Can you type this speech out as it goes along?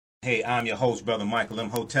Hey, I'm your host, Brother Michael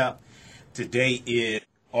M. Hotep. Today is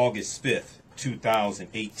August 5th,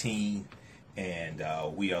 2018, and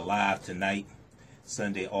we are live tonight,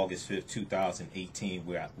 Sunday, August 5th, 2018.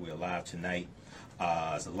 We're live tonight.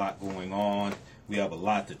 There's a lot going on. We have a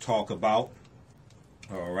lot to talk about.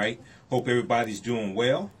 All right. Hope everybody's doing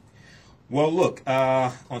well. Well, look,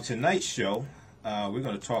 on tonight's show, we're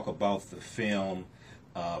going to talk about the film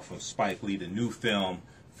from Spike Lee, the new film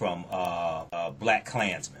from Black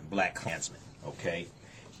Klansman, okay?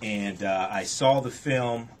 And I saw the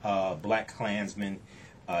film Black Klansman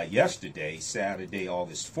yesterday, Saturday,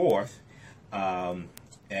 August 4th,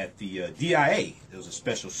 at the DIA. There was a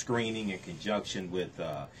special screening in conjunction with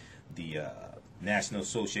the National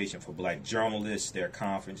Association for Black Journalists, their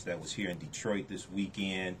conference that was here in Detroit this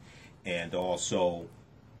weekend, and also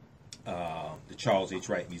the Charles H.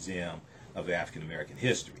 Wright Museum of African American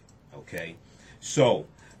History, okay? So,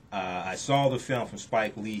 I saw the film from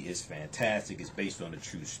Spike Lee. It's fantastic. It's based on a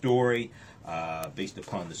true story, based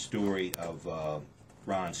upon the story of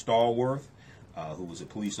Ron Stallworth, who was a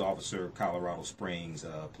police officer, Colorado Springs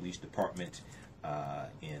Police Department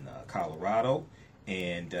in Colorado,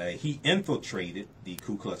 and he infiltrated the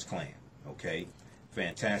Ku Klux Klan. Okay,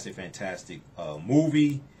 fantastic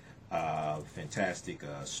movie, fantastic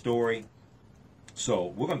story. So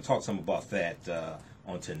we're going to talk some about that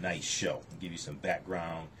on tonight's show. I'll give you some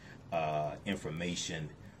background information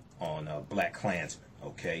on Black Klansman,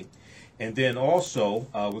 okay? And then also,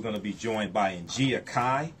 we're going to be joined by Njia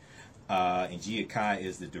Kai. Njia Kai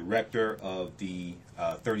is the director of the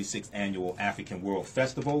 36th Annual African World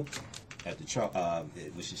Festival, at the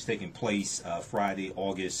which is taking place Friday,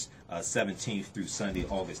 August 17th through Sunday,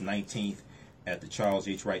 August 19th at the Charles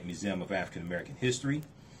H. Wright Museum of African American History.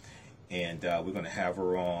 And we're going to have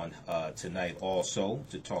her on tonight also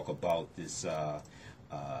to talk about this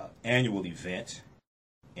annual event.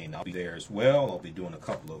 And I'll be there as well. I'll be doing a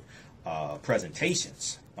couple of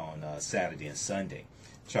presentations on Saturday and Sunday.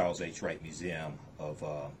 Charles H. Wright Museum of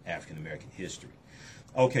African American History.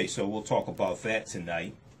 Okay, so we'll talk about that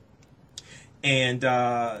tonight. And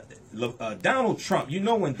Donald Trump, you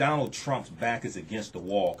know when Donald Trump's back is against the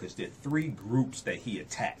wall, because there are three groups that he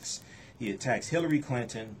attacks. He attacks Hillary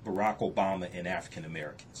Clinton, Barack Obama, and African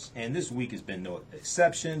Americans. And this week has been no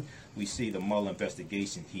exception. We see the Mueller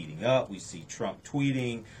investigation heating up. We see Trump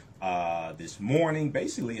tweeting this morning,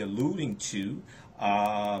 basically alluding to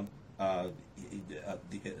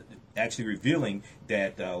actually revealing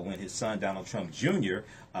that when his son Donald Trump Jr.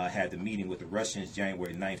 Had the meeting with the Russians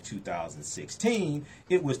January 9th, 2016,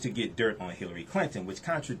 it was to get dirt on Hillary Clinton, which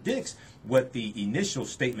contradicts what the initial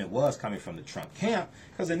statement was coming from the Trump camp,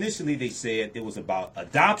 because initially they said it was about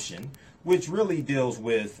adoption, which really deals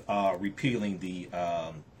with repealing the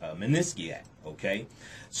Magnitsky Act, okay?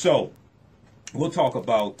 So we'll talk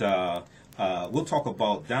about Donald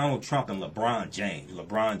Trump and LeBron James.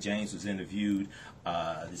 LeBron James was interviewed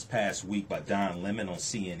this past week by Don Lemon on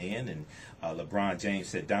CNN, and LeBron James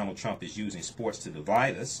said Donald Trump is using sports to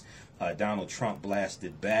divide us. Donald Trump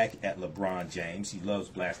blasted back at LeBron James. He loves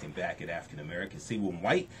blasting back at African Americans. See, when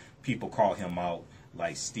white people call him out,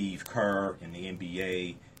 like Steve Kerr in the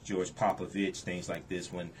NBA, George Popovich, things like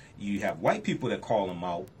this, when you have white people that call him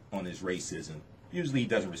out on his racism, usually he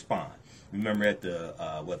doesn't respond. Remember at the,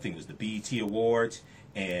 I think it was the BET Awards,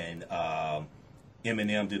 and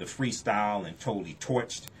Eminem did a freestyle and totally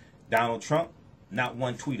torched Donald Trump? Not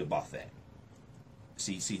one tweet about that.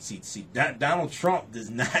 See, Donald Trump does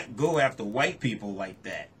not go after white people like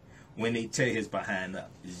that when they tear his behind up.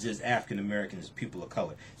 It's just African Americans, people of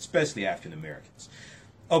color, especially African Americans.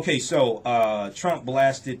 Okay, so Trump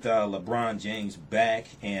blasted LeBron James back,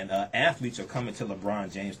 and athletes are coming to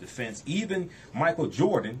LeBron James' defense. Even Michael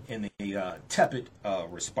Jordan in a tepid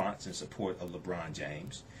response in support of LeBron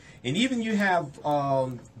James. And even you have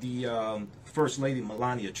the First Lady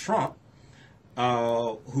Melania Trump,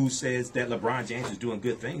 who says that LeBron James is doing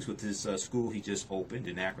good things with this school he just opened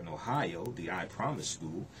in Akron, Ohio, the I Promise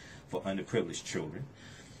School for underprivileged children.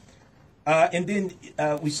 And then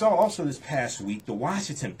we saw also this past week, the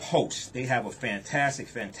Washington Post. They have a fantastic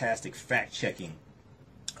fact-checking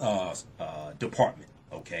department,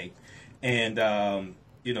 okay? And,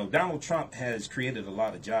 you know, Donald Trump has created a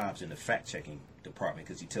lot of jobs in the fact-checking department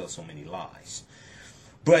because he tells so many lies.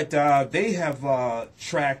 But they have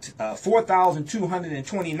tracked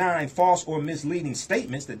 4,229 false or misleading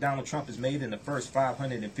statements that Donald Trump has made in the first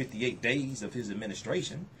 558 days of his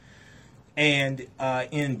administration. And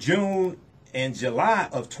in June and July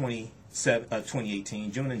of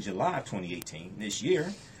 2018, June and July of 2018, this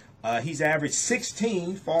year, he's averaged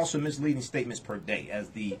 16 false or misleading statements per day as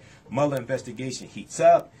the Mueller investigation heats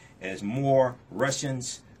up, as more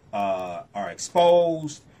Russians are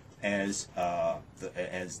exposed, as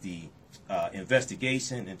the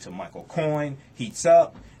investigation into Michael Cohen heats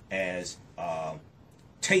up, as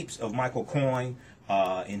tapes of Michael Cohen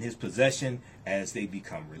in his possession, as they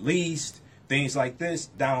become released, things like this,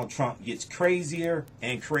 Donald Trump gets crazier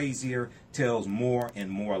and crazier, tells more and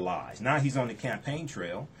more lies. Now he's on the campaign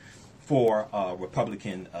trail for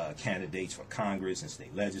Republican candidates for Congress and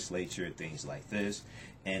state legislature, things like this.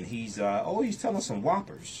 And he's telling some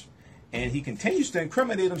whoppers. And he continues to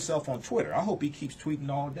incriminate himself on Twitter. I hope he keeps tweeting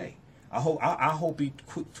all day. I hope he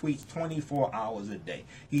tweets 24 hours a day.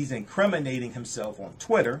 He's incriminating himself on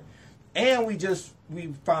Twitter. And we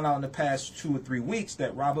found out in the past 2 or 3 weeks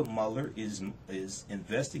that Robert Mueller is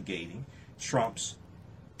investigating Trump's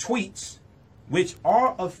tweets, which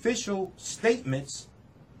are official statements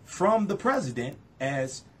from the president,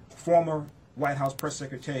 as former White House Press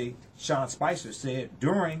Secretary Sean Spicer said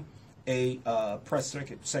during a press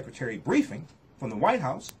secretary briefing from the White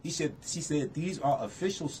House. She said these are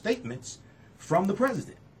official statements from the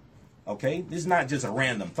president. Okay, this is not just a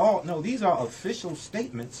random thought. No, these are official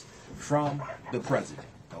statements from the president.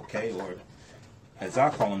 Okay, or as I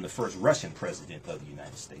call him, the first Russian president of the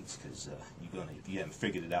United States, because if you haven't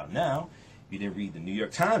figured it out now, if you didn't read the New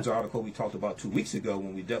York Times article we talked about 2 weeks ago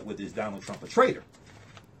when we dealt with this Donald Trump a traitor,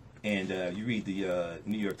 and you read the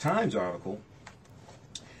New York Times article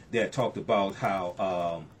that talked about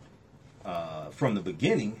how from the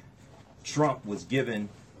beginning Trump was given,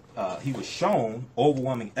 he was shown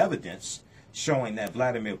overwhelming evidence showing that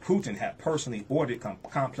Vladimir Putin had personally ordered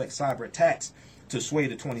complex cyber attacks to sway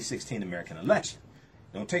the 2016 American election.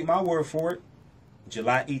 Don't take my word for it.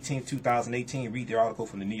 July 18, 2018, read the article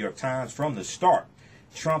from the New York Times. From the start,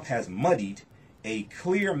 Trump has muddied a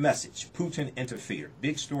clear message. Putin interfered.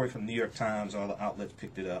 Big story from the New York Times. All the outlets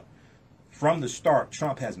picked it up. From the start,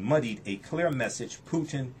 Trump has muddied a clear message.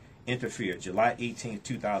 Putin interfered. July 18,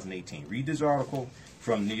 2018. Read this article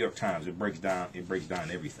from the New York Times. It breaks down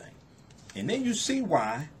everything. And then you see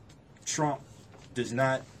why Trump does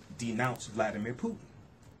not denounce Vladimir Putin.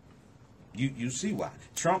 You see why.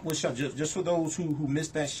 Trump was shot. Just for those who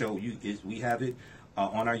missed that show, we have it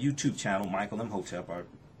on our YouTube channel, Michael M. Hotep.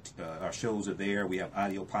 Our shows are there. We have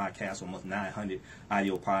audio podcasts, almost 900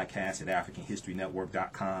 audio podcasts at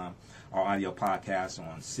AfricanHistoryNetwork.com. Our audio podcasts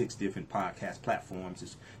on 6 different podcast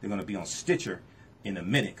platforms. They're going to be on Stitcher in a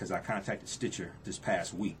minute, because I contacted Stitcher this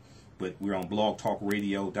past week. But we're on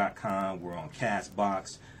blogtalkradio.com. We're on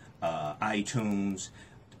Castbox, iTunes,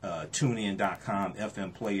 TuneIn.com,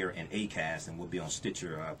 FM Player, and Acast, and we'll be on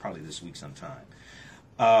Stitcher probably this week sometime.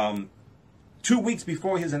 2 weeks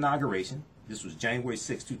before his inauguration, this was January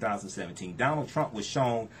 6, 2017, Donald Trump was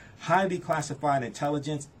shown highly classified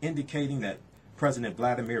intelligence indicating that President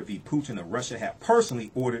Vladimir V. Putin of Russia had personally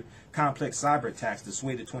ordered complex cyber attacks to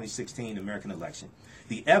sway the 2016 American election.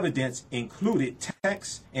 The evidence included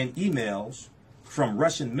texts and emails from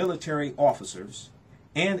Russian military officers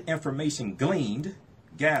and information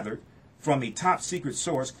gathered from a top secret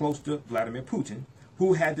source close to Vladimir Putin,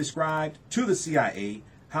 who had described to the CIA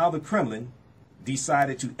how the Kremlin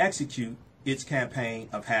decided to execute its campaign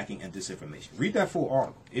of hacking and disinformation. Read that full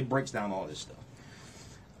article. It breaks down all this stuff.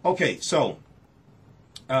 Okay, so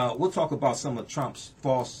we'll talk about some of Trump's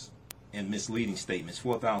false and misleading statements.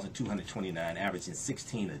 4,229, averaging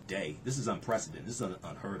 16 a day. This is unprecedented. This is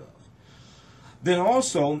unheard of. Then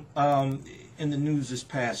also, in the news this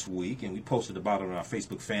past week, and we posted about it on our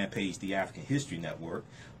Facebook fan page, the African History Network,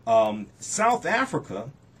 South Africa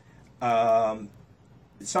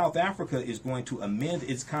is going to amend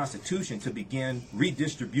its constitution to begin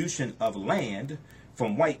redistribution of land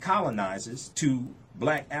from white colonizers to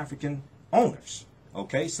black African owners.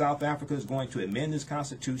 Okay, South Africa is going to amend its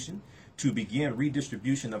constitution to begin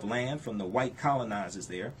redistribution of land from the white colonizers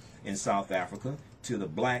there in South Africa to the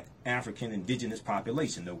black African indigenous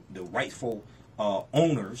population, the rightful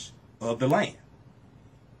owners of the land.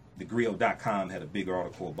 TheGrill.com had a big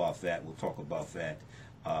article about that. We'll talk about that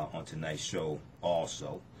on tonight's show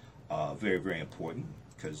also. Very, very important,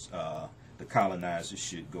 because the colonizers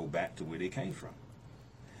should go back to where they came from.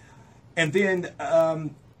 And then,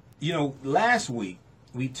 last week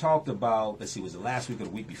we talked about, let's see, was it last week or the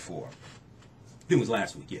week before? I think it was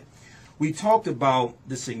last week, yeah. We talked about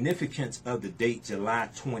the significance of the date July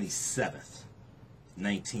 27th,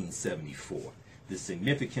 1974. The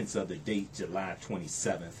significance of the date July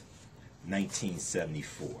 27th,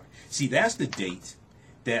 1974. See, that's the date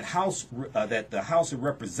that the House of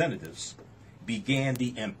Representatives began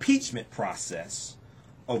the impeachment process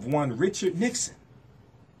of one Richard Nixon.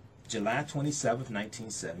 July 27th,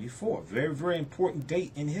 1974. Very, very important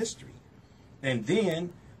date in history. And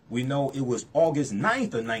then We know it was August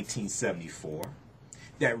 9th of 1974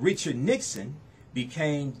 that Richard Nixon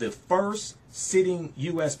became the first sitting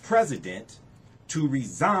U.S. president to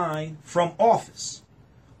resign from office.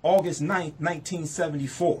 August 9th,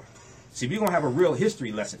 1974. See, we're going to have a real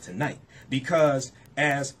history lesson tonight, because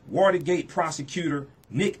as Watergate prosecutor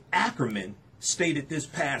Nick Ackerman stated this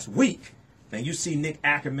past week, now you see Nick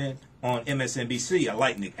Ackerman on MSNBC. I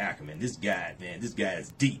like Nick Ackerman. This guy, man, this guy is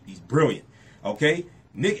deep. He's brilliant. Okay?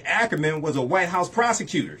 Nick Ackerman was a White House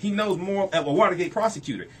prosecutor. He knows more, a Watergate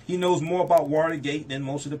prosecutor. He knows more about Watergate than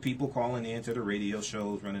most of the people calling in to the radio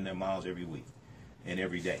shows, running their mouths every week and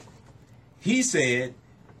every day. He said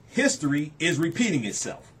history is repeating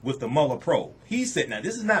itself with the Mueller probe. He said, now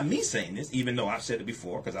this is not me saying this, even though I've said it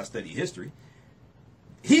before because I study history.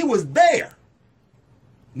 He was there.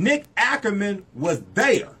 Nick Ackerman was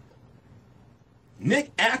there.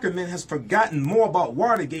 Nick Ackerman has forgotten more about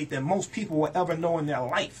Watergate than most people will ever know in their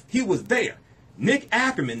life. He was there. Nick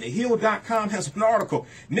Ackerman, TheHill.com has an article.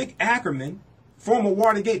 Nick Ackerman, former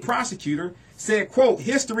Watergate prosecutor, said, quote,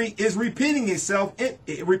 history is repeating itself, end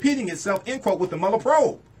quote, with the Mueller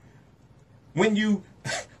probe. When you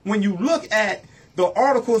look at the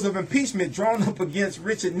articles of impeachment drawn up against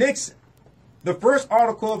Richard Nixon, the first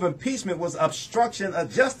article of impeachment was obstruction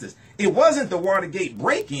of justice. It wasn't the Watergate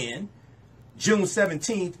break-in, June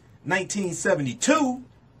 17th, 1972.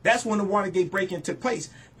 That's when the Watergate break-in took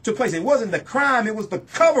place. It wasn't the crime, it was the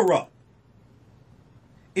cover-up.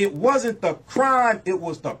 It wasn't the crime, it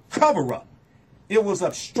was the cover-up. It was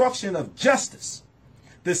obstruction of justice.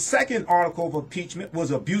 The second article of impeachment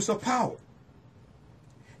was abuse of power.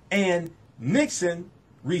 And Nixon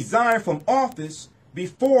resigned from office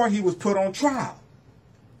before he was put on trial.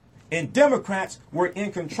 And Democrats were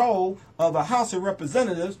in control of the House of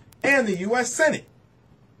Representatives and the U.S. Senate.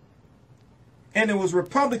 And it was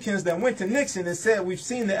Republicans that went to Nixon and said, we've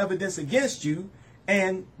seen the evidence against you,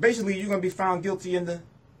 and basically you're going to be found guilty in the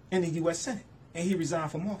U.S. Senate. And he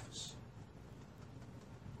resigned from office.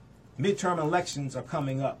 Midterm elections are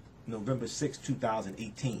coming up November 6,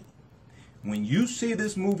 2018. When you see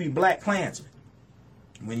this movie Black Klansman,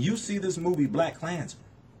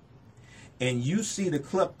 and you see the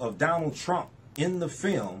clip of Donald Trump in the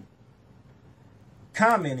film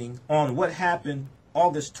commenting on what happened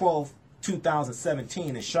August 12,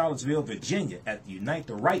 2017 in Charlottesville, Virginia at the Unite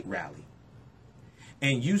the Right rally,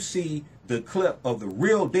 and you see the clip of the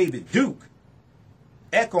real David Duke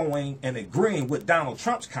echoing and agreeing with Donald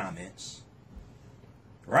Trump's comments,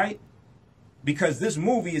 right? Because this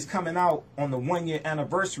movie is coming out on the 1-year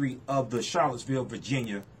anniversary of the Charlottesville,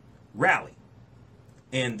 Virginia rally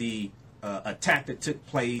and the attack that took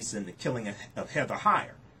place and the killing of Heather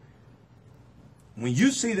Heyer. When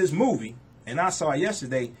you see this movie, and I saw it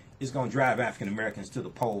yesterday, it's going to drive African Americans to the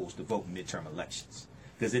polls to vote in midterm elections,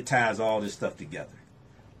 because it ties all this stuff together.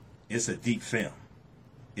 It's a deep film.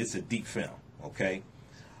 Okay?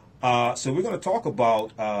 So we're going to talk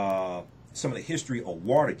about some of the history of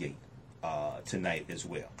Watergate tonight as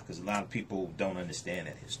well, because a lot of people don't understand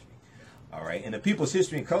that history. All right? And the People's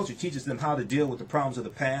History and Culture teaches them how to deal with the problems of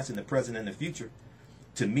the past and the present and the future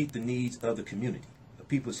to meet the needs of the community. The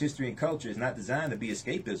People's History and Culture is not designed to be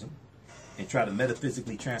escapism and try to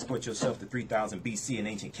metaphysically transport yourself to 3000 BC in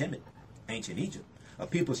ancient Kemet, ancient Egypt. A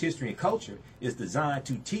People's History and Culture is designed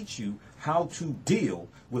to teach you how to deal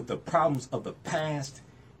with the problems of the past,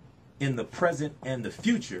 in the present, and the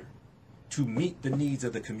future to meet the needs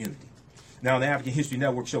of the community. Now, on the African History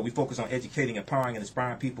Network show, we focus on educating, empowering, and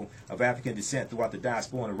inspiring people of African descent throughout the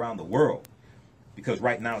diaspora and around the world. Because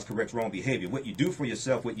right now it's correct wrong behavior. What you do for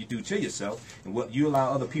yourself, what you do to yourself, and what you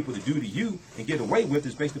allow other people to do to you and get away with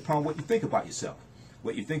is based upon what you think about yourself.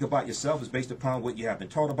 What you think about yourself is based upon what you have been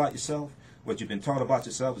taught about yourself. What you've been taught about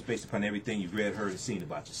yourself is based upon everything you've read, heard, and seen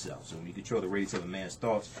about yourself. So when you control the radius of a man's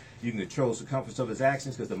thoughts, you can control the circumference of his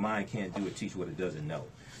actions, because the mind can't do or teach what it doesn't know.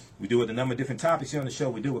 We do with a number of different topics here on the show.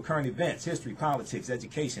 We do with current events, history, politics,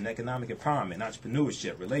 education, economic empowerment,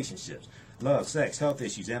 entrepreneurship, relationships, love, sex, health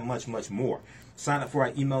issues, and much, much more. Sign up for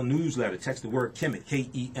our email newsletter. Text the word Kemet,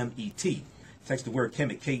 K-E-M-E-T. Text the word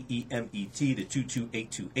Kemet, K-E-M-E-T, to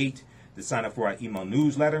 22828 to sign up for our email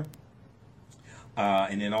newsletter.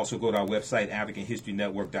 And then also go to our website,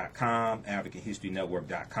 AfricanHistoryNetwork.com,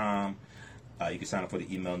 AfricanHistoryNetwork.com. You can sign up for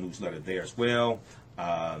the email newsletter there as well.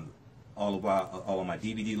 All of my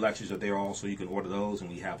DVD lectures are there also. You can order those, and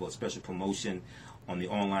we have a special promotion on the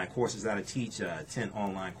online courses that I teach. 10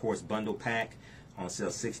 online course bundle pack on sale,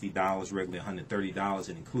 $60, regularly $130.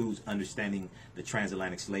 It includes understanding the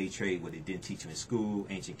transatlantic slave trade, what they didn't teach you in school,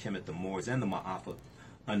 ancient Kemet, the Moors, and the Ma'afa.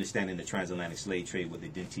 Understanding the transatlantic slave trade, what they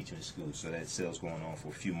didn't teach you in school. So that sale's going on for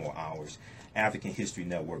a few more hours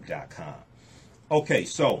AfricanHistoryNetwork.com. Okay,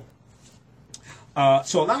 so a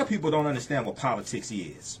lot of people don't understand what politics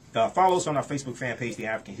is. Follow us on our Facebook fan page, the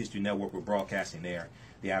African History Network. We're broadcasting there,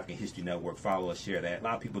 the African History Network. Follow us, share that. A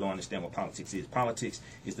lot of people don't understand what politics is. Politics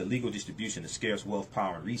is the legal distribution of scarce wealth,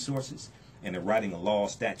 power, and resources, and the writing of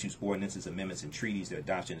laws, statutes, ordinances, amendments, and treaties, their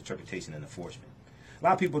adoption, interpretation, and enforcement. A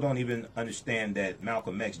lot of people don't even understand that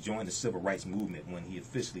Malcolm X joined the civil rights movement when he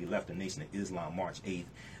officially left the Nation of Islam March 8,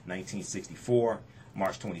 1964.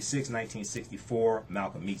 March 26, 1964,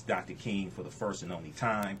 Malcolm meets Dr. King for the first and only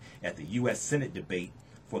time at the U.S. Senate debate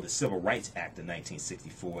for the Civil Rights Act of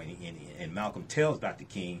 1964. And Malcolm tells Dr.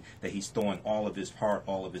 King that he's throwing all of his heart,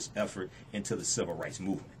 all of his effort into the civil rights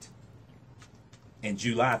movement. And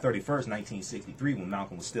July 31st, 1963, when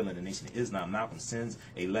Malcolm was still in the Nation of Islam, Malcolm sends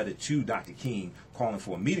a letter to Dr. King calling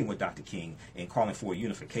for a meeting with Dr. King and calling for a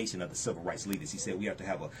unification of the civil rights leaders. He said we have to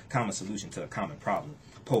have a common solution to a common problem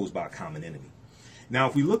posed by a common enemy. Now,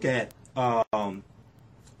 if we look at the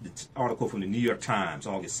article from the New York Times,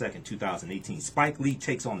 August 2nd, 2018, Spike Lee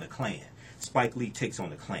takes on the Klan. Spike Lee takes on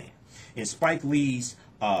the Klan. In Spike Lee's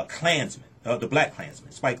Klansman, the Black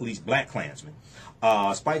Klansman, Spike Lee's Black Klansman,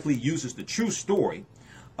 Spike Lee uses the true story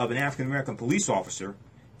of an African-American police officer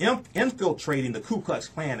infiltrating the Ku Klux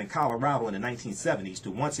Klan in Colorado in the 1970s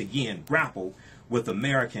to once again grapple with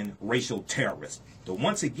American racial terrorism. To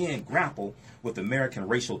once again grapple with American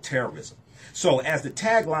racial terrorism. So as the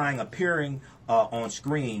tagline appearing on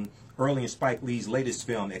screen early in Spike Lee's latest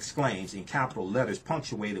film exclaims in capital letters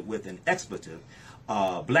punctuated with an expletive,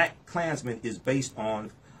 Black Klansman is based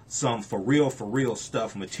on some for real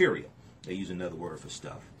stuff material. They use another word for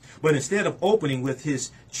stuff. But instead of opening with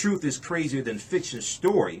his truth is crazier than fiction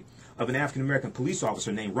story of an African-American police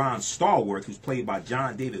officer named Ron Stallworth, who's played by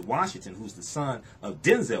John David Washington, who's the son of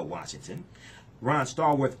Denzel Washington, Ron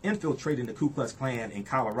Stallworth infiltrating the Ku Klux Klan in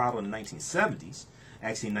Colorado in the 1970s,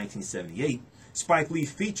 actually in 1978, Spike Lee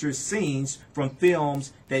features scenes from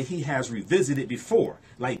films that he has revisited before,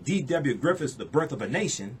 like D.W. Griffith's The Birth of a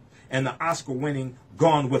Nation and the Oscar-winning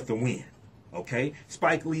Gone with the Wind. Okay,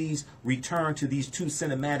 Spike Lee's return to these two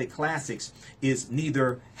cinematic classics is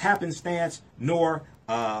neither happenstance nor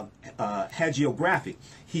hagiographic.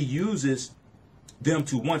 He uses them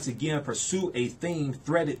to once again pursue a theme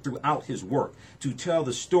threaded throughout his work to tell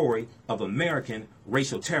the story of American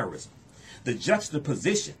racial terrorism. The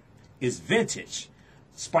juxtaposition is vintage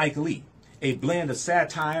Spike Lee, a blend of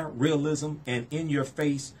satire, realism, and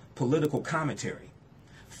in-your-face political commentary.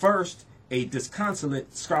 First, a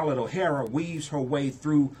disconsolate Scarlett O'Hara weaves her way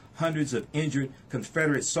through hundreds of injured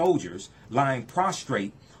Confederate soldiers lying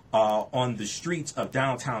prostrate on the streets of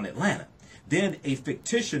downtown Atlanta. Then a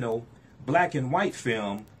fictional black and white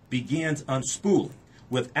film begins unspooling,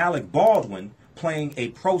 with Alec Baldwin playing a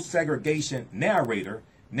pro-segregation narrator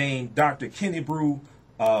named Dr. Kennebrew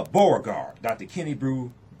Beauregard. Dr.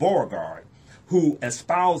 Kennebrew Beauregard, who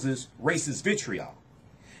espouses racist vitriol.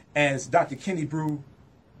 As Dr. Kennebrew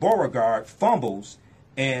Beauregard fumbles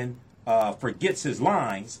and forgets his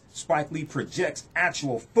lines, Spike Lee projects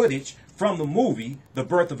actual footage from the movie The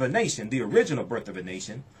Birth of a Nation, the original Birth of a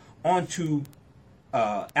Nation, onto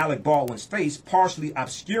Alec Baldwin's face, partially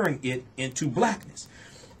obscuring it into blackness.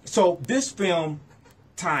 So this film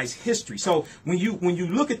ties history. So when you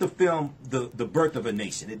look at the film The Birth of a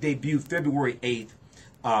Nation, it debuted February 8th,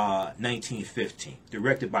 1915,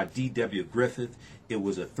 directed by D.W. Griffith. It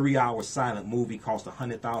was a 3-hour silent movie, cost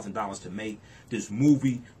 $100,000 to make. This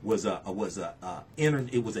movie was an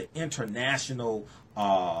international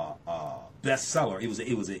bestseller.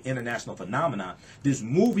 It was an international phenomenon. This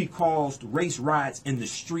movie caused race riots in the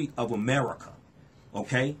street of America.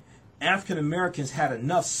 Okay, African Americans had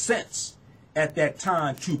enough sense at that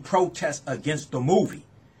time to protest against the movie,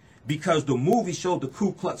 because the movie showed the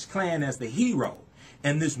Ku Klux Klan as the hero,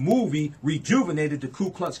 and this movie rejuvenated the Ku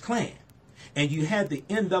Klux Klan. And you had the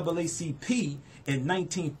NAACP in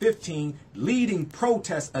 1915 leading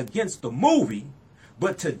protests against the movie,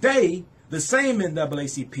 but today the same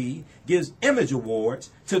NAACP gives image awards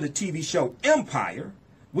to the TV show Empire,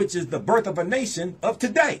 which is the birth of a nation of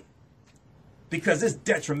today, because it's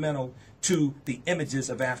detrimental to the images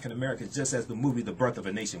of African Americans, just as the movie The Birth of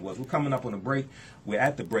a Nation was. We're coming up on a break. We're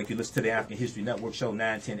at the break. You listen to the African History Network show,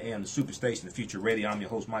 9:10 a.m. the Superstation, the Future Radio. I'm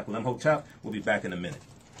your host, Michael M. Hotep. We'll be back in a minute.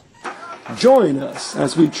 Join us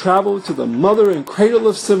as we travel to the mother and cradle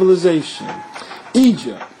of civilization,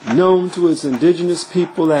 Egypt, known to its indigenous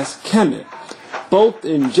people as Kemet, both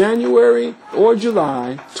in January or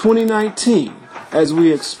July 2019, as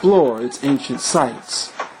we explore its ancient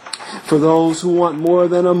sites. For those who want more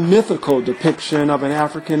than a mythical depiction of an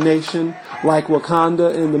African nation like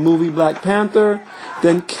Wakanda in the movie Black Panther,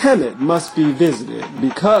 then Kemet must be visited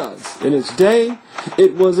because, in its day,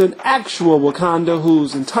 it was an actual Wakanda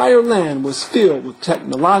whose entire land was filled with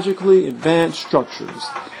technologically advanced structures.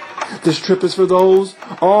 This trip is for those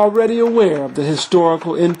already aware of the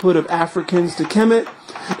historical input of Africans to Kemet.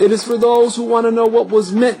 It is for those who want to know what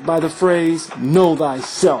was meant by the phrase, "Know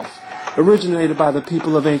thyself," originated by the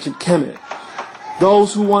people of ancient Kemet.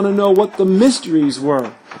 Those who want to know what the mysteries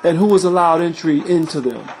were and who was allowed entry into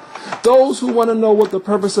them. Those who want to know what the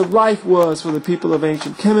purpose of life was for the people of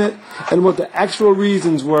ancient Kemet and what the actual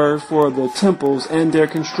reasons were for the temples and their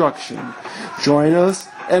construction. Join us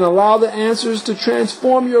and allow the answers to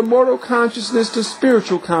transform your mortal consciousness to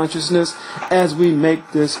spiritual consciousness as we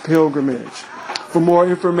make this pilgrimage. For more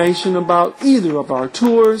information about either of our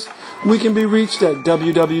tours, we can be reached at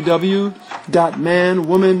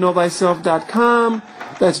www.manwomanknowthyself.com.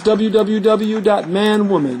 That's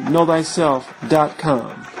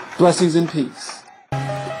www.manwomanknowthyself.com. Blessings and peace.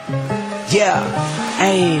 Yeah,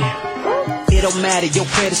 hey. It don't matter your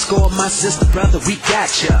credit score, my sister, brother, we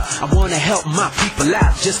got ya. I wanna help my people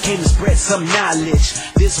out, just came to spread some knowledge.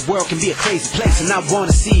 This world can be a crazy place and I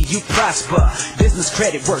wanna see you prosper. Business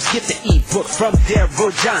credit works, get the ebook from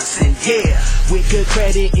Daryl Johnson. Yeah, with good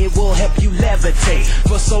credit it will help you levitate.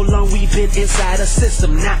 For so long we've been inside a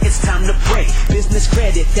system, now it's time to break. Business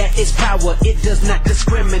credit, that is power, it does not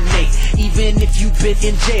discriminate. Even if you've been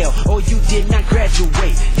in jail or you did not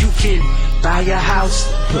graduate, you can buy a house,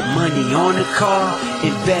 put money on a car,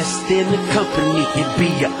 invest in a company and be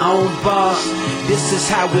your own boss. This is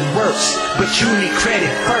how it works, but you need credit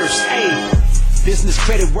first. Hey,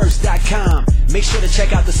 businesscreditworks.com. Make sure to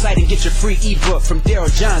check out the site and get your free ebook from Daryl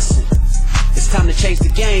Johnson. It's time to change the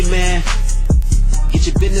game, man. Get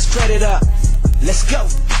your business credit up. Let's go.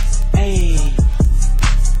 Hey.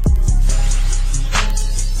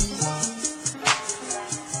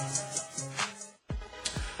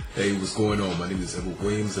 Hey, what's going on? My name is Edward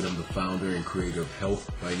Williams, and I'm the founder and creator of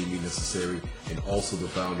Health by Any Means Necessary, and also the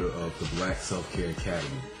founder of the Black Self-Care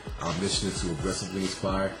Academy. Our mission is to aggressively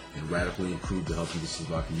inspire and radically improve the health conditions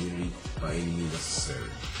of our community by any means necessary.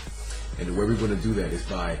 And the way we're going to do that is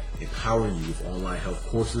by empowering you with online health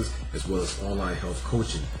courses as well as online health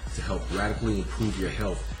coaching to help radically improve your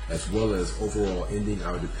health, as well as overall ending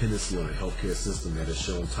our dependency on a healthcare system that has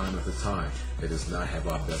shown time after time that does not have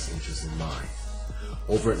our best interests in mind.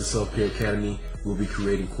 Over at the Self-Care Academy, we'll be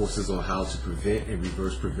creating courses on how to prevent and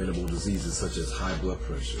reverse preventable diseases such as high blood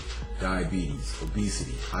pressure, diabetes,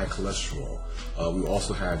 obesity, high cholesterol. We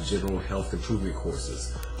also have general health improvement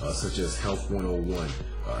courses such as Health 101,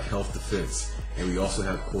 Health Defense, and we also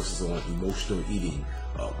have courses on emotional eating,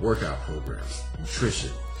 workout programs,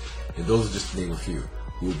 nutrition, and those are just to name a few.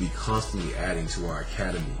 We'll be constantly adding to our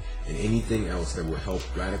academy and anything else that will help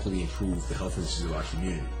radically improve the health issues of our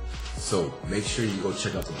community. So make sure you go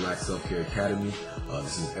check out the Black Self-Care Academy.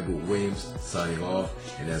 This is Edward Williams signing off,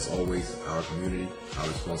 and as always, our community, our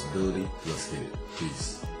responsibility. Let's get it.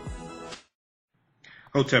 Peace.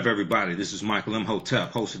 Hotep, everybody. This is Michael M.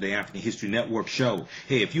 Hotep, host of the African History Network show.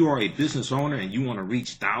 Hey, if you are a business owner and you want to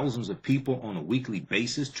reach thousands of people on a weekly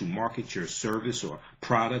basis to market your service or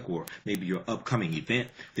product or maybe your upcoming event,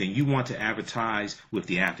 then you want to advertise with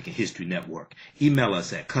the African History Network. Email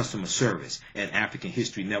us at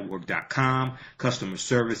customerservice@africanhistorynetwork.com,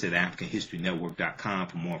 customerservice@africanhistorynetwork.com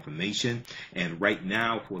for more information. And right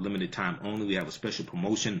now, for a limited time only, we have a special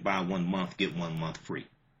promotion: buy 1 month, get 1 month free.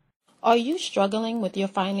 Are you struggling with your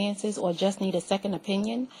finances or just need a second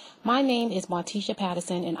opinion? My name is Martisha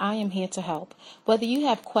Patterson, and I am here to help. Whether you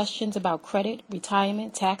have questions about credit,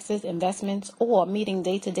 retirement, taxes, investments, or meeting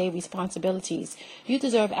day-to-day responsibilities, you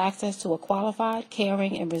deserve access to a qualified,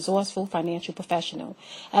 caring, and resourceful financial professional.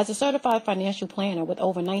 As a certified financial planner with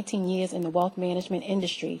over 19 years in the wealth management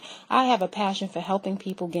industry, I have a passion for helping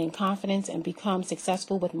people gain confidence and become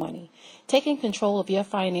successful with money. Taking control of your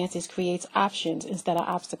finances creates options instead of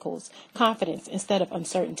obstacles. Confidence instead of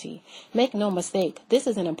uncertainty. Make no mistake, this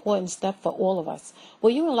is an important step for all of us.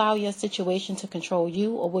 Will you allow your situation to control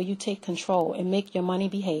you, or will you take control and make your money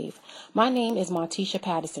behave? My name is Martisha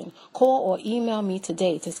Patterson. Call or email me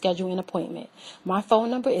today to schedule an appointment. My phone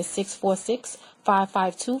number is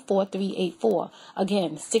 646-552-4384.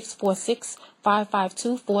 Again,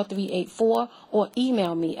 646-552-4384, or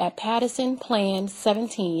email me at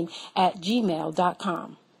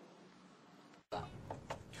pattersonplan17@gmail.com.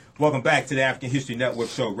 Welcome back to the African History Network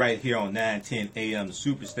show right here on 910 AM, the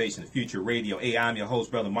Superstation, the Future Radio. Hey, I'm your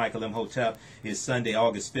host, Brother Michael M. Hotep. It's Sunday,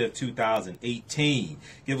 August 5th, 2018.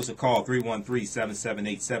 Give us a call,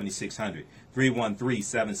 313-778-7600.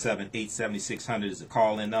 313-778-7600 is the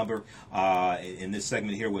call-in number. In this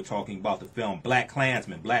segment here, we're talking about the film Black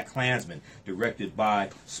Klansman. Black Klansman, directed by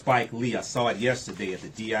Spike Lee. I saw it yesterday at the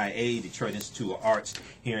DIA, Detroit Institute of Arts,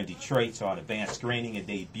 here in Detroit. Saw an advanced screening. It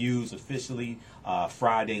debuts officially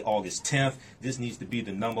Friday, August 10th. This needs to be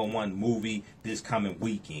the #1 movie this coming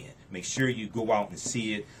weekend. Make sure you go out and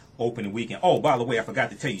see it opening weekend. Oh, by the way, I forgot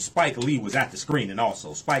to tell you, Spike Lee was at the screening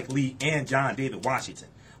also. Spike Lee and John David Washington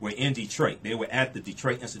were in Detroit. They were at the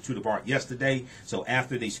Detroit Institute of Art yesterday. So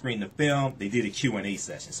after they screened the film, they did a Q&A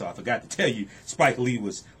session. So I forgot to tell you, Spike Lee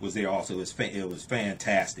was there also. It was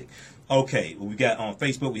fantastic. Okay, well, we got on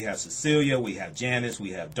Facebook, we have Cecilia, we have Janice, we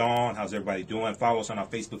have Dawn. How's everybody doing? Follow us on our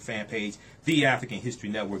Facebook fan page, The African History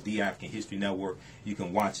Network, The African History Network. You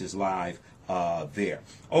can watch us live there.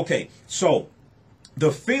 Okay, so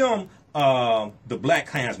the film The Black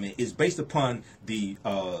Klansman is based upon the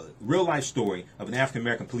real-life story of an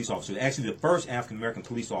African-American police officer, actually the first African-American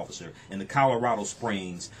police officer in the Colorado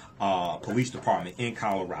Springs Police Department in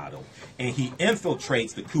Colorado. And he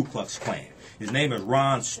infiltrates the Ku Klux Klan. His name is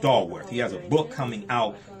Ron Stallworth. He has a book coming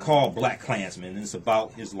out called Black Klansman, and it's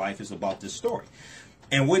about his life, it's about this story.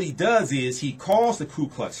 And what he does is he calls the Ku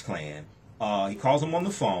Klux Klan, he calls them on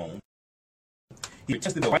the phone, he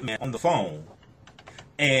arrested the white man on the phone,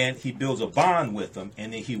 and he builds a bond with them,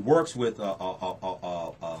 and then he works with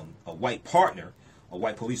a white partner, a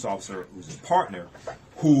white police officer who's his partner,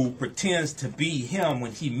 who pretends to be him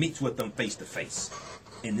when he meets with them face to face.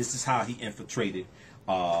 And this is how he infiltrated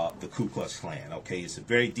the Ku Klux Klan. Okay, it's a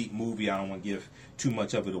very deep movie. I don't want to give too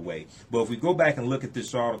much of it away. But if we go back and look at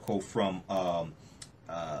this article from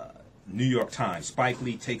New York Times, Spike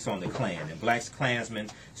Lee takes on the Klan. In Black Klansman,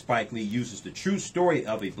 Spike Lee uses the true story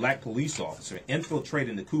of a black police officer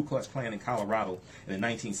infiltrating the Ku Klux Klan in Colorado in the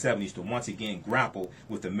 1970s to once again grapple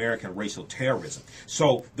with American racial terrorism.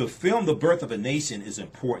 So the film The Birth of a Nation is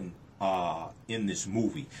important in this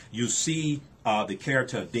movie. You see the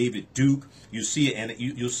character of David Duke. You see, and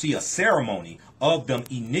you'll see a ceremony of them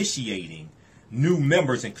initiating new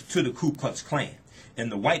members into the Ku Klux Klan.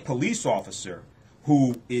 And the white police officer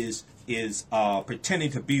who is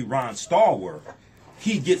pretending to be Ron Stallworth,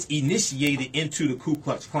 he gets initiated into the Ku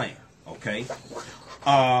Klux Klan. Okay,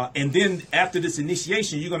 and then after this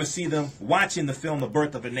initiation, you're going to see them watching the film The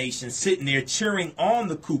Birth of a Nation, sitting there cheering on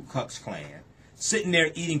the Ku Klux Klan, sitting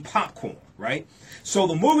there eating popcorn. Right. So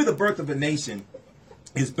the movie The Birth of a Nation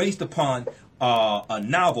is based upon a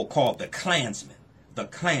novel called The Klansman. The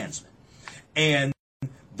Klansman, and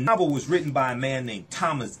the novel was written by a man named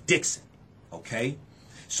Thomas Dixon. Okay,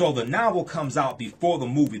 so the novel comes out before the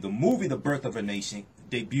movie. The movie, The Birth of a Nation,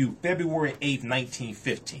 debuted February 8th,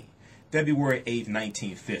 1915. February 8th,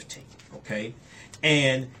 1915. Okay,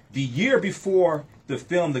 and the year before the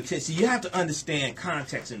film, so you have to understand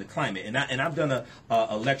context and the climate. And I've done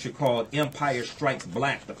a lecture called Empire Strikes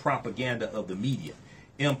Black, the Propaganda of the Media.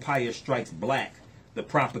 Empire Strikes Black, the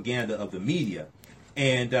Propaganda of the Media.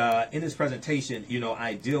 And in this presentation, you know,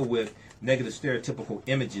 I deal with negative stereotypical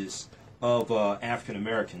images of African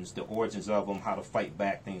Americans, the origins of them, how to fight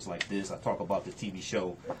back, things like this. I talk about the TV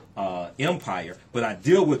show Empire, but I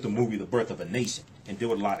deal with the movie The Birth of a Nation and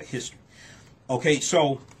deal with a lot of history. Okay,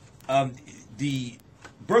 so the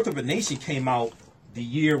Birth of a Nation came out the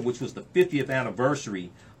year which was the 50th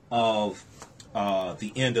anniversary of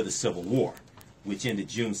the end of the Civil War, which ended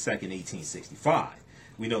June 2nd, 1865.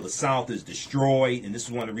 We know the South is destroyed, and this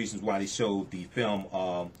is one of the reasons why they showed the film,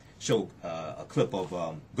 a clip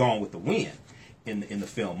of Gone with the Wind in the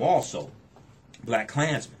film also, Black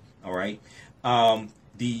Klansman, all right? So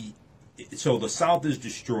the South is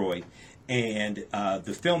destroyed, and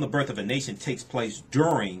the film The Birth of a Nation takes place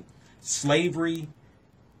during slavery,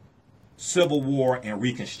 Civil War, and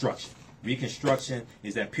Reconstruction. Reconstruction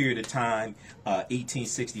is that period of time,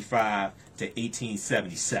 1865 to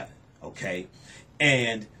 1877, okay?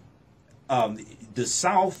 And the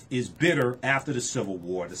South is bitter after the Civil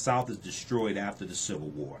War. The South is destroyed after the Civil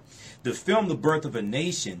War. The film The Birth of a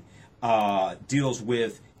Nation deals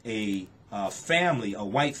with a family, a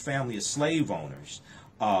white family of slave owners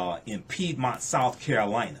in Piedmont, South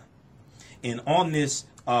Carolina. And on this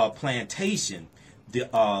plantation,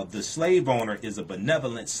 the slave owner is a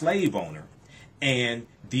benevolent slave owner, and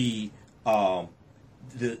the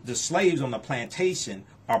slaves on the plantation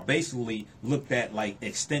are basically looked at like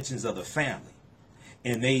extensions of the family.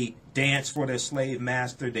 And they dance for their slave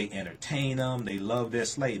master, they entertain them, they love their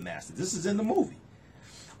slave master. This is in the movie.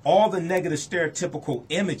 all the negative stereotypical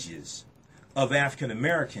images of African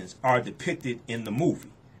Americans are depicted in the movie.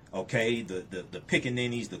 Okay, the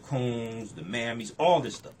pickaninnies, the coons, the mammies, all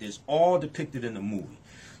this stuff is all depicted in the movie.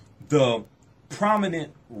 The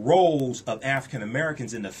prominent roles of African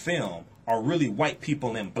Americans in the film are really white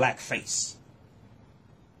people in blackface.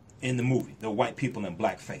 In the movie, the white people in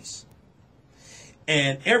blackface,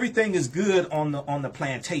 and everything is good on the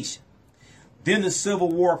plantation. Then the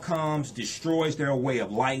Civil War comes, destroys their way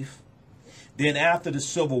of life. Then after the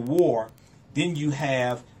Civil War, then you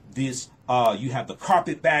have this. You have the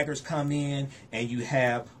carpetbaggers come in, and you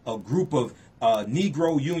have a group of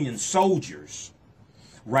Negro Union soldiers,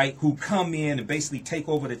 right, who come in and basically take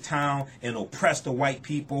over the town and oppress the white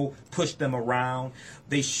people, push them around.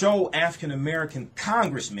 They show African American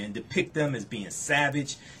congressmen, depict them as being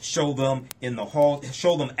savage, show them in the hall,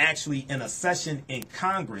 show them actually in a session in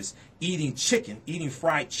Congress eating chicken, eating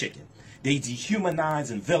fried chicken. They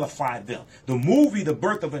dehumanize and vilify them. The movie The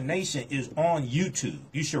Birth of a Nation is on YouTube.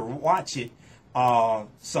 You should watch it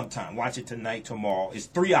sometime. Watch it tonight, tomorrow. It's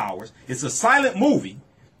 3 hours. It's a silent movie.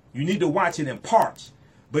 You need to watch it in parts.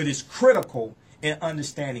 But it's critical in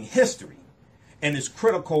understanding history. And it's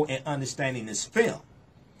critical in understanding this film.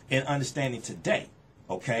 And understanding today.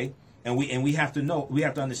 Okay? And we have to know, we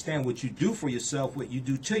have to understand what you do for yourself, what you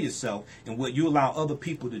do to yourself, and what you allow other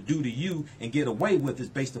people to do to you and get away with is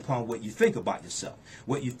based upon what you think about yourself.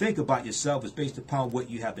 What you think about yourself is based upon what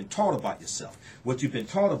you have been taught about yourself. What you've been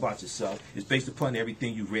taught about yourself is based upon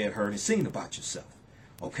everything you've read, heard, and seen about yourself.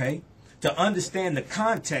 Okay? To understand the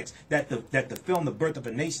context that the film The Birth of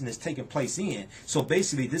a Nation is taking place in. So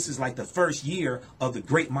basically, this is like the first year of the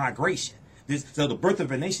Great Migration. So The Birth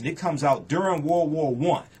of a Nation, it comes out during World War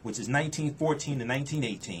I, which is 1914 to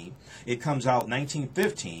 1918. It comes out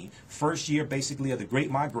 1915, first year basically of the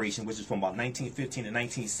Great Migration, which is from about 1915 to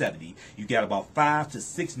 1970. You got about 5 to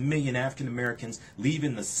 6 million African Americans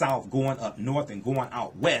leaving the South, going up north and going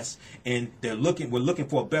out west, and we're looking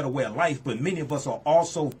for a better way of life. But many of us are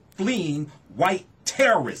also fleeing white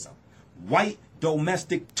terrorism, white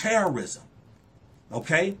domestic terrorism.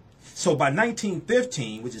 Okay. So by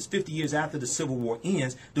 1915, which is 50 years after the Civil War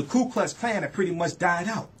ends, the Ku Klux Klan had pretty much died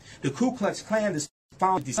out. The Ku Klux Klan is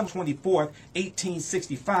founded December 24th,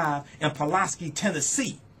 1865 in Pulaski,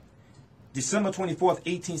 Tennessee. December 24th,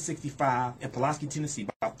 1865 in Pulaski, Tennessee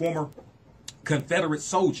by former Confederate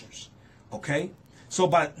soldiers. Okay? So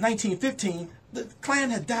by 1915, the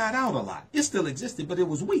Klan had died out a lot. It still existed, but it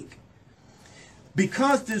was weak.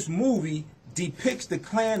 Because this movie depicts the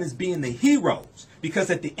Klan as being the heroes, because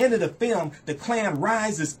at the end of the film, the Klan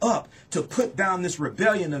rises up to put down this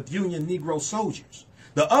rebellion of Union Negro soldiers.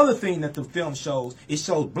 The other thing that the film shows, it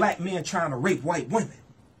shows black men trying to rape white women.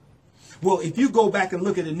 Well, if you go back and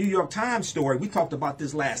look at a New York Times story, we talked about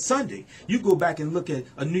this last Sunday, you go back and look at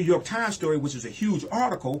a New York Times story, which is a huge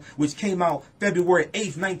article, which came out February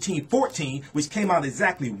 8th, 1914, which came out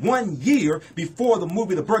exactly 1 year before the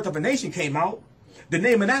movie The Birth of a Nation came out. The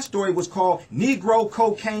name of that story was called Negro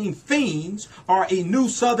Cocaine Fiends Are a New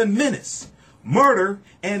Southern Menace. Murder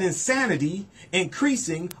and insanity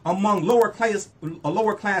increasing among lower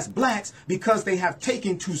class blacks because they have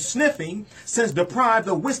taken to sniffing since deprived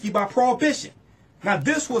of whiskey by prohibition. Now,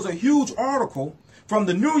 this was a huge article from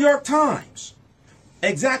the New York Times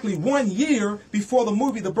exactly 1 year before the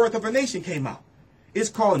movie The Birth of a Nation came out. It's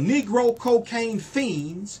called Negro Cocaine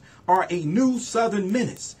Fiends Are a New Southern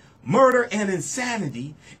Menace. Murder and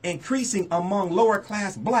insanity increasing among lower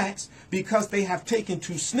class blacks because they have taken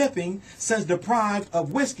to sniffing since deprived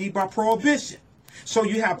of whiskey by prohibition. So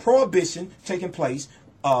you have prohibition taking place.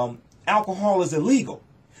 Alcohol is illegal.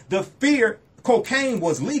 The fear, cocaine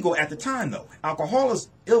was legal at the time though. Alcohol is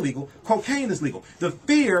illegal. Cocaine is legal. The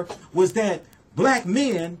fear was that black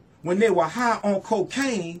men, when they were high on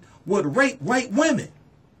cocaine, would rape white women.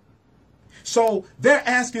 So they're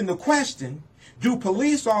asking the question, do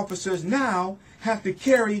police officers now have to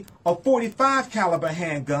carry a .45 caliber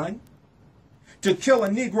handgun to kill a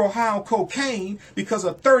Negro high on cocaine because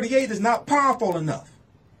a .38 is not powerful enough?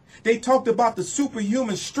 They talked about the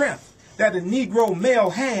superhuman strength that a Negro male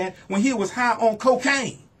had when he was high on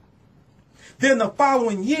cocaine. Then the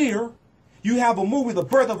following year, you have a movie, The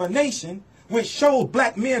Birth of a Nation, which showed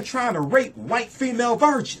black men trying to rape white female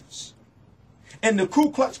virgins. And the Ku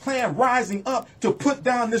Klux Klan rising up to put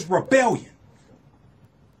down this rebellion.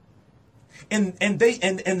 And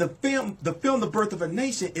the film The Birth of a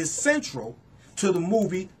Nation is central to the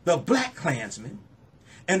movie The Black Klansman.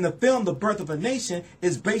 And the film The Birth of a Nation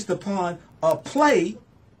is based upon a play,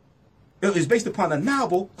 it is based upon a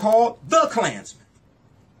novel called The Klansman.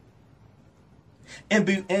 And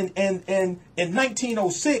in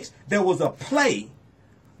 1906, there was a play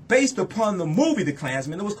based upon the movie The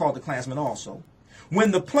Klansman. It was called The Klansman also.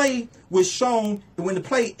 When the play was shown, when the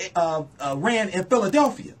play ran in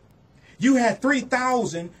Philadelphia, you had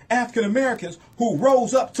 3,000 African Americans who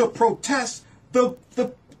rose up to protest the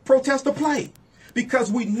play,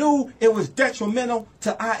 because we knew it was detrimental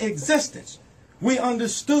to our existence. We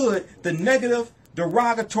understood the negative,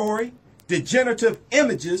 derogatory, degenerative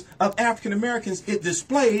images of African Americans it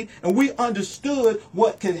displayed, and we understood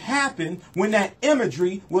what could happen when that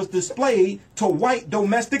imagery was displayed to white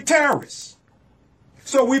domestic terrorists.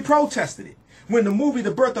 So we protested it. When the movie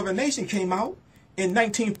The Birth of a Nation came out in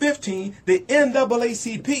 1915, the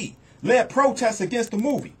NAACP led protests against the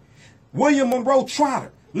movie. William Monroe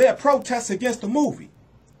Trotter led protests against the movie.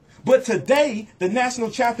 But today, the national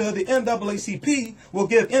chapter of the NAACP will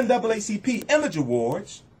give NAACP Image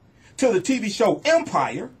Awards to the TV show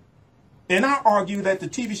Empire, and I argue that the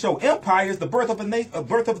TV show Empire is the birth of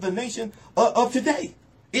the nation of today.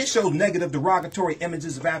 It shows negative, derogatory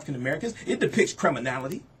images of African Americans. It depicts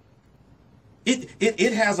criminality.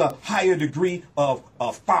 It has a higher degree of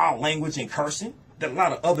foul language and cursing than a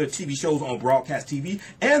lot of other TV shows on broadcast TV,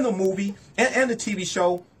 and the movie and the TV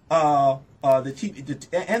show. The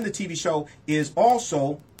TV show is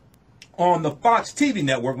also on the Fox TV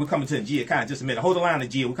network. We're coming to the Gia in just a minute. Hold the line,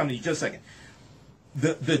 Gia. We're coming to you just a second.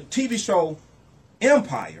 The TV show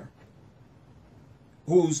Empire,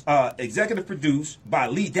 who's executive produced by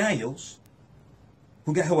Lee Daniels,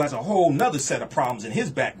 who has a whole nother set of problems in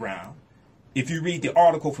his background. If you read the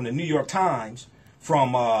article from the New York Times from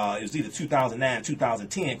it was either 2009,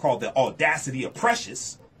 2010, called "The Audacity of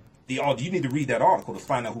Precious." You need to read that article to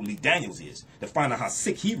find out who Lee Daniels is, to find out how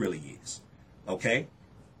sick he really is. Okay?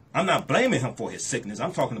 I'm not blaming him for his sickness.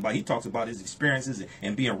 I'm talking about, he talks about his experiences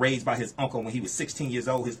and being raised by his uncle when he was 16 years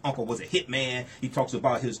old. His uncle was a hitman. He talks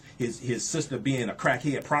about his sister being a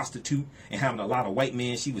crackhead prostitute and having a lot of white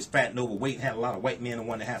men. She was fat and overweight and had a lot of white men and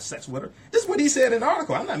wanted to have sex with her. This is what he said in the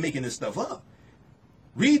article. I'm not making this stuff up.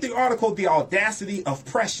 Read the article, The Audacity of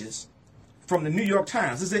Precious, from the New York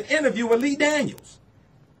Times. It's an interview with Lee Daniels.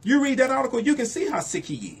 You read that article, you can see how sick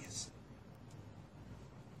he is.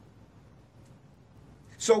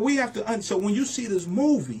 So we have to, so when you see this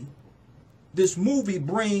movie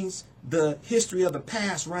brings the history of the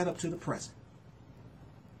past right up to the present.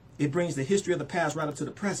 It brings the history of the past right up to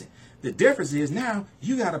the present. The difference is now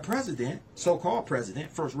you got a president, so-called president,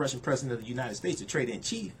 first Russian president of the United States, the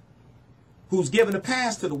traitor-in-chief, who's giving a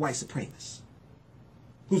pass to the white supremacists,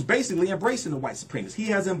 who's basically embracing the white supremacists. He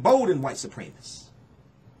has emboldened white supremacists.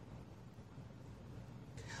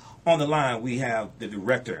 On the line, we have the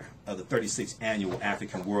director of the 36th Annual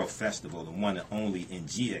African World Festival, the one and only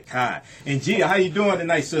Njia Kai. Njia, how you doing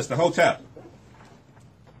tonight, sister? Hotep.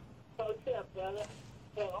 Hotep, brother.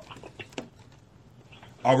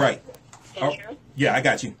 All right. Can you hear? Yeah, I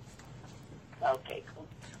got you. Okay, cool.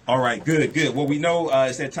 All right, good. Well, we know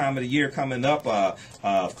it's that time of the year coming up,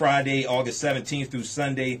 Friday, August 17th through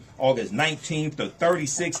Sunday, August 19th, the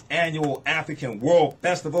 36th Annual African World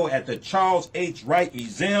Festival at the Charles H. Wright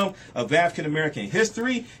Museum of African American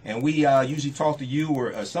History. And we usually talk to you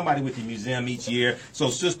or somebody with the museum each year. So,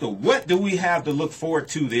 sister, what do we have to look forward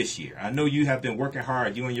to this year? I know you have been working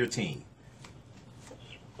hard, you and your team.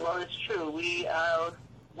 Well, it's true. We are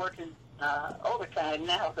working overtime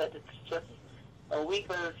now, but it's just a week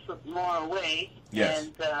or so more away, yes.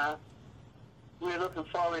 And we're looking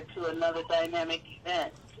forward to another dynamic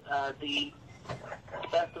event. The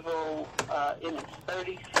festival in its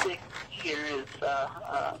 36th year is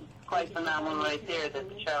quite phenomenal right there, that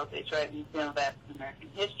the Charles H. Wright Museum of African American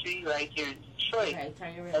History right here in Detroit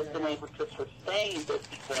has been able to sustain this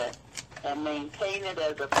event and maintain it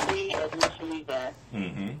as a free admission event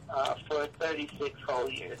for 36 whole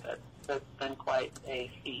years. That's been quite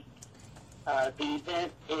a feat. The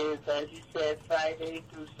event is, as you said, Friday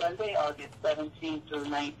through Sunday, August 17th through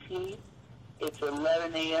 19th. It's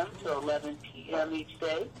 11 a.m. to 11 p.m. each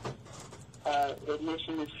day.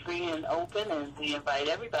 Admission is free and open, and we invite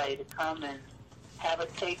everybody to come and have a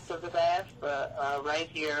taste of the bath right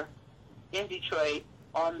here in Detroit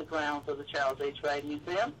on the grounds of the Charles H. Wright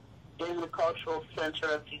Museum in the Cultural Center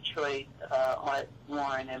of Detroit at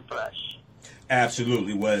Warren and Brush.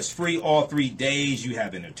 Absolutely. Well, it's free all 3 days. You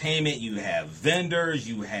have entertainment. You have vendors.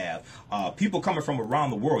 You have people coming from around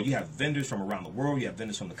the world. You have vendors from around the world. You have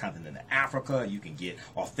vendors from the continent of Africa. You can get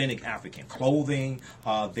authentic African clothing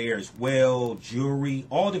there as well, jewelry,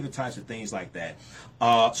 all different types of things like that.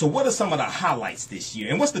 So what are some of the highlights this year?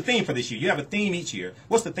 And what's the theme for this year? You have a theme each year.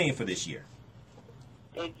 What's the theme for this year?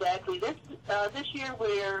 Exactly. This year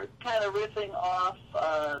we're kind of riffing off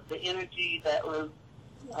the energy that was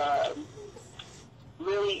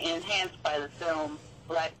really enhanced by the film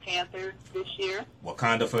Black Panthers this year.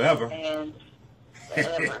 Wakanda forever. And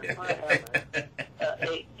forever.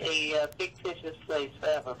 A fictitious place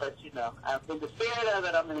forever. But, you know, in the spirit of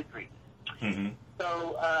it, I'm in agreement. Mm-hmm.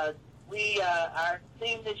 So our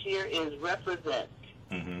theme this year is represent.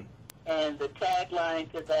 Mm-hmm. And the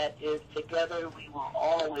tagline to that is together we will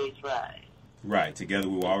always rise. Right, together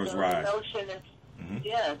we will always rise. The notion is,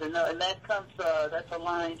 and that comes, that's a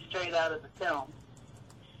line straight out of the film.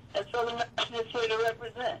 And so the notion is here to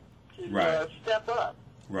represent, to step up,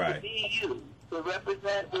 to be you, to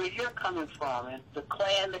represent where you're coming from and the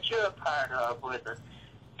clan that you're a part of, or the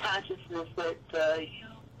consciousness that you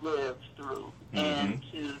live through, and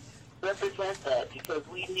to represent that, because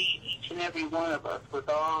we need each and every one of us with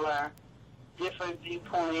all our different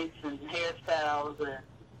viewpoints and hairstyles and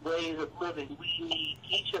ways of living. We need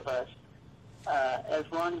each of us, as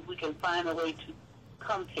long as we can find a way to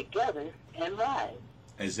come together and rise.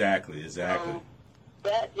 Exactly. So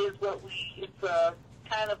that is what it's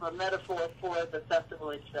kind of a metaphor for the festival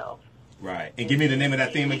itself. Right. And give me the name of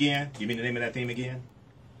that theme again.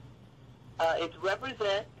 It's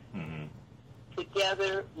represent. Mm-hmm.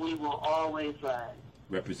 Together we will always rise.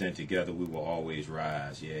 Represent, together we will always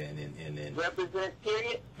rise. Yeah, and then represent,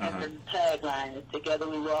 period. And then the tagline is together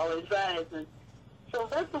we will always rise. And so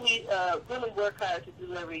that's what we really work hard to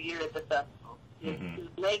do every year at the festival, is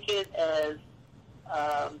to make it as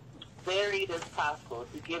varied as possible,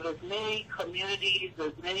 to give as many communities,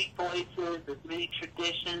 as many voices, as many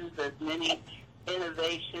traditions, as many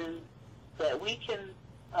innovations that we can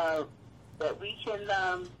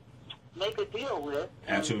make a deal with.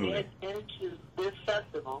 Absolutely. And get into this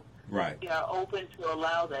festival. Right. We are open to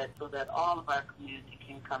allow that so that all of our community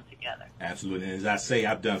can come together. Absolutely. And as I say,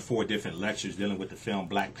 I've done 4 different lectures dealing with the film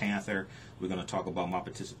Black Panther. We're going to talk about my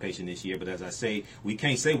participation this year. But as I say, we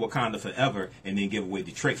can't say Wakanda forever and then give away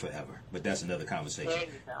Detroit forever. But that's another conversation. There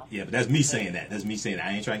you go. Yeah, but that's me saying that. That's me saying that.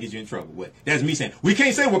 I ain't trying to get you in trouble. But that's me saying, we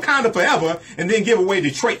can't say Wakanda forever and then give away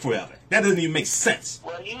Detroit forever. That doesn't even make sense.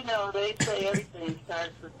 Well, you know, they say everything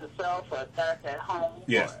starts with the self, or starts at home,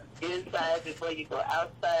 yes, or inside before you go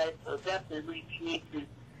outside. So definitely you need to,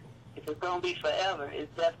 if it's going to be forever,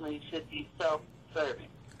 it definitely should be self-serving.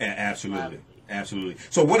 Absolutely. Absolutely.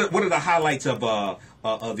 So what are the highlights of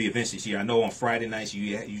the events this year? I know on Friday nights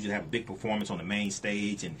you usually have a big performance on the main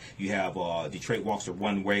stage, and you have Detroit Walks the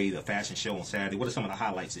Runway, the fashion show on Saturday. What are some of the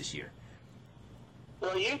highlights this year?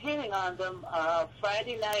 Well, you're hitting on them.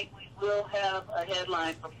 Friday night we will have a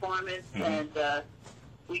headline performance, and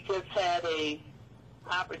we just had a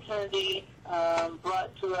opportunity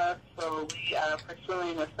brought to us, so we are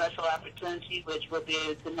pursuing a special opportunity which we'll be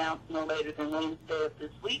able to announce no later than Wednesday of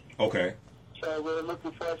this week. Okay. So we're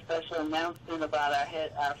looking for a special announcement about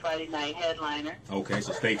our Friday night headliner. Okay,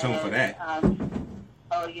 so stay tuned for that. On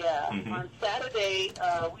Saturday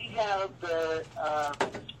we have the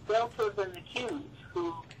Deltas and the Qs,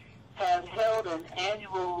 who have held an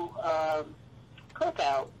annual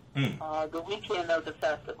cookout the weekend of the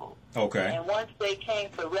festival. Okay. And once they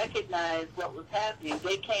came to recognize what was happening,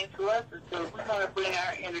 they came to us and said, we want to bring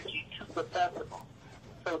our energy to the festival.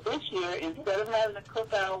 So this year, instead of having a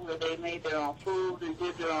cookout where they made their own food and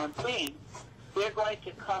did their own thing, they're going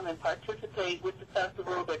to come and participate with the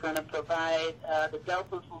festival. They're going to provide, the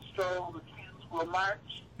Deltas will stroll, the Qs will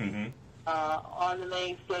march on the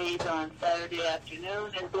main stage on Saturday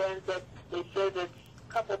afternoon, and then they said that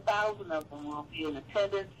a couple thousand of them will be in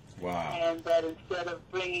attendance. Wow. And that instead of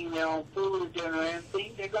bringing their own food or dinner or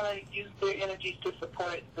anything, they're going to use their energies to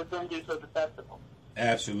support the vendors of the festival.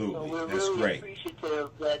 Absolutely. So we're That's really great.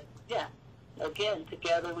 appreciative that, again,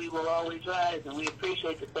 together we will always rise, and we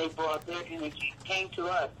appreciate that they brought their energy, came to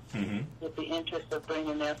us with the interest of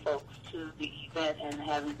bringing their folks to the event and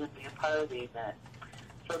having them be a part of the event.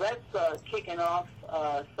 So that's kicking off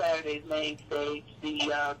Saturday's main stage.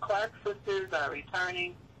 The Clark sisters are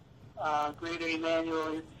returning. Greater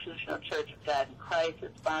Emmanuel Institutional Church of God in Christ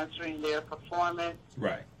is sponsoring their performance.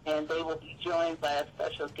 Right. And they will be joined by a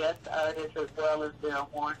special guest artist as well as their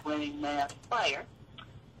award-winning mass choir.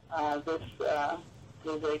 This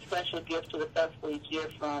is a special gift to the festival each year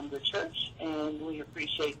from the church, and we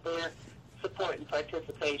appreciate their support and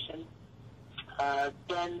participation.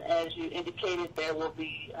 Then, as you indicated, there will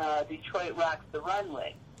be Detroit Rocks the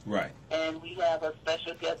Runway. Right. And we have a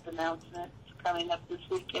special guest announcement coming up this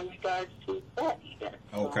week in regards to that event.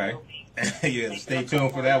 Okay. So yeah, stay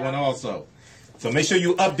tuned for that one also. So make sure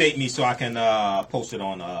you update me so I can post it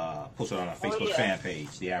on our Facebook fan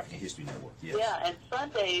page, the African History Network. Yes. Yeah, and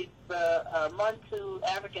Sunday, the Montu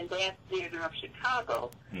African Dance Theater of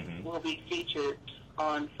Chicago will be featured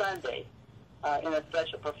on Sunday in a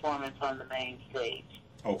special performance on the main stage.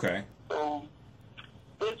 Okay. So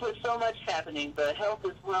there's just so much happening. The Health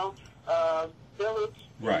is Wealth Village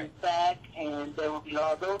Right. is back, and there will be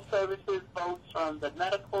all those services, both from the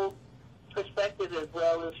medical perspective as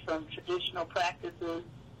well as from traditional practices.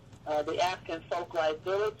 The African Folklife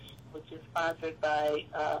Village, which is sponsored by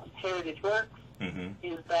Heritage Works,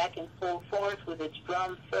 is back in full force with its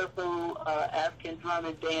drum circle, African drum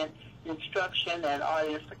and dance instruction and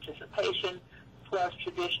audience participation, plus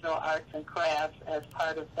traditional arts and crafts as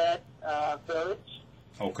part of that village.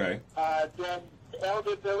 Okay. Then the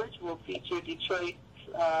Elder Village will feature Detroit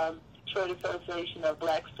Association of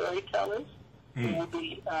Black Storytellers, who will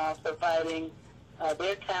be providing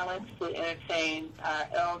their talents to entertain our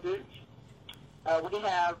elders. We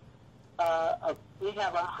have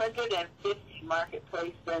 150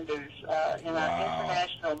 marketplace vendors in our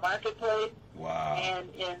international marketplace and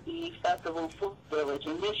in the Festival Food Village.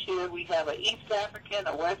 And this year we have an East African,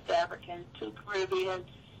 a West African, 2 Caribbean,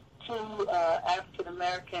 2 African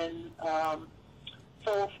American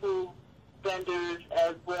soul food vendors,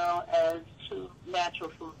 as well as 2 natural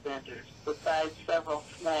food vendors, besides several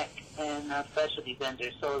snack and specialty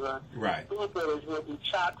vendors. So the food village will be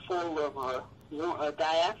chock full of a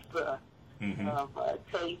diaspora of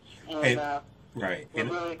tastes, and we're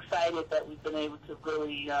really excited that we've been able to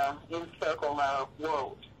really encircle our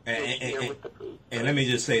world this year with the food. And let me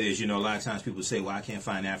just say this, a lot of times people say, well, I can't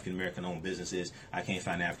find African-American owned businesses. I can't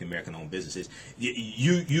find African-American owned businesses.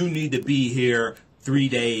 You need to be here 3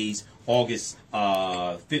 days, August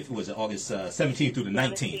 5th, was it August 17th through the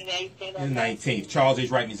 19th? 19th. Charles H.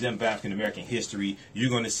 Wright Museum of African American History. You're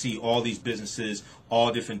going to see all these businesses,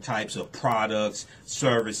 all different types of products,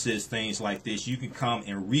 services, things like this. You can come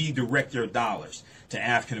and redirect your dollars to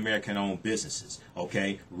African American owned businesses.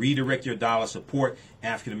 Okay, redirect your dollars, support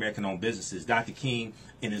African American owned businesses. Dr. King,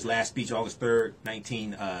 in his last speech, August 3rd,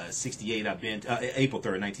 1968, April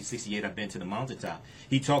 3rd, 1968, I've been to the mountaintop.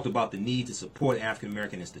 He talked about the need to support African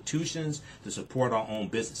American institutions, to support our own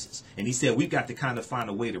businesses. And he said we've got to kind of find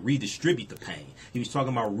a way to redistribute the pain. He was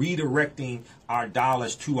talking about redirecting our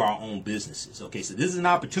dollars to our own businesses. Okay, so this is an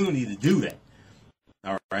opportunity to do that.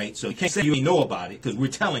 All right, so you can't say you ain't know about it, because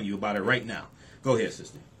we're telling you about it right now. Go ahead,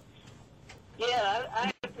 sister. Yeah,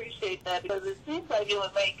 I appreciate that, because it seems like it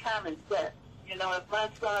would make common sense. If my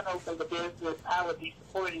son opened a business, I would be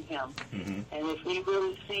supporting him. And if we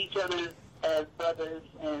really see each other as brothers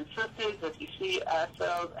and sisters, if we see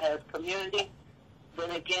ourselves as community,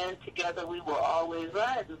 then again, together we will always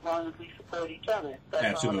rise as long as we support each other.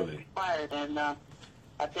 That's all that's required. And I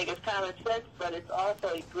think it's common sense, but it's also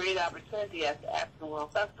a great opportunity at the African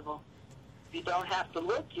World Festival. You don't have to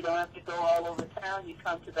look. You don't have to go all over town. You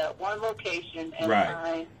come to that one location and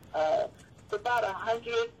find about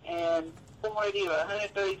 140 or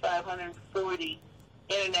 135, 140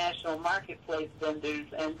 international marketplace vendors,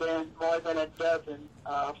 and then more than a dozen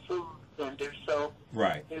food vendors. So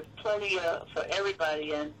there's plenty for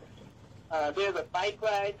everybody. And there's a bike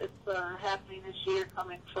ride that's happening this year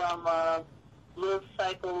coming from Live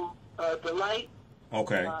Cycle Delight.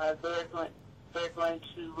 Okay. They're going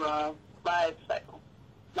to Live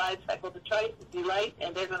Cycle Delight,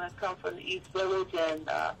 and they're going to come from the East Village and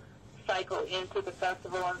cycle into the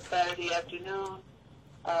festival on Saturday afternoon.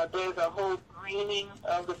 There's a whole greening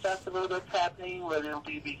of the festival that's happening, where there will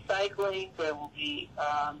be recycling, there will be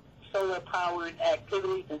solar-powered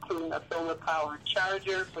activities, including a solar-powered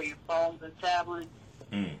charger for your phones and tablets,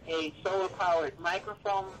 a solar-powered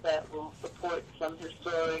microphone that will support some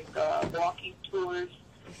historic walking tours.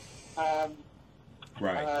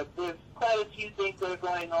 There's quite a few things that are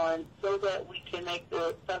going on so that we can make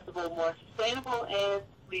the festival more sustainable and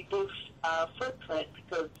reduce our footprint,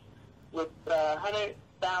 because with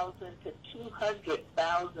 100,000 to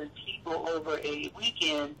 200,000 people over a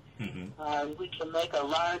weekend, we can make a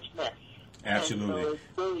large mess. Absolutely. And so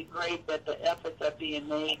it's really great that the efforts are being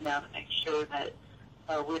made now to make sure that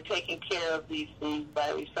we're taking care of these things by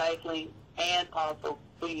recycling and also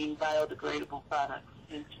bringing biodegradable products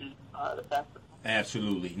into the festival.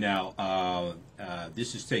 Absolutely. Now,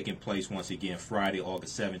 this is taking place once again Friday,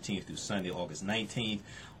 August 17th through Sunday, August 19th.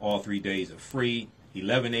 All 3 days are free,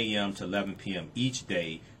 11 a.m. to 11 p.m. each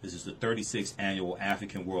day. This is the 36th Annual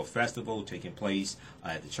African World Festival taking place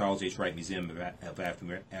at the Charles H. Wright Museum of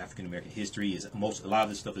African American History. A lot of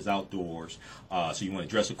this stuff is outdoors, so you want to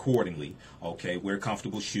dress accordingly. Okay, wear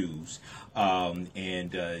comfortable shoes, and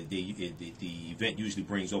the event usually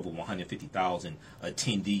brings over 150,000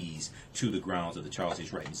 attendees to the grounds of the Charles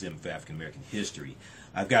H. Wright Museum of African American History.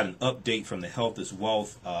 I've got an update from the Health is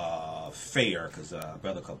Wealth fair, because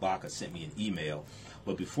Brother Kabaka sent me an email.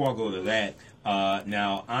 But before I go to that,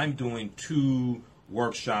 now I'm doing 2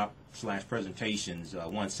 workshop/presentations,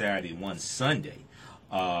 one Saturday and one Sunday,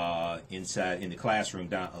 inside in the classroom,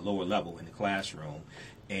 down a lower level in the classroom.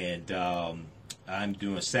 And I'm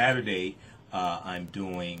doing Saturday. I'm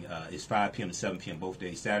doing it's 5 p.m. to 7 p.m. both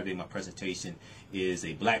days. Saturday, my presentation is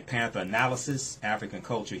a Black Panther analysis, African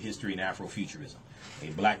culture, history, and Afrofuturism. A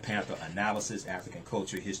Black Panther analysis, African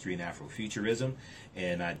culture, history, and Afrofuturism.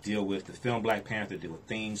 And I deal with the film Black Panther, deal with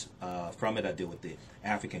themes from it. I deal with the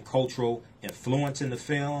African cultural influence in the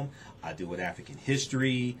film. I deal with African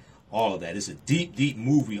history, all of that. It's a deep, deep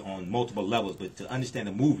movie on multiple levels. But to understand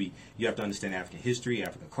the movie, you have to understand African history,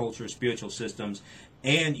 African culture, spiritual systems,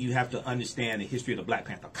 and you have to understand the history of the Black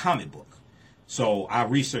Panther comic book. So I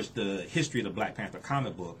researched the history of the Black Panther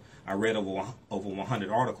comic book. I read over 100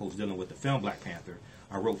 articles dealing with the film Black Panther.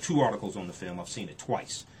 I wrote 2 articles on the film. I've seen it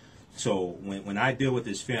twice. So when I deal with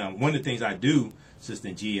this film, one of the things I do, Sister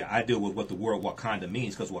Ngia, I deal with what the word Wakanda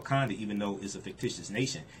means, because Wakanda, even though it's a fictitious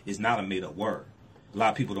nation, is not a made-up word. A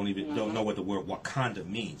lot of people don't know what the word Wakanda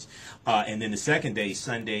means. And then the second day,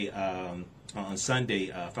 Sunday, on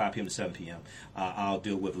Sunday, 5 p.m. to 7 p.m., I'll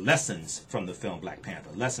deal with lessons from the film Black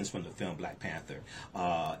Panther,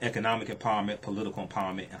 economic empowerment, political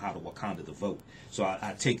empowerment, and how to Wakanda to vote. So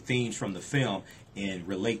I take themes from the film and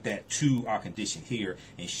relate that to our condition here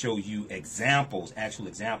and show you examples, actual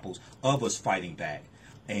examples of us fighting back.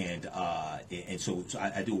 And so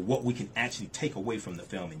I do what we can actually take away from the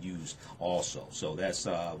film and use also. So that's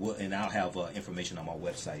and I'll have information on my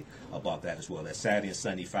website about that as well. That's Saturday and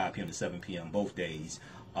Sunday, 5 p.m. to 7 p.m. both days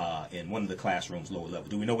in one of the classrooms, lower level.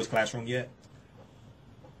 Do we know which classroom yet?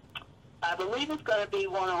 I believe it's going to be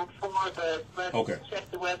 104, but let's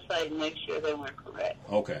check the website and make sure that we're correct.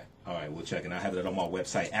 Okay. All right, we'll check it. I have it on my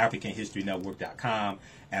website, AfricanHistoryNetwork.com,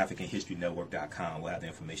 AfricanHistoryNetwork.com. We'll have the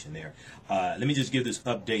information there. Let me just give this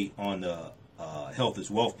update on the Health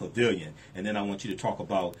is Wealth Pavilion, and then I want you to talk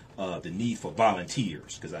about the need for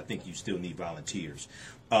volunteers, because I think you still need volunteers.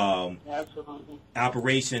 Absolutely.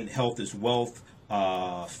 Operation Health is Wealth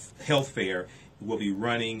Health Fair will be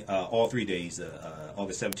running all 3 days,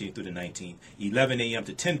 August 17th through the 19th, 11 a.m.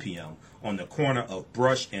 to 10 p.m. on the corner of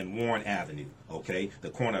Brush and Warren Avenue, okay? The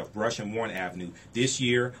corner of Brush and Warren Avenue. This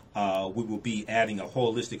year, we will be adding a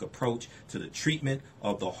holistic approach to the treatment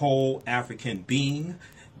of the whole African being,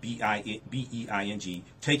 B-E-I-N-G,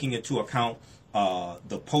 taking into account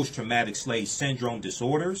the post-traumatic slave syndrome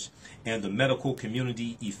disorders and the medical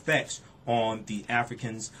community effects on the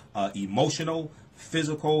Africans' emotional,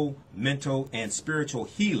 physical, mental, and spiritual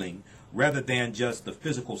healing, rather than just the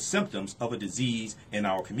physical symptoms of a disease in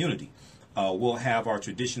our community. We'll have our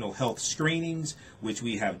traditional health screenings, which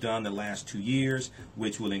we have done the last 2 years,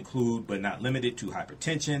 which will include but not limited to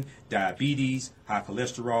hypertension, diabetes, high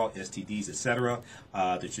cholesterol, STDs, etc.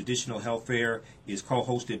 The traditional health fair is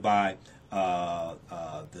co-hosted by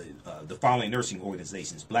the following nursing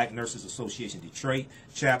organizations: Black Nurses Association Detroit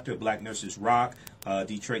chapter, Black Nurses Rock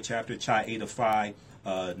Detroit chapter, Chi Eta Phi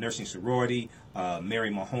Nursing Sorority, Mary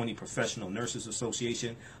Mahoney Professional Nurses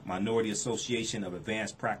Association, Minority Association of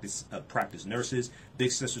Advanced Practice Nurses,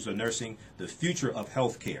 Big Sisters of Nursing, The Future of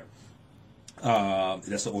Healthcare.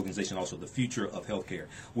 That's the organization also, The Future of Healthcare.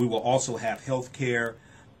 We will also have healthcare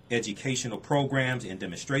educational programs and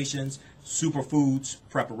demonstrations, superfoods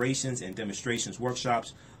preparations and demonstrations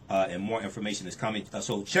workshops, and more information is coming.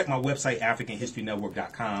 So check my website,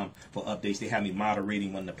 AfricanHistoryNetwork.com, for updates. They have me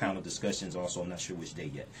moderating one of the panel discussions also. I'm not sure which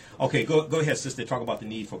day yet. Okay, go ahead, sister. Talk about the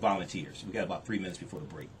need for volunteers. We got about 3 minutes before the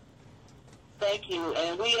break. Thank you.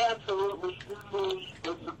 And we absolutely need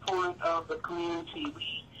the support of the community.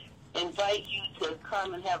 We invite you to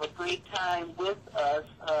come and have a great time with us,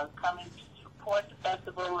 coming to support the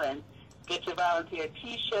festival and get your volunteer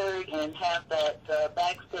T-shirt and have that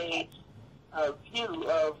backstage view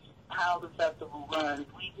of how the festival runs.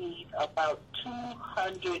 We need about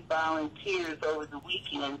 200 volunteers over the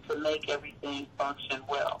weekend to make everything function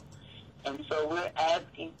well. And so we're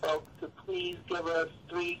asking folks to please give us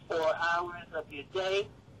 3-4 hours of your day.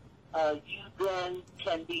 You then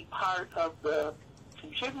can be part of the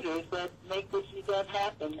contributors that make this event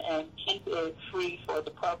happen and keep it free for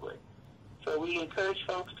the public. So we encourage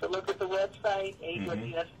folks to look at the website,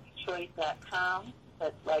 awfdetroit.com.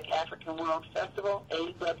 That's like African World Festival,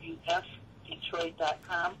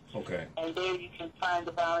 awfdetroit.com. Okay. And there you can find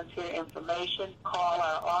the volunteer information. Call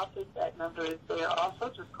our office. That number is there also.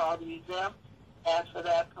 Just call the museum. Ask for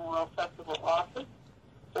the African World Festival office,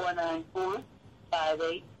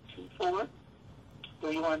 494-5824,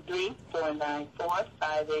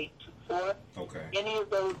 313-494-5824. Okay.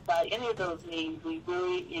 By any of those means, we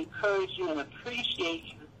really encourage you and appreciate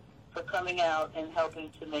you for coming out and helping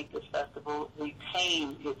to make this festival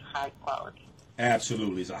retain its high quality.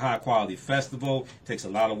 Absolutely. It's a high-quality festival. Takes a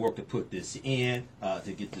lot of work to put this in,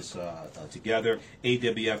 to get this together.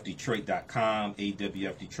 awfdetroit.com,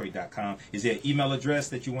 awfdetroit.com. Is there an email address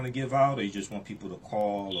that you want to give out, or you just want people to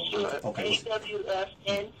call? Or, sure. Okay.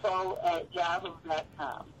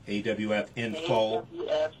 awfinfo@yahoo.com. awfinfo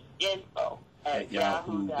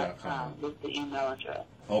awfinfo@yahoo.com is the email address.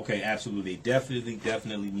 Okay, absolutely.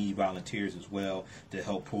 Definitely need volunteers as well to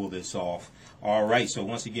help pull this off. All right, so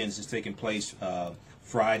once again, this is taking place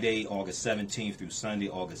Friday, August 17th through Sunday,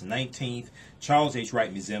 August 19th. Charles H.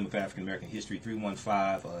 Wright Museum of African American History,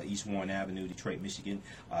 315 East Warren Avenue, Detroit, Michigan,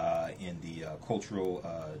 in the Cultural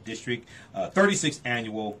District. 36th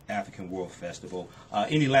Annual African World Festival.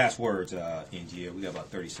 Any last words, Ingia? We got about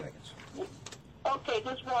 30 seconds. Okay,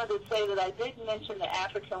 just wanted to say that I did mention the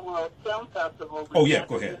African World Film Festival. Oh, yeah,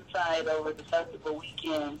 go ahead. Inside over the festival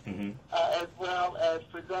weekend, as well as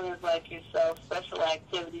presenters like yourself, special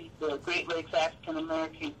activities. The Great Lakes African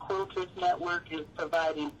American Quilters Network is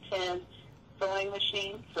providing 10 sewing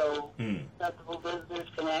machines, so festival visitors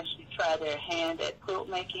can actually try their hand at quilt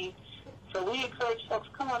making. So we encourage folks,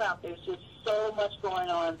 come on out. There's just so much going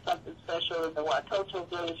on, something special in the Watoto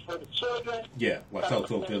Village for the children. Yeah,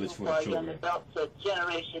 Watoto Village for the children. Young adults at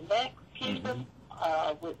Generation Next Kingdom,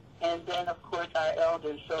 and then, of course, our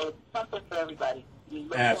elders. So it's something for everybody.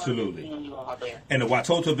 Absolutely. You all there. And the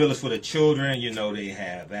Watoto Village for the children, you know, they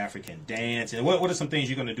have African dance. And what are some things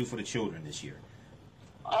you're going to do for the children this year?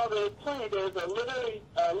 Oh, there's plenty. There's a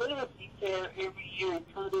literacy fair every year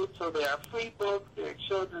included, so there are free books, there are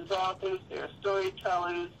children's authors, there are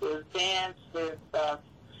storytellers, there's dance, there's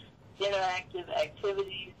interactive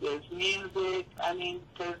activities, there's music. I mean,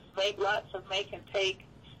 there's lots of make and take.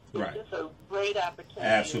 It's just a great opportunity.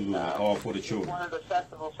 Absolutely, all for the children. It's one of the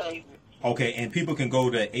festival favorites. Okay, and people can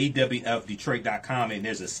go to awfdetroit.com, and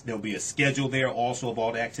there'll be a schedule there also of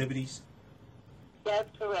all the activities?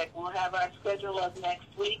 That's correct. We'll have our schedule up next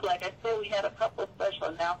week. Like I said, we had a couple of special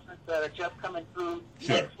announcements that are just coming through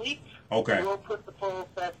next week. Okay. We'll put the full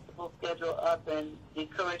festival schedule up and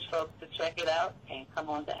encourage folks to check it out and come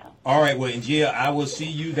on down. All right. Well, Ingia, I will see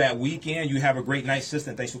you that weekend. You have a great night,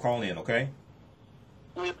 sister, and thanks for calling in, okay?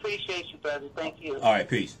 We appreciate you, brother. Thank you. All right.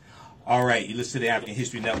 Peace. All right, you listen to the African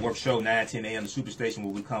History Network show, 9:10 a.m. the Superstation.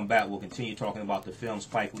 When we come back, we'll continue talking about the film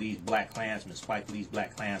Spike Lee's Black Klansman,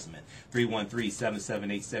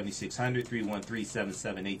 313-778-7600,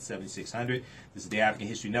 313-778-7600. This is the African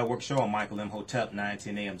History Network show. I'm Michael M. Hotep,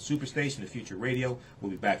 9:10 a.m. the Superstation, the Future Radio. We'll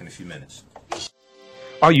be back in a few minutes.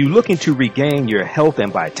 Are you looking to regain your health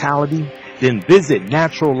and vitality? Then visit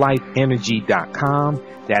naturallifeenergy.com.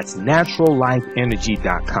 That's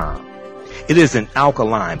naturallifeenergy.com. It is an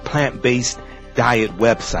alkaline, plant-based diet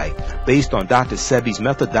website based on Dr. Sebi's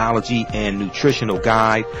methodology and nutritional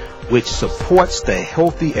guide, which supports the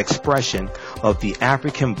healthy expression of the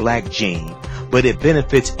African black gene, but it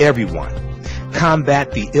benefits everyone.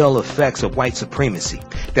 Combat the ill effects of white supremacy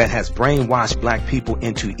that has brainwashed black people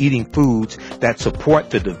into eating foods that support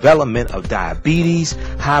the development of diabetes,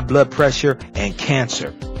 high blood pressure, and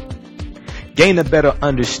cancer. Gain a better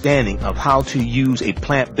understanding of how to use a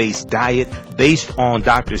plant-based diet based on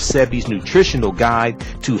Dr. Sebi's nutritional guide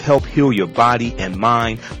to help heal your body and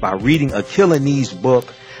mind by reading Achilles'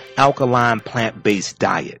 book, Alkaline Plant-Based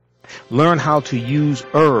Diet. Learn how to use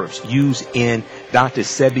herbs used in Dr.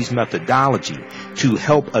 Sebi's methodology to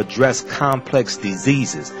help address complex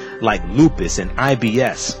diseases like lupus and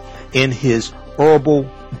IBS in his herbal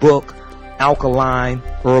book, Alkaline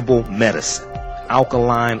Herbal Medicine.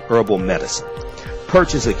 Alkaline Herbal Medicine.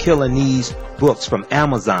 Purchase Achilles books from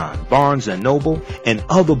Amazon, Barnes & Noble, and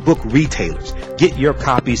other book retailers. Get your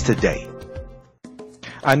copies today.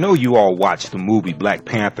 I know you all watched the movie Black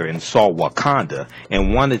Panther and saw Wakanda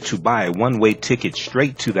and wanted to buy a one-way ticket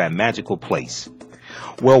straight to that magical place.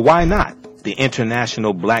 Well, why not? The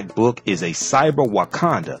International Black Book is a cyber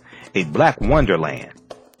Wakanda, a black wonderland.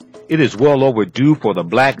 It is well overdue for the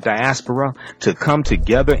black diaspora to come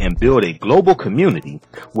together and build a global community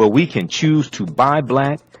where we can choose to buy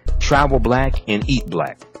black, travel black, and eat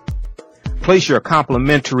black. Place your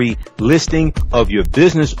complimentary listing of your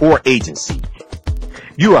business or agency.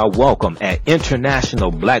 You are welcome at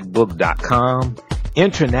internationalblackbook.com,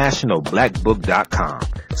 internationalblackbook.com.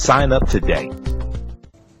 Sign up today.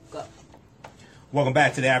 Welcome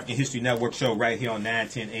back to the African History Network show right here on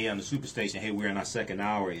 9:10 a.m. the Superstation. Hey, we're in our second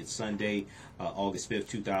hour. It's Sunday, August 5th,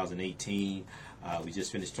 2018. We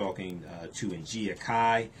just finished talking to Njia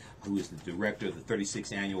Kai, who is the director of the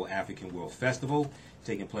 36th Annual African World Festival,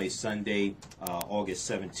 taking place Sunday, August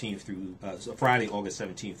 17th through Friday, August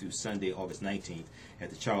 17th through Sunday, August 19th at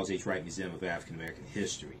the Charles H. Wright Museum of African American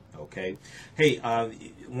History. Okay. Hey, I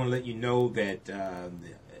want to let you know that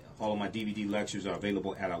all of my DVD lectures are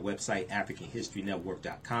available at our website,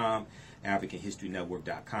 AfricanHistoryNetwork.com.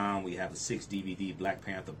 AfricanHistoryNetwork.com. We have a 6-DVD Black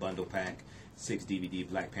Panther bundle pack. 6-DVD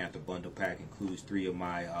Black Panther bundle pack includes 3 of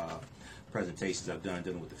my presentations I've done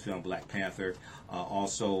dealing with the film Black Panther.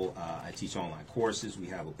 Also, I teach online courses. We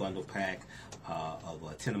have a bundle pack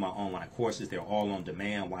of 10 of my online courses. They're all on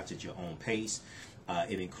demand. Watch at your own pace.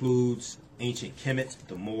 It includes Ancient Kemet,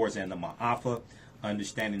 the Moors, and the Ma'afa,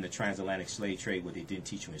 Understanding the Transatlantic Slave Trade, what they didn't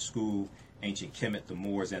teach you in school. Ancient Kemet, the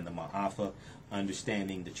Moors, and the Ma'afa,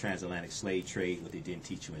 Understanding the Transatlantic Slave Trade, what they didn't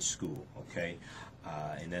teach you in school. Okay,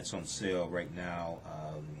 and that's on sale right now.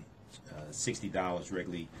 $60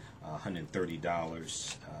 regularly, $130. We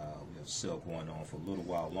have a sale going on for a little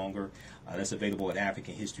while longer. That's available at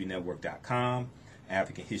AfricanHistoryNetwork.com.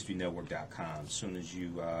 AfricanHistoryNetwork.com. As soon as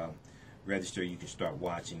you register, you can start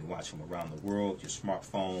watching from around the world, your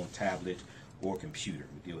smartphone, tablet, or computer.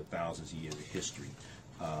 We deal with thousands of years of history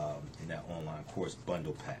in that online course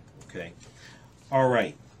bundle pack. Okay, all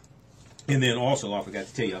right. And then also, I forgot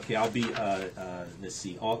to tell you. Okay, I'll be let's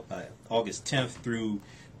see, August 10th through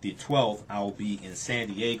the 12th. I'll be in San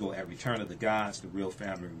Diego at Return of the Gods, the Real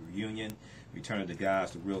Family Reunion. Return of the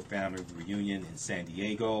Gods, the Real Family Reunion in San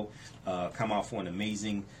Diego. Come out for an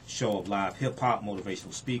amazing show of live hip-hop,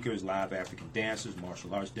 motivational speakers, live African dancers,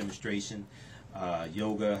 martial arts demonstration,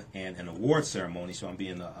 yoga, and an award ceremony. So I'm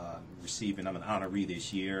being receiving, I'm an honoree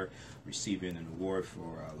this year, receiving an award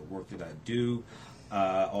for the work that I do.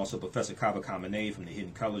 Also, Professor Kaba Kamene from the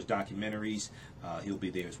Hidden Colors documentaries. He'll be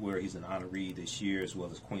there as well. He's an honoree this year, as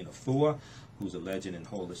well as Queen Afua, who's a legend in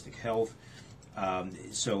holistic health.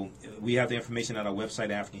 So we have the information at our website,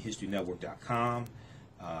 AfricanHistoryNetwork.com.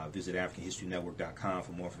 Visit AfricanHistoryNetwork.com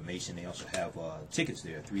for more information. They also have tickets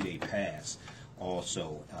there, 3-day pass.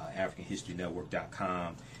 Also,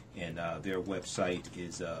 AfricanHistoryNetwork.com, and their website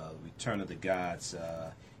is Return of the Gods,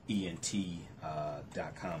 ENT.com,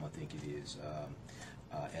 I think it is,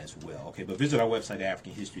 as well. Okay, but visit our website,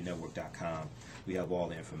 AfricanHistoryNetwork.com. We have all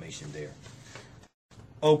the information there.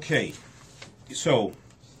 Okay, so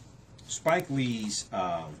Spike Lee's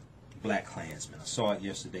Black Klansman. I saw it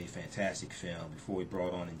yesterday. Fantastic film. Before we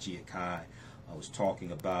brought on Njia Kai, I was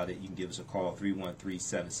talking about it. You can give us a call,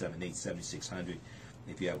 313-778-7600,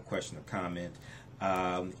 if you have a question or comment.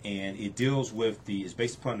 And it deals with it's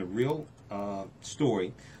based upon the real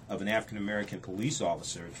story of an African-American police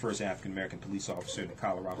officer, the first African-American police officer in the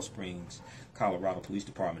Colorado Springs, Colorado Police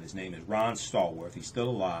Department. His name is Ron Stallworth. He's still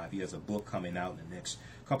alive. He has a book coming out in the next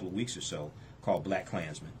couple of weeks or so called Black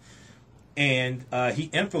Klansman. And he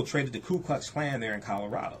infiltrated the Ku Klux Klan there in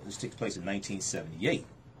Colorado. This takes place in 1978.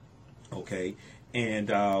 Okay, and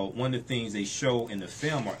one of the things they show in the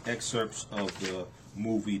film are excerpts of the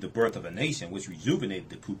movie The Birth of a Nation, which rejuvenated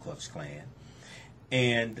the Ku Klux Klan,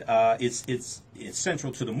 and it's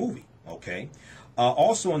central to the movie. Okay,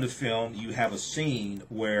 also in the film you have a scene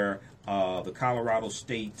where the Colorado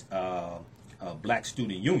State Black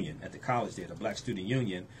Student Union at the college there, the Black Student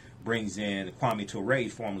Union, brings in Kwame Ture,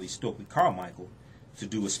 formerly Stokely Carmichael, to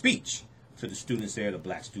do a speech to the students there at the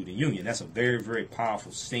Black Student Union. That's a very, very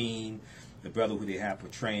powerful scene. The brother who they have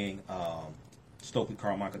portraying Stokely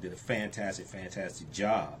Carmichael did a fantastic, fantastic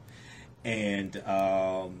job. And,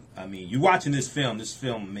 I mean, you watching this film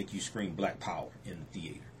will make you scream Black Power in the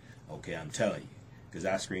theater. Okay, I'm telling you, because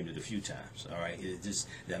I screamed it a few times. All right, this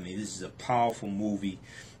is a powerful movie.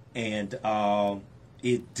 And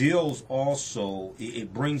it deals also,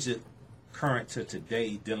 it brings it current to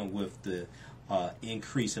today, dealing with the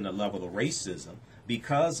increase in the level of racism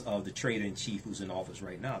because of the traitor-in-chief who's in office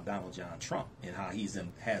right now, Donald John Trump, and how he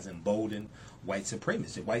has emboldened white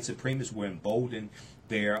supremacists. The white supremacists were emboldened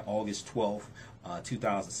there August 12th,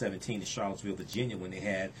 2017 in Charlottesville, Virginia, when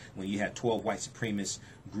you had 12 white supremacist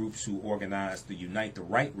groups who organized the Unite the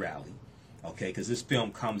Right rally. Okay, because this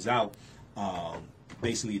film comes out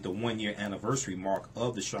basically the 1-year anniversary mark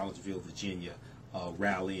of the Charlottesville, Virginia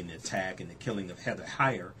rally and the attack and the killing of Heather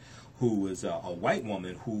Heyer, who was a white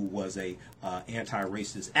woman who was a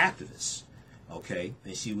anti-racist activist. Okay,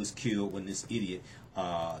 and she was killed when this idiot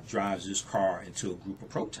drives this car into a group of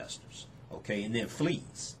protesters. Okay, and then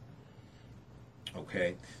flees.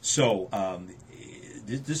 Okay, so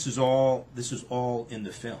this is all in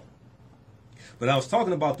the film. But I was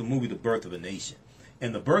talking about the movie The Birth of a Nation.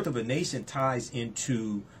 And The Birth of a Nation ties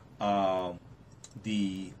into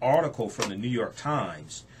the article from the New York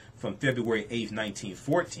Times from February 8,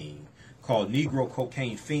 1914, called Negro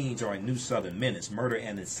Cocaine Fiends Are a New Southern Menace, Murder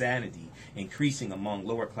and Insanity Increasing Among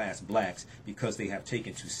Lower-Class Blacks Because They Have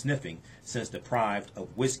Taken to Sniffing Since Deprived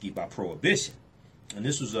of Whiskey by Prohibition. And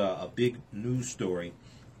this was a big news story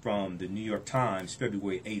from the New York Times,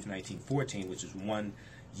 February 8, 1914, which is 1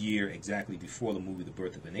 year exactly before the movie The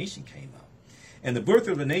Birth of a Nation came out. And The Birth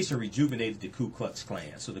of a Nation rejuvenated the Ku Klux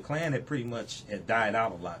Klan. So the Klan had pretty much died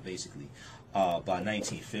out a lot, basically, by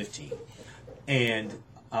 1915. And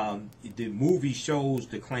the movie shows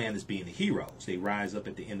the Klan as being the heroes. They rise up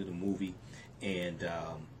at the end of the movie and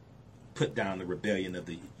put down the rebellion of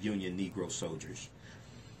the Union Negro soldiers.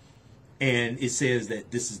 And it says that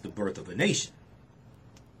this is the birth of a nation.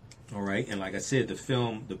 All right. And like I said, the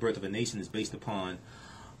film The Birth of a Nation is based upon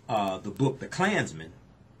the book The Klansman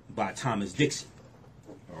by Thomas Dixon.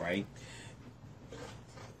 All right.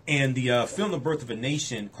 And the film The Birth of a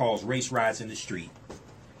Nation calls race riots in the street.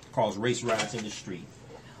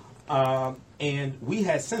 And we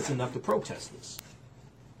had sense enough to protest this.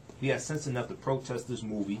 We had sense enough to protest this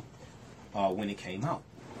movie when it came out.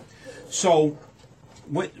 So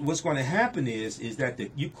what's going to happen is that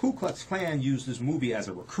the Ku Klux Klan used this movie as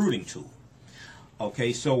a recruiting tool.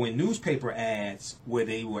 Okay, so in newspaper ads where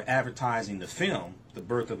they were advertising the film, The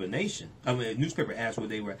Birth of a Nation, newspaper ads where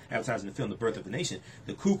they were advertising the film, The Birth of a Nation,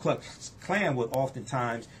 the Ku Klux Klan would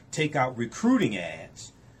oftentimes take out recruiting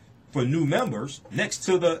ads for new members next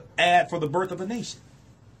to the ad for The Birth of a Nation.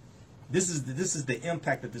 This is the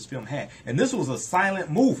impact that this film had. And this was a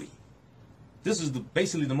silent movie. This is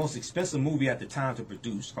basically the most expensive movie at the time to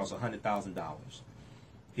produce. It cost $100,000.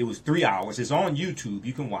 It was 3 hours. It's on YouTube.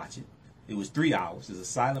 You can watch it. It was 3 hours. It's a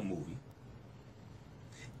silent movie.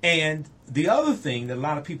 And the other thing that a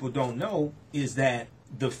lot of people don't know is that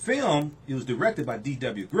the film, it was directed by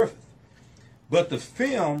D.W. Griffith. But the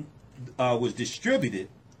film was distributed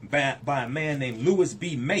by a man named Louis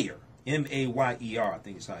B. Mayer. M-A-Y-E-R, I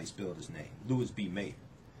think is how he spelled his name. Louis B. Mayer.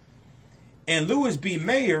 And Louis B.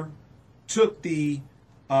 Mayer took the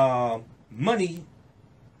money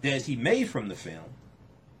that he made from the film,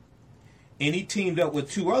 and he teamed up with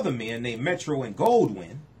two other men named Metro and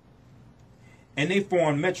Goldwyn, and they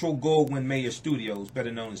formed Metro Goldwyn Mayer Studios,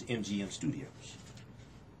 better known as MGM Studios.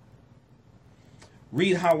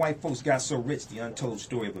 Read How White Folks Got So Rich, the untold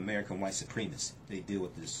story of American white supremacy. They deal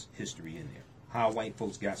with this history in there. How White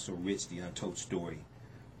Folks Got So Rich, the untold story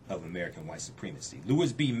of American white supremacy.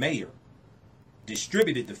 Louis B. Mayer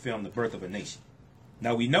distributed the film The Birth of a Nation.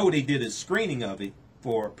 Now we know they did a screening of it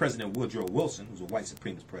for President Woodrow Wilson, who's a white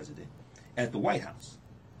supremacist president, at the White House.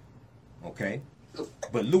 Okay?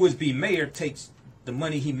 But Louis B. Mayer takes the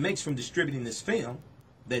money he makes from distributing this film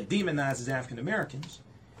that demonizes African Americans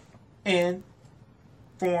and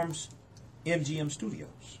forms MGM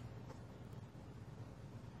Studios.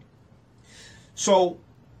 So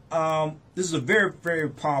this is a very, very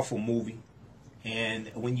powerful movie, and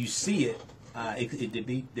when you see it, it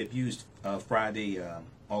debuted Friday,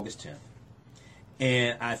 August 10th.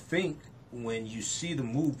 And I think when you see the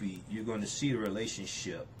movie, you're going to see the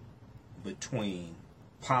relationship between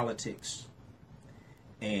politics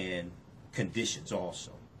and conditions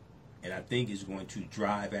also. And I think it's going to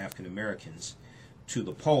drive African Americans to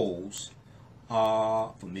the polls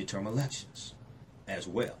for midterm elections as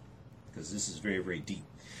well, because this is very, very deep.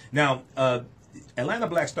 Now,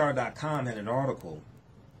 AtlantaBlackStar.com had an article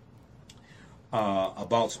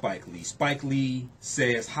about Spike Lee. Spike Lee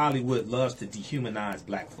says Hollywood loves to dehumanize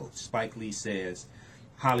black folks. Spike Lee says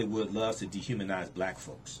Hollywood loves to dehumanize black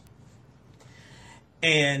folks.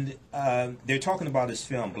 And they're talking about this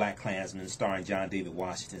film, Black Klansman, starring John David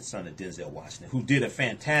Washington, son of Denzel Washington, who did a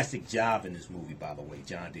fantastic job in this movie, by the way,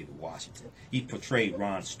 John David Washington. He portrayed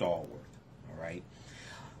Ron Stallworth, all right?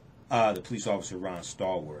 The police officer Ron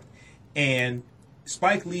Stallworth. And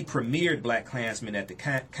Spike Lee premiered Black Klansman at the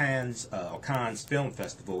Cannes Film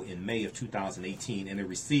Festival in May of 2018, and it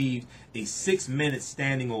received a 6-minute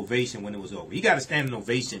standing ovation when it was over. He got a standing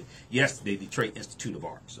ovation yesterday, Detroit Institute of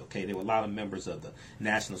Arts. Okay, there were a lot of members of the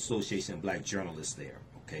National Association of Black Journalists there.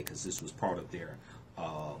 Okay, because this was part of their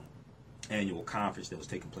annual conference that was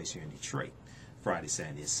taking place here in Detroit, Friday,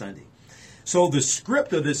 Saturday, and Sunday. So the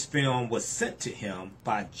script of this film was sent to him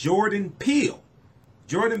by Jordan Peele.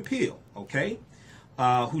 Jordan Peele, okay?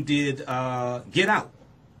 Who did Get Out.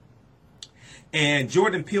 And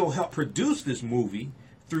Jordan Peele helped produce this movie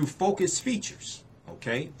through Focus Features,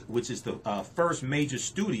 okay, which is the first major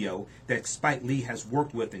studio that Spike Lee has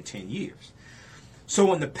worked with in 10 years.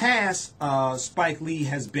 So in the past, Spike Lee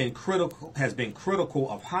has been critical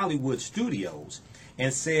of Hollywood studios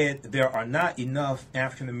and said there are not enough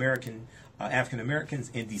African Americans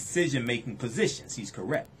in decision-making positions. He's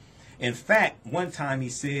correct. In fact, one time he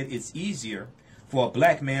said it's easier for a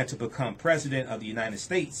black man to become president of the United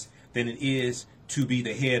States than it is to be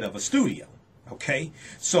the head of a studio. Okay,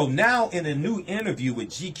 so now in a new interview with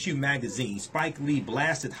GQ magazine, Spike Lee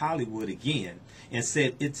blasted Hollywood again and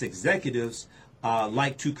said its executives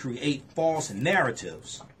like to create false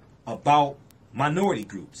narratives about minority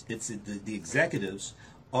groups. It's the executives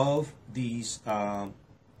of these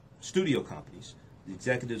studio companies, the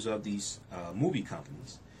executives of these movie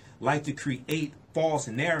companies, like to create false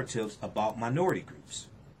narratives about minority groups.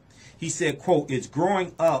 He said, quote, it's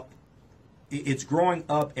growing up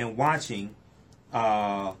and watching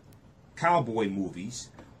cowboy movies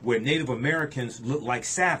where Native Americans look like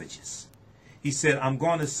savages. He said, I'm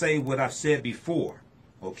going to say what I've said before,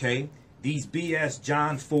 okay? These BS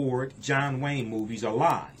John Ford, John Wayne movies are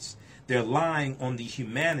lies. They're lying on the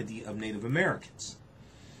humanity of Native Americans.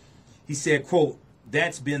 He said, quote,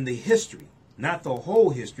 that's been the history, not the whole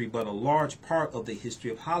history, but a large part of the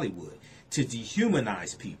history of Hollywood, to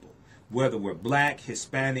dehumanize people, whether we're black,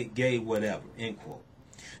 Hispanic, gay, whatever, end quote.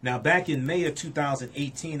 Now, back in May of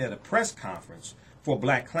 2018 at a press conference for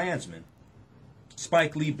Black Klansman,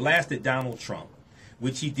 Spike Lee blasted Donald Trump,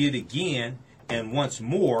 which he did again, and once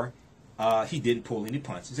more, he didn't pull any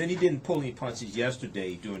punches. And he didn't pull any punches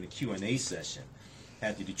yesterday during the Q&A session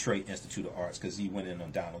at the Detroit Institute of Arts because he went in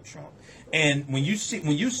on Donald Trump. And when you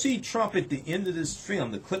see Trump at the end of this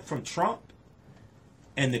film, the clip from Trump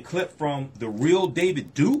and the clip from the real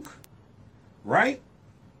David Duke, right?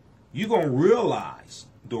 You're going to realize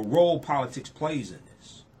the role politics plays in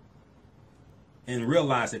this and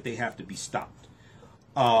realize that they have to be stopped.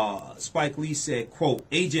 Spike Lee said, quote,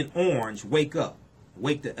 Agent Orange, wake up.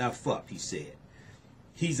 Wake the F up, he said.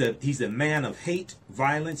 He's a man of hate,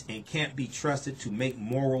 violence, and can't be trusted to make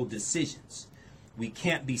moral decisions. We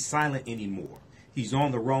can't be silent anymore. He's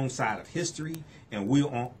on the wrong side of history, and we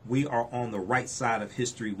are on the right side of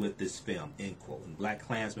history with this film, end quote. And Black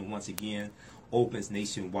Klansman, once again, opens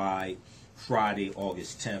nationwide Friday,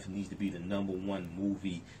 August 10th. It needs to be the #1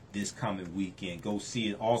 movie this coming weekend. Go see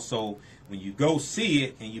it. Also, when you go see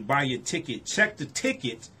it and you buy your ticket, check the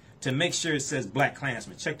ticket to make sure it says Black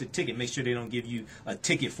Klansman. Check the ticket. Make sure they don't give you a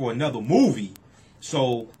ticket for another movie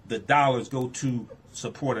so the dollars go to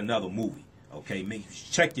support another movie. Okay,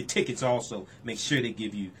 check your tickets also. Make sure they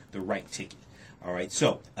give you the right ticket. All right,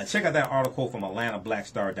 so check out that article from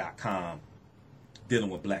AtlantaBlackStar.com dealing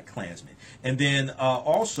with Black Klansmen. And then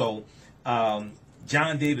also John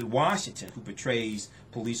David Washington, who portrays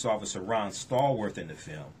police officer Ron Stallworth in the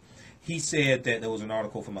film. He said that there was an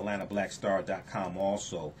article from AtlantaBlackStar.com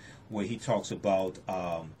also where he talks about,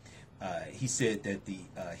 he said that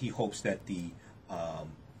he hopes that the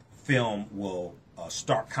film will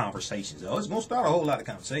start conversations. Oh, it's going to start a whole lot of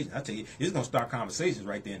conversations. I tell you, it's going to start conversations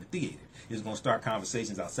right there in the theater. It's going to start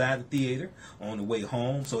conversations outside the theater, on the way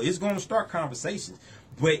home. So it's going to start conversations,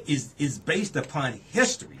 but it's based upon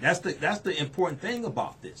history. That's the important thing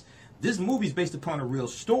about this. This movie is based upon a real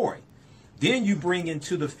story. Then you bring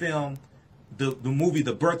into the film the movie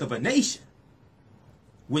The Birth of a Nation,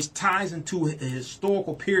 which ties into a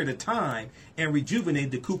historical period of time and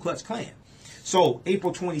rejuvenated the Ku Klux Klan. So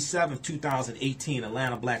April 27, 2018,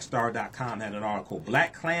 AtlantaBlackStar.com had an article,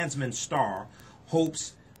 Black Klansman star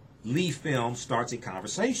hopes Lee film starts a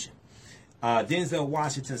conversation. Denzel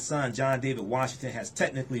Washington's son, John David Washington, has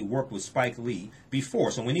technically worked with Spike Lee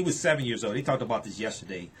before. So when he was 7 years old, they talked about this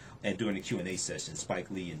yesterday and during the Q&A session.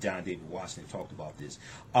 Spike Lee and John David Washington talked about this.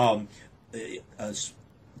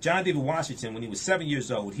 John David Washington, when he was 7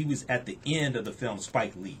 years old, he was at the end of the film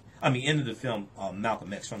end of the film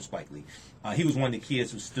Malcolm X from Spike Lee. He was one of the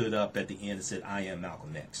kids who stood up at the end and said, I am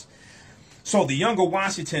Malcolm X. So the younger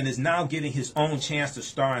Washington is now getting his own chance to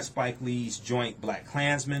star in Spike Lee's joint Black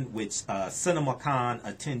Klansman, which CinemaCon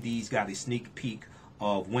attendees got a sneak peek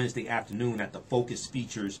of Wednesday afternoon at the Focus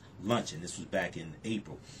Features luncheon. This was back in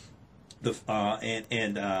April. John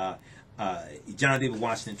David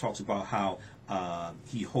Washington talks about how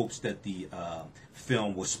he hopes that the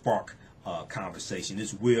film will spark conversation.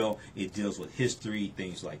 It deals with history,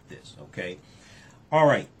 things like this. Okay, all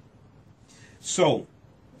right. So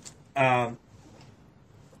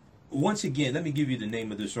once again, let me give you the name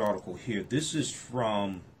of this article here. This is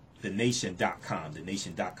from TheNation.com.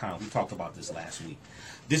 TheNation.com. We talked about this last week.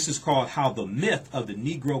 This is called How the Myth of the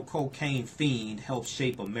Negro Cocaine Fiend Helped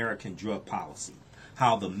Shape American Drug Policy.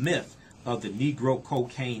 How the myth of the Negro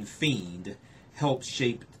Cocaine Fiend helped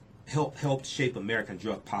shape American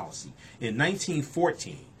drug policy. In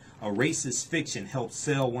 1914, a racist fiction helped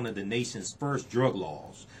sell one of the nation's first drug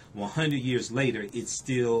laws. 100 years later, it's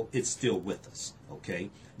still with us. Okay,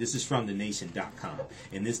 this is from TheNation.com,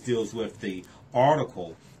 and this deals with the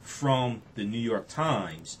article from the New York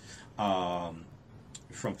Times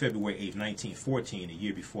from February 8th, 1914, a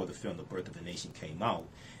year before the film The Birth of a Nation came out.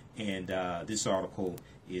 And this article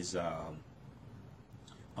is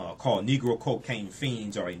called Negro Cocaine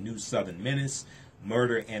Fiends Are a New Southern Menace,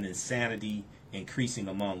 Murder and Insanity Increasing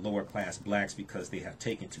Among Lower Class Blacks Because They Have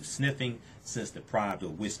Taken to Sniffing Since Deprived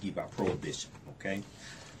of Whiskey by Prohibition. Okay?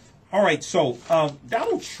 All right, so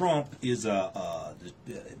Donald Trump is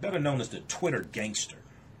better known as the Twitter gangster.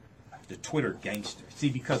 The Twitter gangster. See,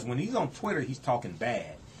 because when he's on Twitter, he's talking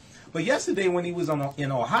bad. But yesterday when he was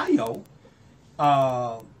in Ohio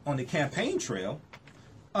on the campaign trail,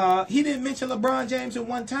 he didn't mention LeBron James at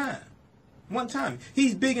one time. One time.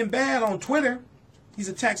 He's big and bad on Twitter. He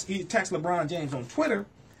attacks LeBron James on Twitter.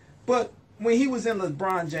 But when he was in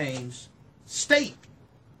LeBron James' state,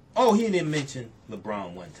 he didn't mention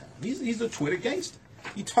LeBron one time. He's a Twitter gangster.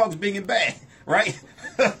 He talks big and bad, right?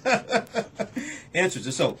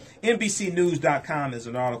 Interesting. So, NBCNews.com is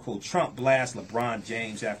an article, Trump blasts LeBron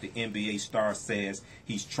James after NBA star says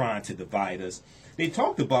he's trying to divide us. They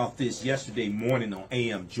talked about this yesterday morning on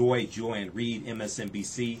AM Joy and Reed,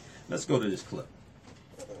 MSNBC. Let's go to this clip.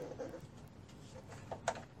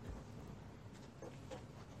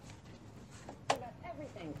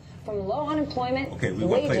 Everything from low unemployment. Okay, we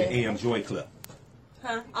want to play the AM Joy clip.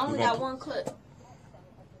 Huh? I only got one clip.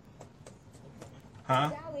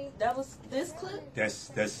 Huh? That was this clip? That's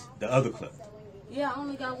the other clip. Yeah, I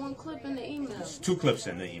only got one clip in the email. There's 2 clips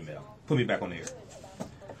in the email. Put me back on the air.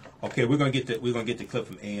 Okay, we're gonna get the clip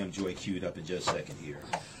from AM Joy queued up in just a second here.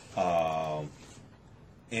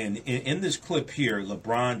 And in this clip here,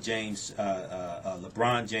 LeBron James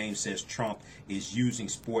says Trump is using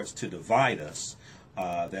sports to divide us.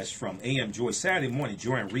 That's from AM Joy Saturday morning,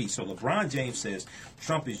 Joy and Reed. So LeBron James says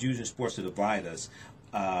Trump is using sports to divide us.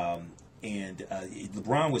 And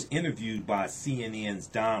LeBron was interviewed by CNN's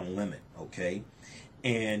Don Lemon, okay?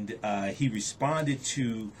 And he responded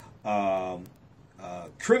to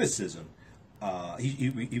criticism.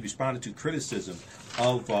 He responded to criticism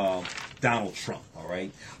of Donald Trump, all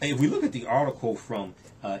right? If we look at the article from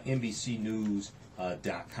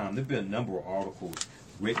NBCNews.com, there have been a number of articles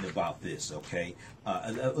written about this, okay?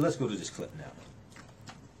 Let's go to this clip now.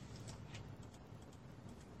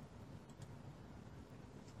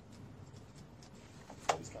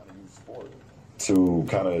 To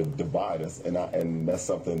kind of divide us, and that's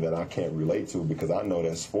something that I can't relate to because I know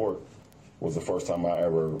that sport was the first time I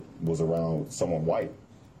ever was around someone white,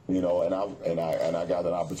 you know, and I got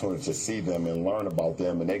an opportunity to see them and learn about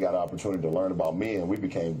them, and they got an opportunity to learn about me, and we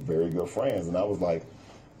became very good friends. And I was like,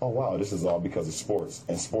 oh wow, this is all because of sports,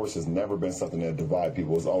 and sports has never been something that divides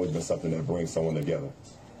people. It's always been something that brings someone together.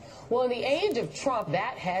 Well, in the age of Trump,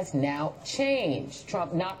 that has now changed.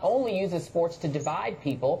 Trump not only uses sports to divide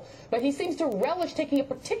people, but he seems to relish taking a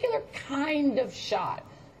particular kind of shot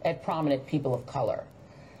at prominent people of color.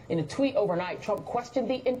 In a tweet overnight, Trump questioned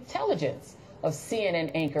the intelligence of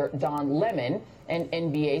CNN anchor Don Lemon and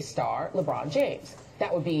NBA star LeBron James.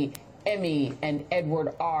 That would be Emmy and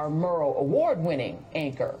Edward R. Murrow award-winning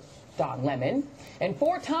anchor Don Lemon, and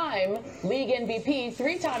 4-time league MVP,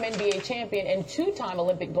 3-time NBA champion, and 2-time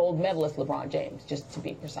Olympic gold medalist LeBron James, just to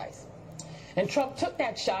be precise. And Trump took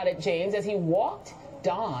that shot at James as he walked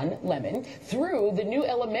Don Lemon through the new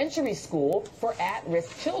elementary school for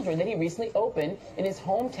at-risk children that he recently opened in his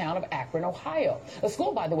hometown of Akron, Ohio. A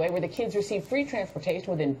school, by the way, where the kids receive free transportation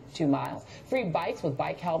within 2 miles, free bikes with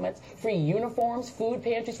bike helmets, free uniforms, food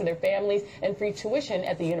pantries for their families, and free tuition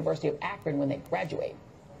at the University of Akron when they graduate.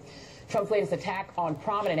 Trump's latest attack on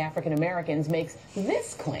prominent African Americans makes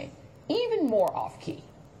this claim even more off-key.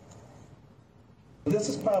 This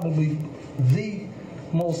is probably the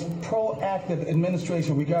most proactive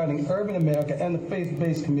administration regarding urban America and the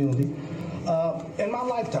faith-based community in my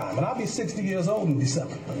lifetime. And I'll be 60 years old in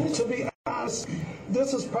December. To be honest,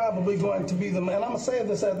 this is probably going to be and I'm going to say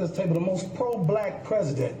this at this table, the most pro-black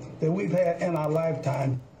president that we've had in our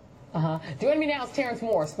lifetime. Joining me now is Terrence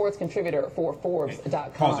Moore, sports contributor for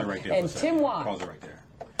Forbes.com. Pause it right there. And Tim Wine. Pause it right there.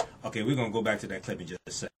 Okay, we're going to go back to that clip in just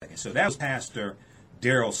a second. So that was Pastor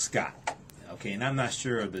Darrell Scott. Okay, and I'm not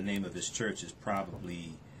sure the name of his church is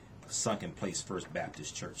probably Sunken Place First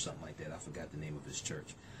Baptist Church, something like that. I forgot the name of his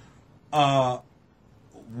church.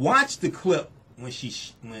 Watch the clip when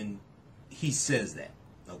he says that.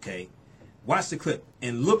 Okay, watch the clip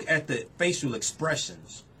and look at the facial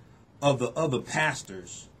expressions of the other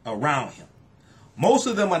pastors around him. Most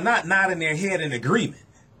of them are not nodding their head in agreement.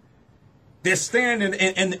 They're staring, and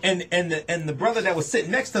the brother that was sitting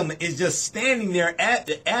next to him is just standing there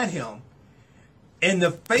at him, and the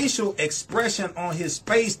facial expression on his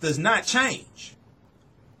face does not change.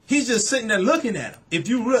 He's just sitting there looking at him. If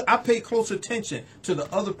you I paid close attention to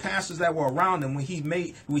the other pastors that were around him when he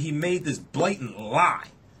made this blatant lie,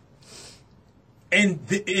 and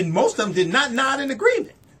most of them did not nod in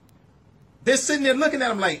agreement. They're sitting there looking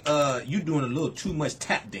at him like, you doing a little too much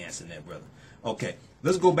tap dancing there, brother. Okay,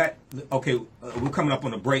 let's go back. Okay, we're coming up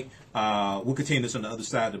on a break. We'll continue this on the other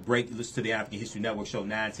side of the break. Listen to the African History Network show,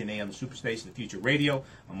 9-10 a.m. the Superstation, the Future Radio.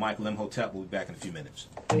 I'm Michael M. Hotep. We'll be back in a few minutes.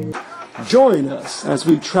 Join us as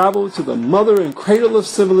we travel to the mother and cradle of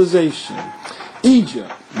civilization,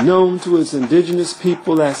 Egypt, known to its indigenous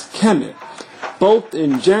people as Kemet, both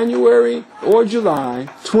in January or July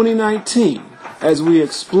 2019, as we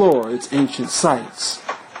explore its ancient sites.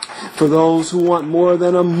 For those who want more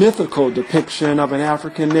than a mythical depiction of an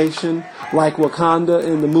African nation like Wakanda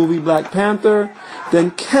in the movie Black Panther,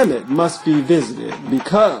 then Kemet must be visited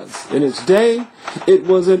because, in its day, it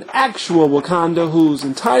was an actual Wakanda whose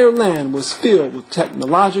entire land was filled with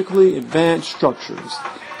technologically advanced structures.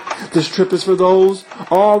 This trip is for those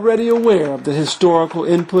already aware of the historical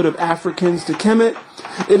input of Africans to Kemet.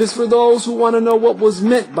 It is for those who want to know what was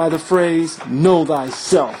meant by the phrase, "Know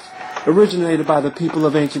thyself," originated by the people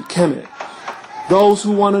of ancient Kemet. Those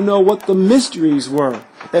who want to know what the mysteries were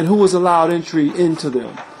and who was allowed entry into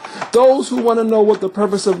them. Those who want to know what the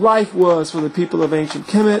purpose of life was for the people of ancient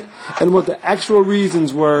Kemet and what the actual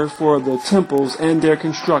reasons were for the temples and their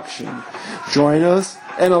construction. Join us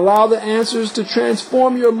and allow the answers to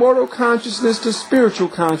transform your mortal consciousness to spiritual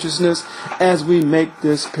consciousness as we make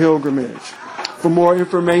this pilgrimage. For more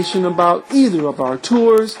information about either of our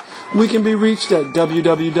tours, we can be reached at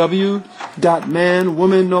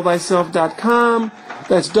www.manwomanknowthyself.com.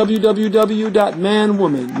 That's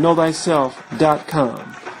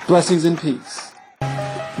www.manwomanknowthyself.com. Blessings and peace.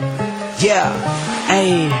 Yeah,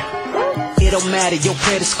 ayy. It don't matter your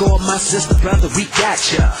credit score, my sister, brother, we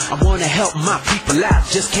got ya. I wanna help my people out,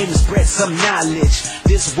 just came to spread some knowledge.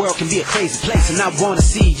 This world can be a crazy place and I wanna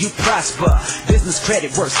see you prosper. Business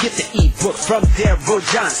credit works, get the ebook from Daryl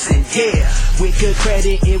Johnson. Yeah, with good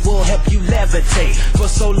credit it will help you levitate. For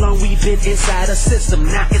so long we've been inside a system,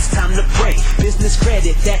 now it's time to break. Business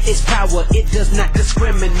credit, that is power, it does not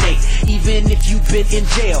discriminate. Even if you've been in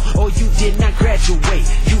jail or you did not graduate,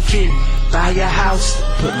 you can buy a house,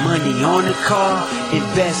 put money on a car,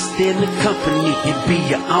 invest in a company and be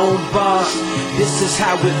your own boss. This is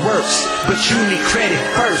how it works, but you need credit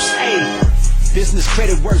first. Hey,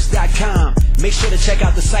 businesscreditworks.com. Make sure to check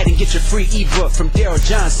out the site and get your free ebook from Daryl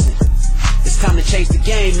Johnson. It's time to change the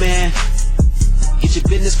game, man. Get your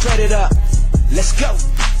business credit up. Let's go.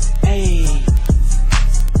 Hey.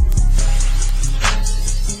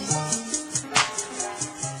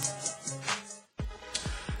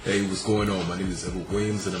 Hey, what's going on? My name is Edward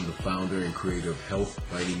Williams, and I'm the founder and creator of Health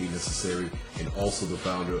by Any Means Necessary, and also the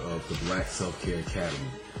founder of the Black Self-Care Academy.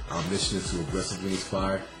 Our mission is to aggressively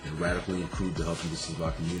inspire and radically improve the health conditions of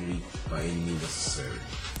our community by any means necessary.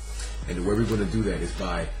 And the way we're going to do that is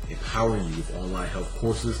by empowering you with online health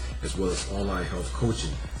courses as well as online health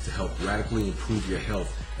coaching to help radically improve your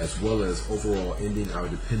health, as well as overall ending our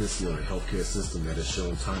dependency on a healthcare system that has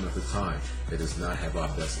shown time after time that does not have our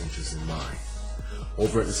best interests in mind.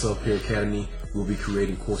 Over at the Self-Care Academy, we'll be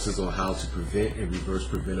creating courses on how to prevent and reverse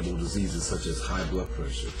preventable diseases such as high blood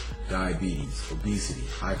pressure, diabetes, obesity,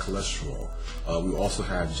 high cholesterol. We also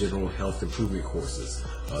have general health improvement courses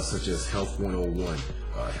such as Health 101,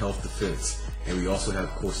 Health Defense, and we also have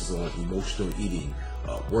courses on emotional eating,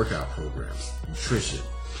 workout programs, nutrition,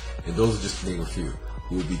 and those are just to name a few.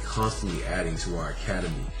 We will be constantly adding to our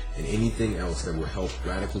academy and anything else that will help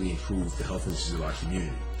radically improve the health issues of our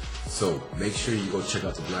community. So make sure you go check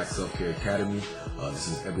out the Black Self-Care Academy. This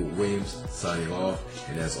is Edward Williams signing off.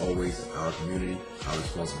 And as always, our community, our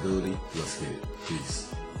responsibility. Let's get it.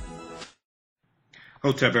 Peace.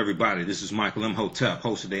 Hotep, everybody. This is Michael M. Hotep,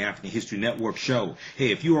 host of the African History Network show.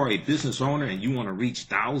 Hey, if you are a business owner and you want to reach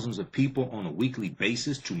thousands of people on a weekly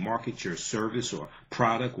basis to market your service or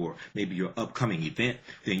product or maybe your upcoming event,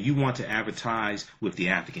 then you want to advertise with the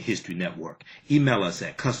African History Network. Email us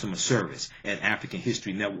at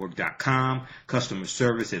customerservice@africanhistorynetwork.com,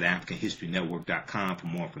 customerservice@africanhistorynetwork.com for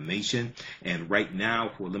more information. And right now,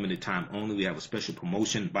 for a limited time only, we have a special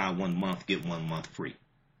promotion. Buy 1 month, get 1 month free.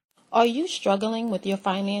 Are you struggling with your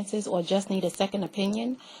finances or just need a second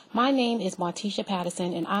opinion? My name is Martisha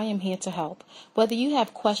Patterson, and I am here to help. Whether you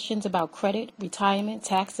have questions about credit, retirement,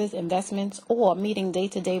 taxes, investments, or meeting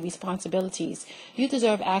day-to-day responsibilities, you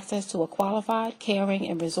deserve access to a qualified, caring,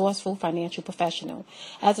 and resourceful financial professional.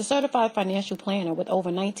 As a certified financial planner with over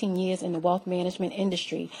 19 years in the wealth management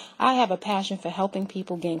industry, I have a passion for helping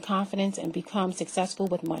people gain confidence and become successful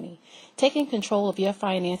with money. Taking control of your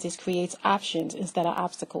finances creates options instead of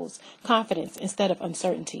obstacles, confidence instead of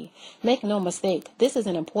uncertainty. Make no mistake, this is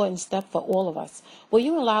an important step for all of us. Will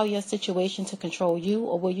you allow your situation to control you,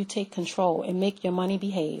 or will you take control and make your money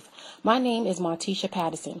behave? My name is Martisha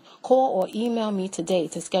Patterson. Call or email me today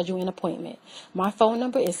to schedule an appointment. My phone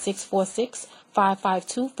number is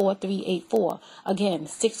 646-552-4384. Again,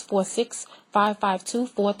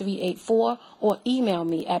 646-552-4384, or email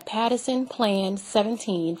me at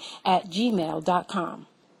pattersonplan17@gmail.com.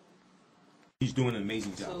 He's doing an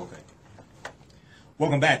amazing job. Okay.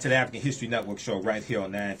 Welcome back to the African History Network show right here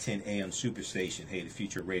on 910 AM Superstation. Hey, the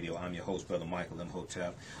Future Radio. I'm your host, Brother Michael M.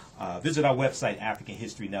 Hotep. Visit our website,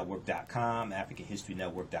 AfricanHistoryNetwork.com,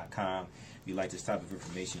 AfricanHistoryNetwork.com. If you like this type of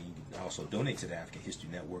information, you can also donate to the African History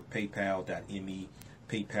Network, PayPal.me,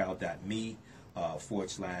 PayPal.me.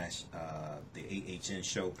 /the AHN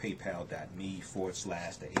show, PayPal.me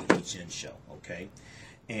 /the AHN show. Okay,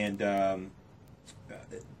 and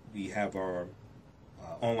we have our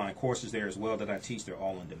online courses there as well that I teach. They're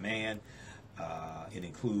all on demand. It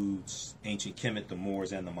includes Ancient Kemet, the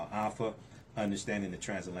Moors, and the Ma'afa, Understanding the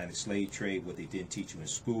Transatlantic Slave Trade, what they didn't teach you in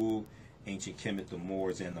school. Ancient Kemet, the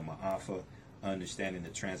Moors, and the Ma'afa, Understanding the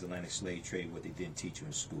Transatlantic Slave Trade, what they didn't teach you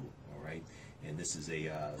in school. All right. And this is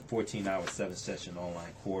a 14-hour, 7-session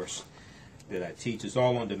online course that I teach. It's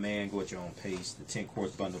all on demand. Go at your own pace. The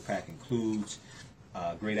 10-course bundle pack includes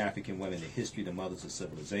Great African Women in History, the Mothers of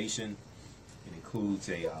Civilization. It includes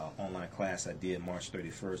a online class I did March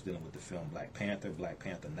 31st dealing with the film Black Panther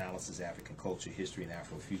Analysis, African Culture, History, and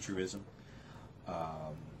Afrofuturism.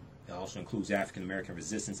 It also includes African American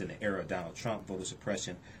Resistance in the era of Donald Trump, voter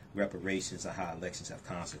suppression, reparations, and how elections have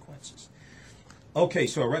consequences. Okay,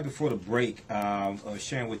 so right before the break, I was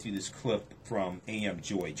sharing with you this clip from AM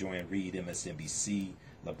Joy and Reed, MSNBC.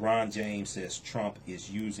 LeBron James says Trump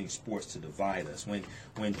is using sports to divide us. When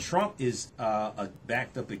Trump is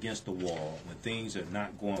backed up against the wall, when things are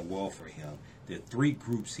not going well for him, there are three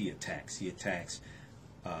groups he attacks. He attacks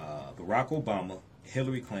Barack Obama,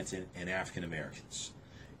 Hillary Clinton, and African Americans.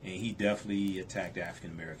 And he definitely attacked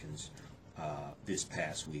African Americans this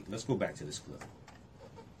past week. Let's go back to this clip.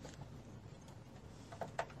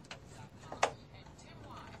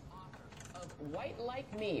 White Like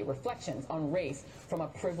Me, Reflections on Race from a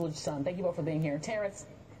Privileged Son. Thank you both for being here. Terrence,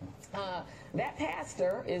 that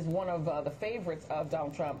pastor is one of the favorites of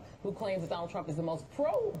Donald Trump, who claims that Donald Trump is the most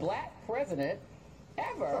pro-black president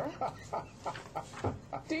ever.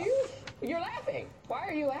 You're laughing. Why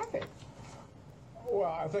are you laughing?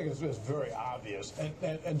 Well, I think it's very obvious.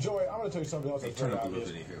 And Joy, I'm going to tell you something else that's very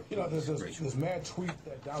obvious. You know, there's this mad tweet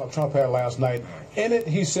that Donald Trump had last night. In it,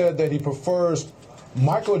 he said that he prefers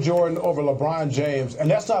Michael Jordan over LeBron James, and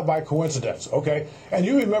that's not by coincidence, okay? And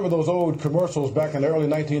you remember those old commercials back in the early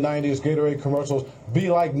 1990s, Gatorade commercials, Be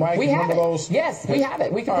Like Mike, remember those? Yes, we have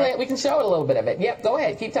it. We can play it. We can show it a little bit of it. Yep, go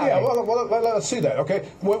ahead. Keep talking. Yeah, well let us see that, okay?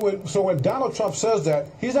 So when Donald Trump says that,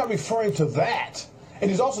 he's not referring to that. And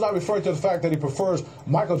he's also not referring to the fact that he prefers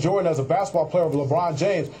Michael Jordan as a basketball player over LeBron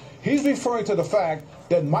James. He's referring to the fact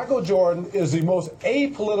that Michael Jordan is the most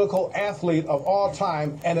apolitical athlete of all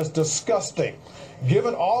time, and it's disgusting,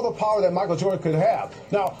 given all the power that Michael Jordan could have.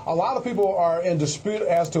 Now, a lot of people are in dispute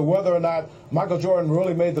as to whether or not Michael Jordan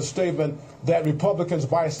really made the statement that Republicans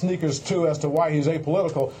buy sneakers too, as to why he's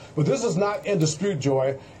apolitical. But this is not in dispute,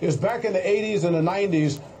 Joy. It's back in the 80s and the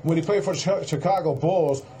 90s when he played for Chicago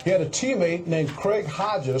Bulls. He had a teammate named Craig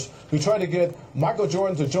Hodges who tried to get Michael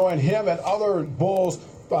Jordan to join him and other Bulls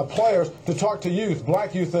players to talk to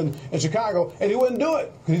black youth in Chicago, and he wouldn't do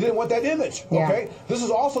it because he didn't want that image. Okay, this is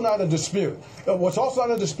also not in dispute. What's also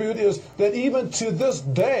not in dispute is that even to this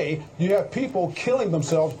day, you have people killing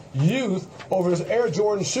themselves, youth, over his Air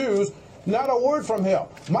Jordan shoes. Not a word from him.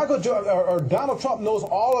 Donald Trump knows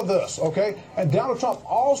all of this, okay? And Donald Trump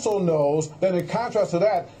also knows that in contrast to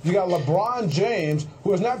that, you got LeBron James,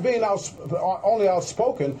 who is not being only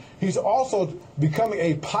outspoken, he's also becoming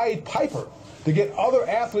a Pied Piper to get other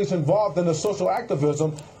athletes involved in the social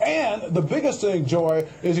activism. And the biggest thing, Joy,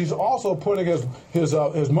 is he's also putting his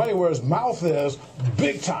money where his mouth is,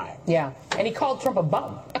 big time. Yeah, and he called Trump a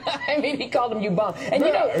bum. I mean, he called him you bum. And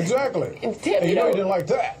yeah, exactly. Tim, and you know he didn't like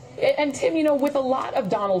that. And Tim, you know, with a lot of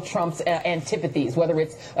Donald Trump's antipathies, whether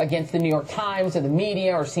it's against the New York Times or the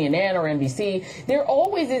media or CNN or NBC, there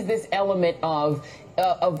always is this element of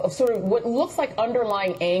sort of what looks like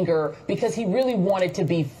underlying anger because he really wanted to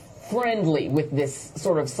be friendly with this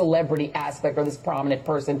sort of celebrity aspect or this prominent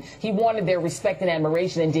person. He wanted their respect and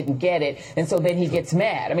admiration and didn't get it, and so then he gets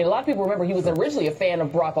mad. I mean, a lot of people remember he was originally a fan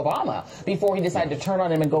of Barack Obama before he decided to turn on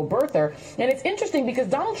him and go birther. And it's interesting because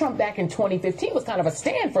Donald Trump back in 2015 was kind of a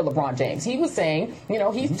stand for LeBron James. He was saying, you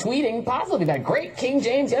know, he's tweeting positively about great King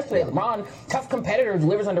James yesterday. LeBron, tough competitor,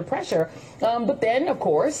 delivers under pressure. But then, of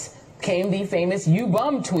course, came the famous "you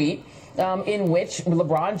bum" tweet, in which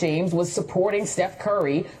LeBron James was supporting Steph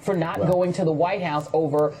Curry for not going to the White House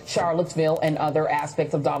over Charlottesville and other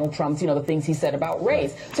aspects of Donald Trump's, you know, the things he said about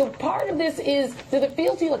race. So part of this is, does it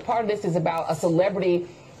feel to you like part of this is about a celebrity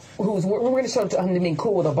who's, we're going to show him being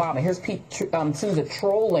cool with Obama. Here's Pete Souza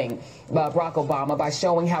trolling Barack Obama by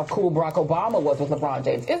showing how cool Barack Obama was with LeBron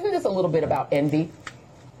James. Isn't this a little bit about envy?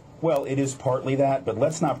 Well, it is partly that, but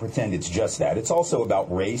let's not pretend it's just that. It's also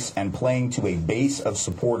about race and playing to a base of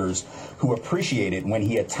supporters who appreciate it when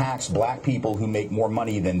he attacks black people who make more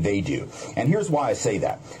money than they do. And here's why I say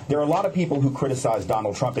that. There are a lot of people who criticize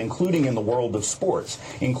Donald Trump, including in the world of sports,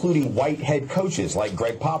 including white head coaches like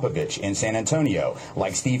Greg Popovich in San Antonio,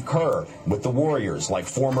 like Steve Kerr with the Warriors, like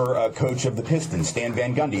former coach of the Pistons, Stan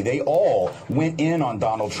Van Gundy. They all went in on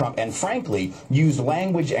Donald Trump and, frankly, used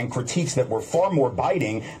language and critiques that were far more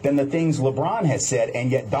biting than the things LeBron has said,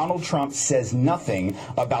 and yet Donald Trump says nothing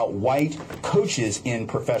about white coaches in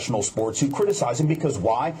professional sports who criticize him because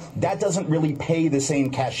why? That doesn't really pay the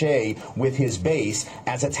same cachet with his base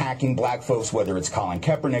as attacking black folks, whether it's Colin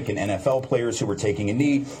Kaepernick and NFL players who are taking a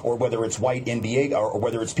knee, or whether it's white NBA, or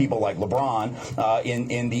whether it's people like LeBron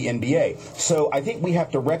in the NBA. So I think we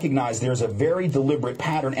have to recognize there's a very deliberate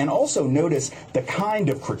pattern, and also notice the kind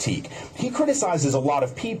of critique. He criticizes a lot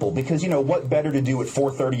of people because, you know, what better to do at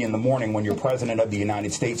 4:30 in the morning when you're president of the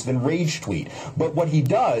United States than rage tweet? But what he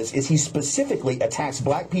does is he specifically attacks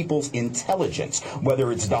black people's intelligence,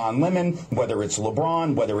 whether it's Don Lemon, whether it's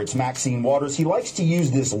LeBron, whether it's Maxine Waters. He likes to use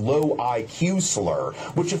this low IQ slur,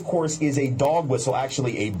 which of course is a dog whistle,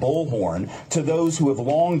 actually a bullhorn, to those who have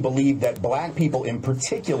long believed that black people in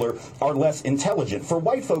particular are less intelligent. For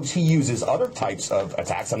white folks, he uses other types of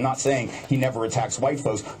attacks. I'm not saying he never attacks white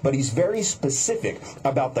folks, but he's very specific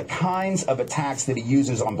about the kinds of attacks that he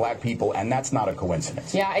uses on black people, and that's not a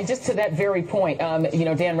coincidence. Yeah, and just to that very point, you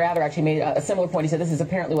know, Dan Rather actually made a similar point. He said this is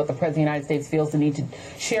apparently what the President of the United States feels the need to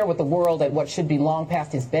share with the world at what should be long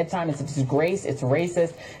past his bedtime. It's a disgrace, it's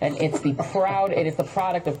racist, and it's the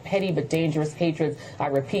product of petty but dangerous hatreds. I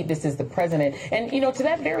repeat, this is the president. And, you know, to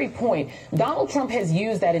that very point, Donald Trump has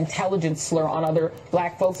used that intelligence slur on other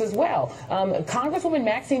black folks as well. Congresswoman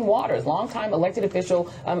Maxine Waters, longtime elected official,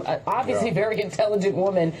 obviously very intelligent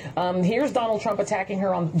woman. Here's Donald Trump attacking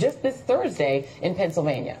her on just this Thursday in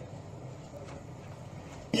Pennsylvania.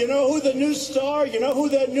 You know who the new star, you know who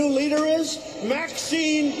that new leader is?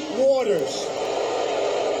 Maxine Waters.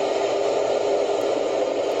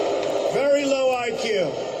 Very low IQ.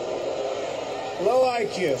 Low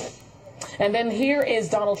IQ. And then here is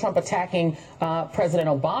Donald Trump attacking President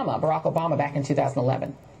Obama, Barack Obama, back in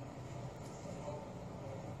 2011.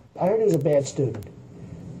 I heard he was a bad student.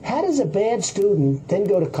 How does a bad student then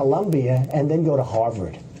go to Columbia and then go to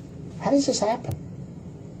Harvard? How does this happen?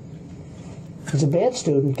 He's a bad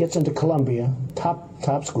student, gets into Columbia,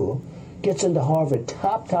 top school, gets into Harvard,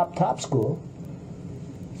 top school.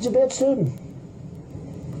 He's a bad student.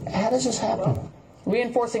 How does this happen?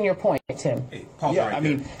 Reinforcing your point, Tim. Hey, pause Yeah, right I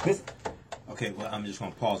there. mean, this. Okay, well, I'm just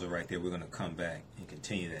going to pause it right there. We're going to come back and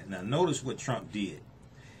continue that. Now, notice what Trump did.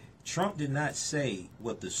 Trump did not say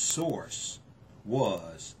what the source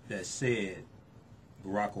was that said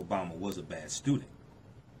Barack Obama was a bad student.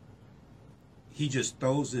 He just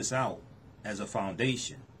throws this out as a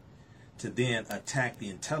foundation to then attack the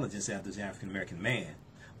intelligence of this African-American man,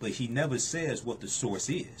 but he never says what the source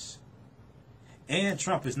is. And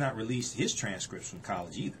Trump has not released his transcripts from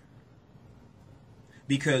college either.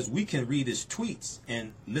 Because we can read his tweets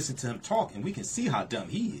and listen to him talk, and we can see how dumb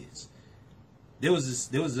he is. There was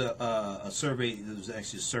a survey. There was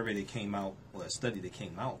actually a survey that came out, or a study that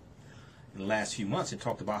came out in the last few months, and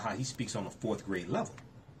talked about how he speaks on a 4th grade level.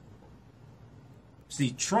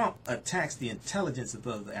 See, Trump attacks the intelligence of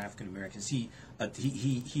other African Americans. He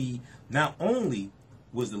not only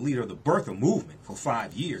was the leader of the birther movement for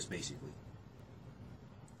 5 years, basically,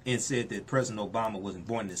 and said that President Obama wasn't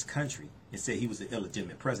born in this country, and said he was an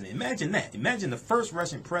illegitimate president. Imagine that. Imagine the first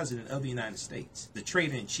Russian president of the United States, the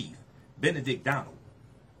traitor-in-chief, Benedict Donald,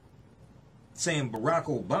 saying Barack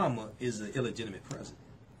Obama is an illegitimate president.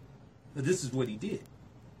 But this is what he did.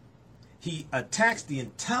 He attacks the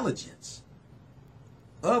intelligence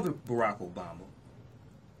of Barack Obama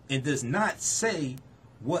and does not say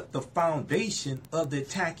what the foundation of the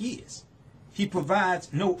attack is. He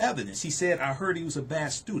provides no evidence. He said, I heard he was a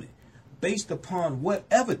bad student. Based upon what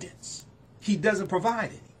evidence? He doesn't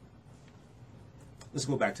provide any. Let's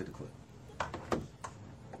go back to the clip.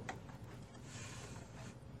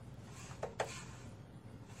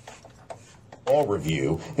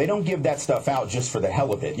 Review. They don't give that stuff out just for the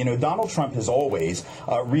hell of it. You know, Donald Trump has always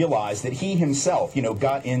realized that he himself, you know,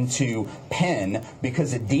 got into Penn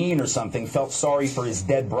because a dean or something felt sorry for his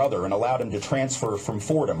dead brother and allowed him to transfer from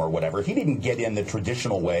Fordham or whatever. He didn't get in the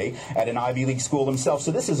traditional way at an Ivy League school himself.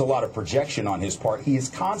 So this is a lot of projection on his part. He is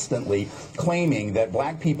constantly claiming that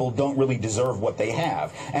black people don't really deserve what they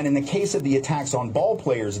have. And in the case of the attacks on ball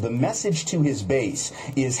players, the message to his base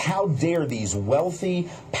is, how dare these wealthy,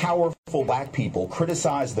 powerful black people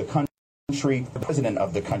criticize the country, the president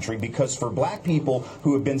of the country, because for black people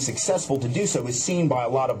who have been successful to do so is seen by a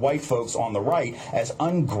lot of white folks on the right as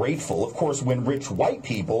ungrateful. Of course, when rich white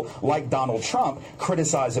people like Donald Trump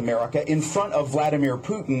criticize America in front of Vladimir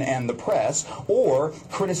Putin and the press, or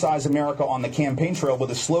criticize America on the campaign trail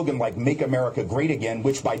with a slogan like "Make America Great Again,"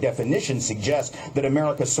 which by definition suggests that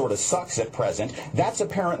America sort of sucks at present, that's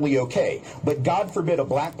apparently okay. But God forbid a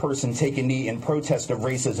black person take a knee in protest of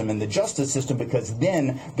racism in the justice system, because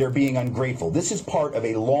then they're being ungrateful. This is part of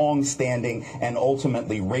a long-standing and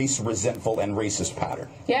ultimately race-resentful and racist pattern.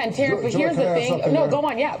 Yeah, and Terrence, but here's the thing. No, go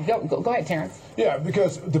on. Yeah, go ahead, Terrence. Yeah,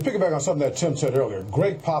 because to piggyback on something that Tim said earlier,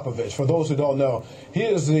 Greg Popovich, for those who don't know, he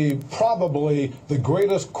is probably the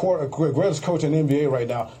greatest coach in the NBA right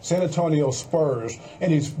now, San Antonio Spurs,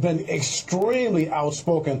 and he's been extremely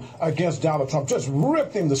outspoken against Donald Trump, just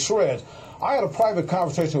ripped him to shreds. I had a private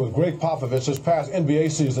conversation with Greg Popovich this past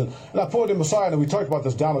NBA season, and I pulled him aside and we talked about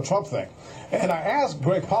this Donald Trump thing. And I asked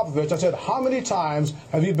Greg Popovich, I said, how many times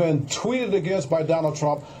have you been tweeted against by Donald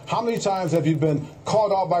Trump? How many times have you been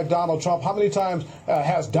called out by Donald Trump? How many times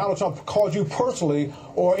has Donald Trump called you personally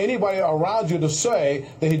or anybody around you to say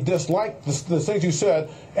that he disliked the things you said?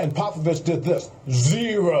 And Popovich did this.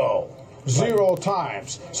 Zero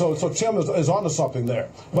times. So Tim is onto something there.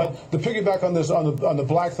 But to piggyback on this, on the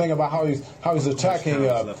black thing about how he's attacking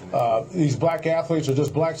these black athletes or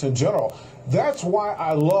just blacks in general, that's why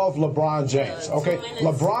I love LeBron James. Okay,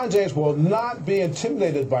 LeBron James will not be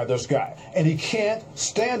intimidated by this guy, and he can't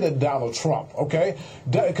stand it, Donald Trump. Okay,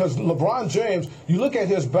 because LeBron James, you look at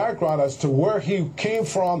his background as to where he came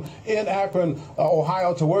from in Akron,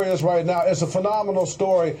 Ohio, to where he is right now. It's a phenomenal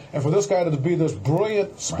story, and for this guy to be this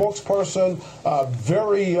brilliant spokesperson,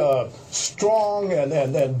 very strong,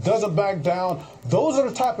 and doesn't back down. Those are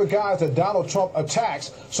the type of guys that Donald Trump attacks.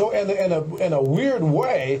 So in a weird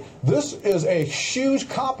way, this is a huge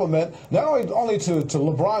compliment, not only to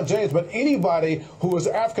LeBron James, but anybody who is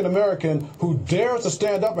African American who dares to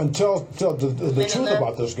stand up and tell the truth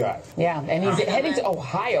about this guy. Yeah, and he's heading to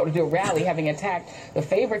Ohio to do a rally, having attacked the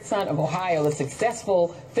favorite son of Ohio, the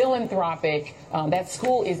successful, philanthropic. That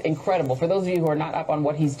school is incredible. For those of you who are not up on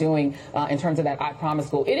what he's doing in terms of that I Promise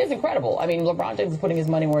school, it is incredible. I mean, LeBron James is putting his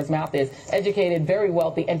money where his mouth is, educated, very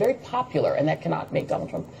wealthy, and very popular, and that cannot make Donald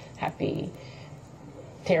Trump happy.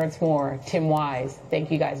 Terrence Moore, Tim Wise,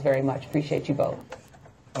 thank you guys very much. Appreciate you both.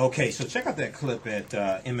 Okay, so check out that clip at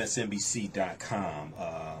msnbc.com.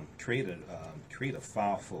 Create a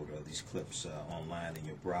file folder of these clips online in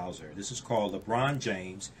your browser. This is called LeBron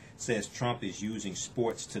James Says Trump is Using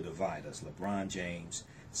Sports to Divide Us. LeBron James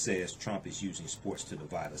says Trump is using sports to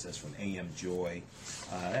divide us. That's from A.M. Joy.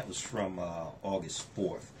 That was from August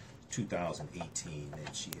 4th, 2018.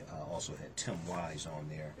 And she also had Tim Wise on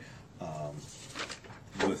there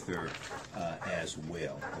with her as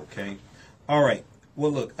well. Okay? All right.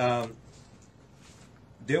 Well, look,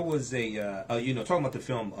 there was a, talking about the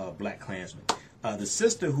film Black Klansman. The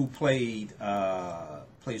sister who plays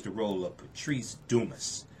the role of Patrice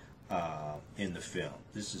Dumas in the film.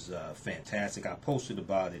 This is fantastic. I posted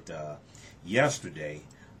about it yesterday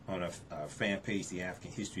on our fan page, the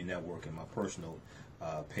African History Network, and my personal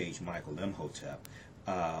page, Michael Imhotep.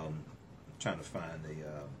 I'm trying to find the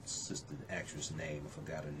sister actress name. I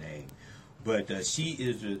forgot her name. But she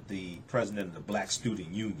is the president of the Black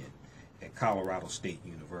Student Union at Colorado State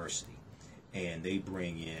University. And they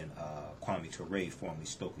bring in Kwame Ture, formerly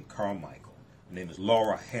Stokely Carmichael. Her name is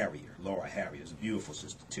Laura Harrier. Laura Harrier is a beautiful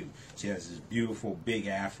sister, too. She has this beautiful big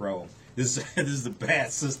afro. This is the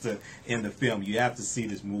bad sister in the film. You have to see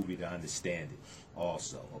this movie to understand it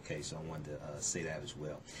also. Okay, so I wanted to say that as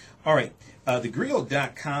well. All right,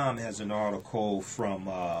 thegrio.com has an article from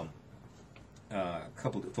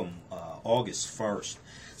couple from August 1st.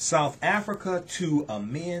 South Africa to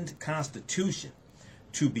amend constitution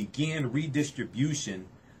to begin redistribution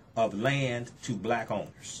of land to black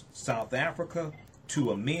owners. South Africa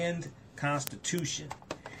to amend constitution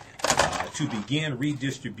to begin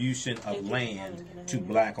redistribution of land to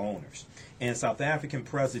black owners. And South African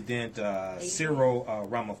President Cyril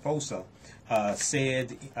Ramaphosa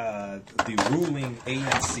said the ruling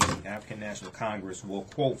ANC, African National Congress, will,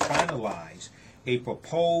 quote, finalize a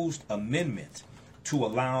proposed amendment to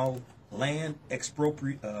allow land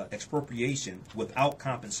expropriation without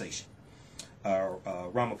compensation.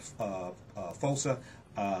 Ramaphosa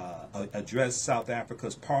addressed South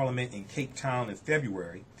Africa's parliament in Cape Town in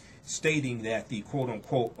February, stating that the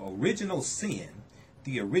quote-unquote original sin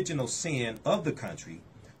of the country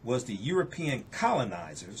was the European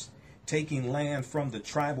colonizers taking land from the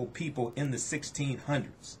tribal people in the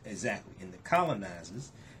 1600s. Exactly. And the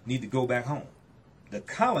colonizers need to go back home. The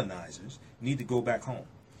colonizers need to go back home.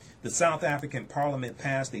 The South African parliament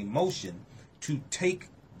passed a motion to take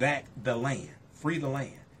back the land, free the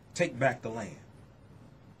land, take back the land.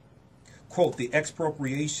 Quote, the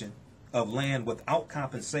expropriation of land without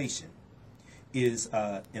compensation is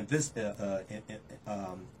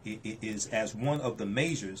is as one of the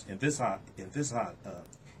measures I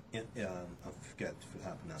forget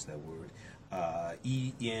how to pronounce that word,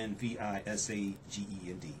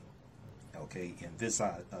 ENVISAGEND. Okay,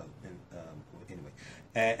 anyway,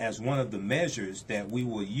 as one of the measures that we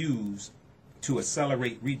will use to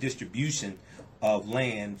accelerate redistribution of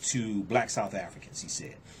land to black South Africans, he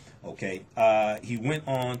said. Okay, he went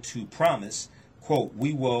on to promise, quote,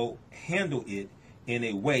 we will handle it in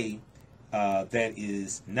a way that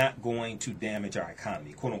is not going to damage our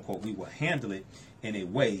economy. Quote unquote, we will handle it in a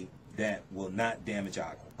way that will not damage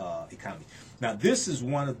our economy. Now, this is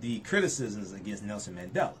one of the criticisms against Nelson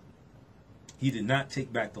Mandela. He did not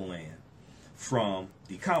take back the land from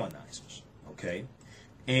the colonizers, okay?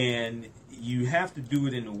 And you have to do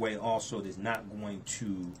it in a way also that's not going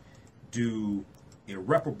to do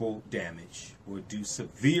irreparable damage or do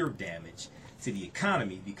severe damage to the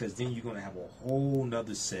economy, because then you're going to have a whole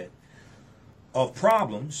nother set of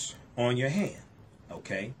problems on your hand,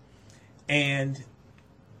 okay? And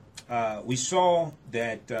we saw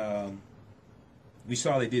that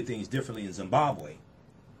they did things differently in Zimbabwe,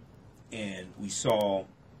 and we saw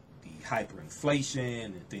the hyperinflation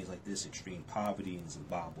and things like this, extreme poverty in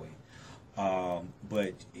Zimbabwe.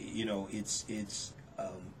 But you know, it's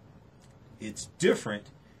different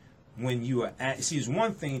when you are see, it's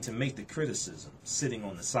one thing to make the criticism sitting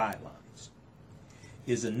on the sidelines.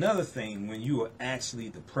 Is another thing when you are actually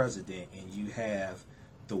the president and you have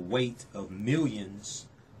the weight of millions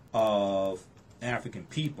of African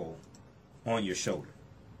people on your shoulder,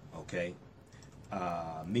 okay?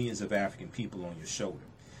 Millions of African people on your shoulder.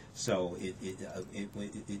 So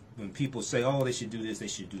when people say, oh, they should do this, they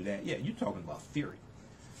should do that, yeah, you're talking about theory.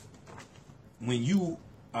 When you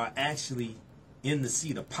are actually in the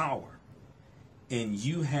seat of power and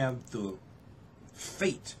you have the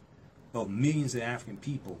fate of millions of African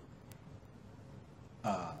people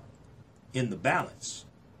in the balance,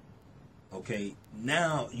 okay,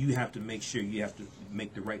 now you have to make sure you have to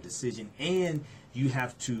make the right decision, and you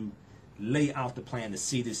have to lay out the plan to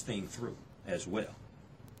see this thing through as well.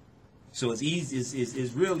 So it's easy.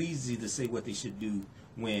 It's real easy to say what they should do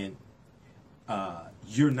when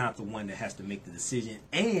you're not the one that has to make the decision,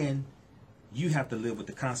 and you have to live with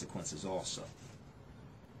the consequences also.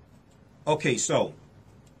 Okay, so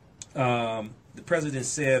the president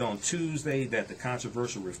said on Tuesday that the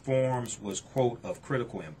controversial reforms was, quote, of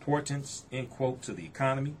critical importance, end quote, to the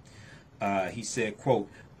economy. He said, quote,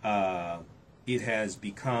 it has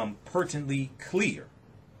become pertinently clear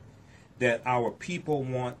that our people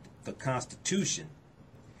want the Constitution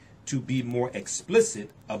to be more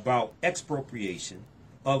explicit about expropriation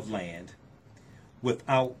of land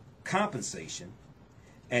without compensation,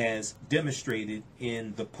 as demonstrated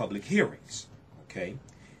in the public hearings. Okay,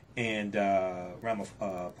 and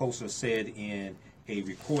Ramaphosa said in a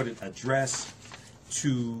recorded address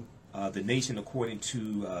to the nation, according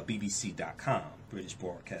to BBC.com, British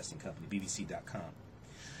Broadcasting Company, BBC.com.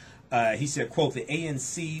 He said, quote, the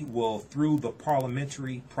ANC will, through the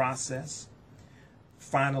parliamentary process,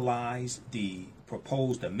 finalize the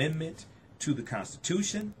proposed amendment to the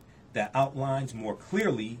Constitution that outlines more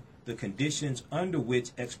clearly the conditions under which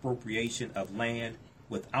expropriation of land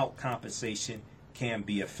without compensation can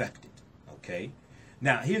be effected. Okay?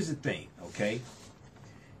 Now, here's the thing, okay?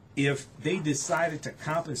 If they decided to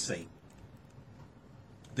compensate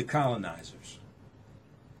the colonizers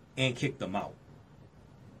and kick them out,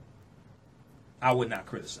 I would not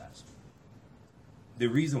criticize them. The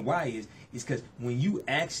reason why is because when you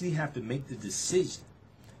actually have to make the decision,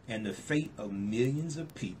 and the fate of millions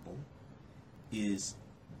of people is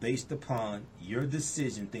based upon your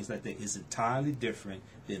decision, things like that, is entirely different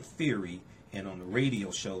than theory and on the radio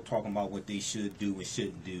show talking about what they should do and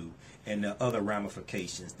shouldn't do, and the other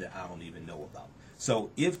ramifications that I don't even know about. So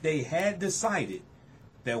if they had decided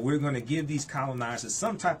that we're going to give these colonizers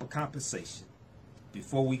some type of compensation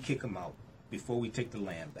before we kick them out, before we take the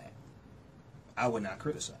land back, I would not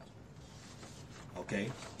criticize. Okay,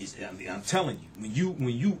 I'm telling you,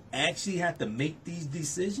 when you actually have to make these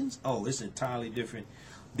decisions, oh, it's entirely different.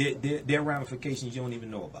 There are ramifications you don't even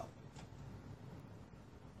know about.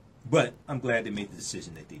 But I'm glad they made the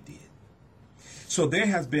decision that they did. So there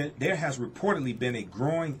has reportedly been a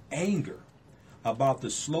growing anger about the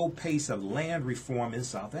slow pace of land reform in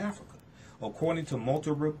South Africa. According to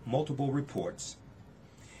multiple reports,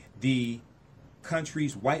 the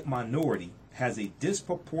country's white minority has a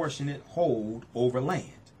disproportionate hold over land,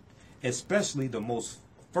 especially the most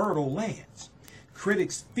fertile lands.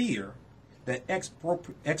 Critics fear that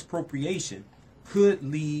expropriation could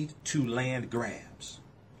lead to land grabs,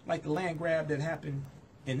 like the land grab that happened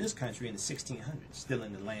in this country in the 1600s,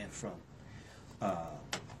 stealing the land from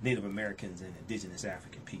Native Americans and indigenous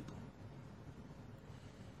African people.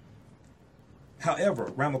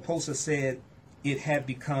 However, Ramaphosa said it had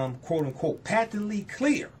become, quote unquote, patently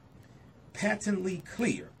clear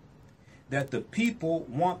that the people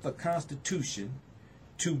want the Constitution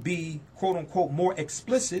to be, quote unquote, more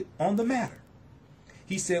explicit on the matter.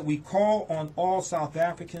 He said, we call on all South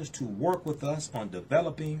Africans to work with us on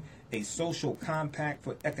developing a social compact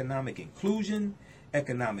for economic inclusion,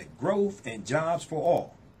 economic growth, and jobs for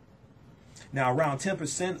all. Now, around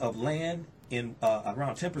 10% of land in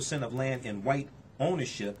white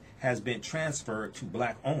ownership has been transferred to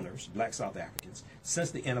black owners, black South Africans,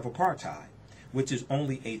 since the end of apartheid, which is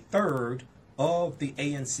only a third of the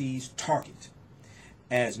ANC's target.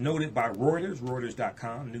 As noted by Reuters,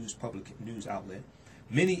 Reuters.com, public news outlet,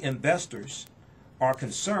 many investors are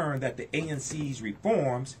concerned that the ANC's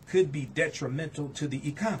reforms could be detrimental to the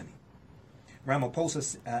economy.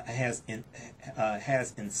 Ramaphosa has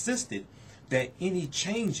insisted that any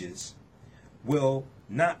changes will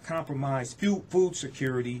not compromise food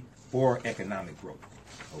security or economic growth.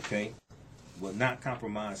 Okay? Will not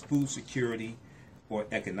compromise food security or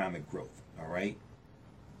economic growth. All right?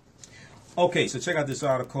 Okay, so check out this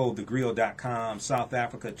article, thegrill.com, South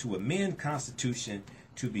Africa to amend Constitution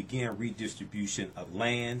to begin redistribution of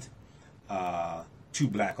land to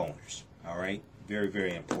black owners. All right? Very,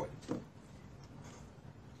 very important.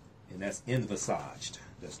 And that's envisaged.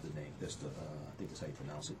 That's the name. That's the, I think that's how you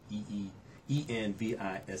pronounce it.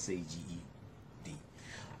 Envisaged.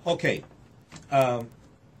 Okay.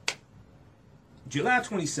 July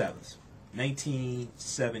 27th,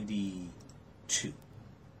 1972.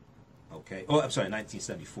 Okay. Oh, I'm sorry,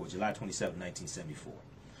 1974. July 27th, 1974.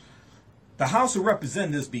 The House of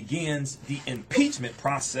Representatives begins the impeachment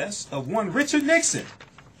process of one Richard Nixon.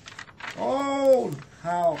 Oh,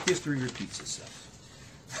 how history repeats itself.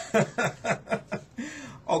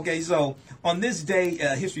 Okay, so on this day,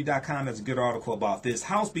 History.com has a good article about this.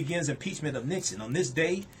 House begins impeachment of Nixon. On this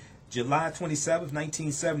day, July 27th,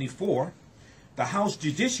 1974, the House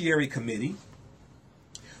Judiciary Committee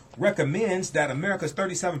recommends that America's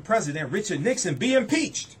 37th president, Richard Nixon, be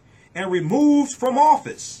impeached and removed from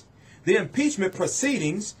office. The impeachment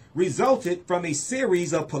proceedings resulted from a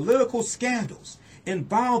series of political scandals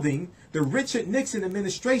involving the Richard Nixon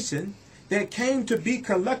administration that came to be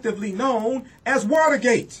collectively known as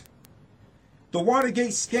Watergate. The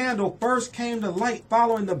Watergate scandal first came to light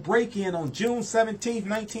following the break-in on June 17,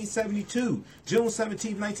 1972. June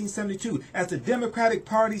 17, 1972, as the Democratic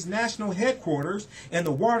Party's national headquarters and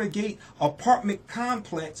the Watergate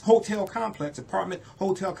hotel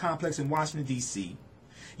complex in Washington, D.C.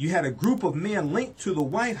 You had a group of men linked to the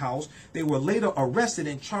White House. They were later arrested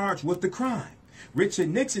and charged with the crime. Richard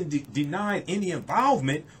Nixon denied any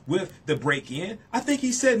involvement with the break-in. I think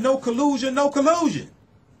he said no collusion, no collusion.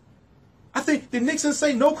 Did Nixon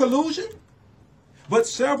say no collusion? But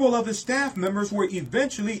several of his staff members were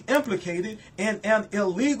eventually implicated in an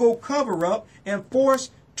illegal cover-up and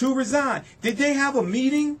forced to resign. Did they have a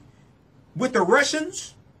meeting with the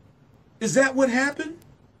Russians? Is that what happened?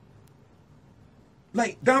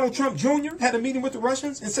 Like Donald Trump Jr. had a meeting with the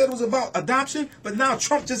Russians and said it was about adoption, but now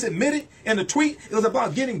Trump just admitted in a tweet it was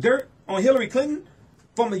about getting dirt on Hillary Clinton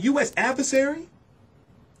from a U.S. adversary?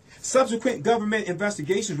 Subsequent government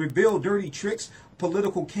investigations revealed dirty tricks.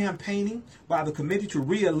 Political campaigning by the committee to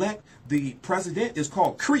re-elect the president is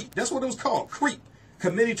called CREEP. That's what it was called, CREEP.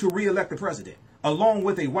 Committee to re-elect the president, along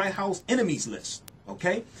with a White House enemies list.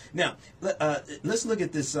 Okay? Now, let's look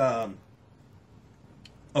at this.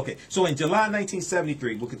 Okay, so in July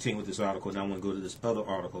 1973, we'll continue with this article. Now I want to go to this other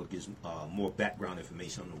article that gives more background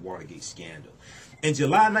information on the Watergate scandal. In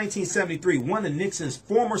July 1973, one of Nixon's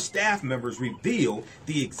former staff members revealed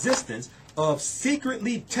the existence of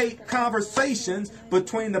secretly taped conversations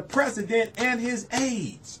between the president and his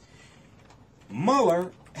aides.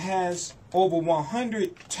 Mueller has over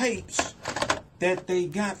 100 tapes that they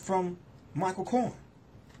got from Michael Cohen.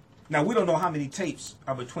 Now, we don't know how many tapes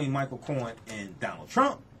are between Michael Cohen and Donald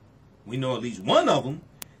Trump. We know at least one of them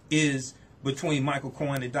is between Michael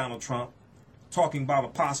Cohen and Donald Trump, talking about a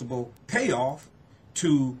possible payoff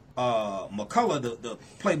to McCullough, the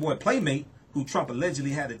Playboy playmate, who Trump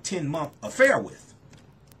allegedly had a 10-month affair with.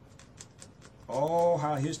 Oh,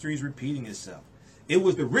 how history is repeating itself. It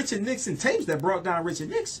was the Richard Nixon tapes that brought down Richard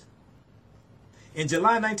Nixon. In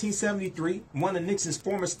July 1973, one of Nixon's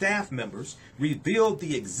former staff members revealed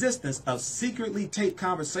the existence of secretly taped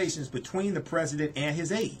conversations between the president and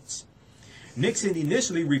his aides. Nixon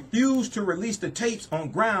initially refused to release the tapes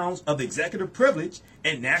on grounds of executive privilege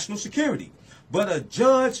and national security, but a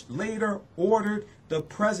judge later ordered the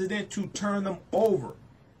president to turn them over.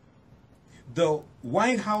 The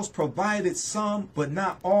White House provided some, but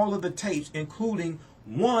not all of the tapes, including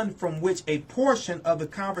one from which a portion of the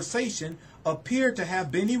conversation appeared to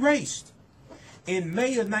have been erased. In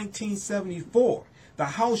May of 1974, the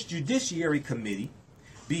House Judiciary Committee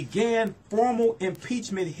began formal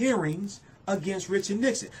impeachment hearings against Richard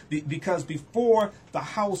Nixon, because before the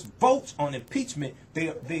House votes on impeachment,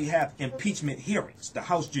 they have impeachment hearings. The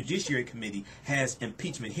House Judiciary Committee has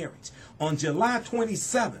impeachment hearings. On July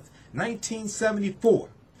 27th, 1974,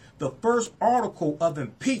 the first article of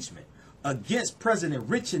impeachment against President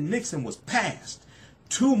Richard Nixon was passed.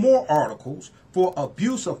 Two more articles for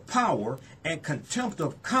abuse of power and contempt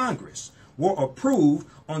of Congress were approved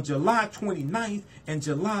on July 29th and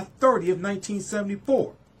July 30th,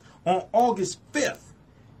 1974. On August 5th,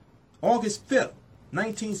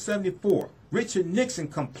 1974, Richard Nixon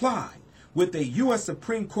complied with a U.S.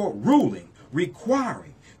 Supreme Court ruling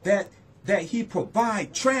requiring that he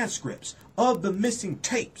provide transcripts of the missing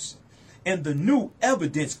tapes, and the new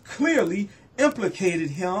evidence clearly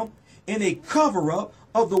implicated him in a cover-up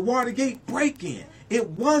of the Watergate break-in.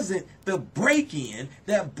 It wasn't the break-in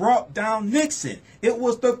that brought down Nixon. It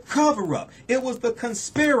was the cover-up. It was the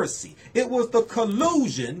conspiracy. It was the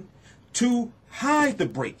collusion to hide the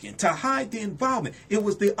break-in, to hide the involvement. It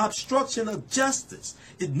was the obstruction of justice.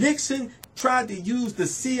 Nixon tried to use the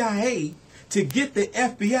CIA to get the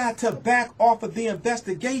FBI to back off of the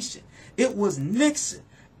investigation. It was Nixon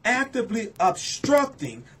actively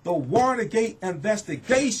obstructing the Watergate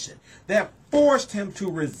investigation that forced him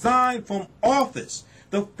to resign from office.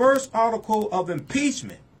 The first article of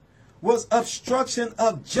impeachment was obstruction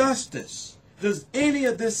of justice. Does any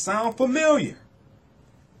of this sound familiar?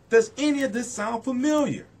 Does any of this sound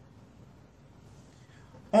familiar?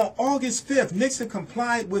 On August 5th, Nixon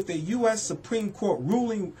complied with a U.S. Supreme Court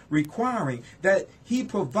ruling requiring that he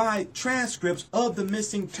provide transcripts of the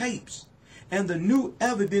missing tapes, and the new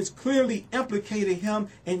evidence clearly implicated him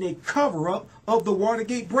in a cover-up of the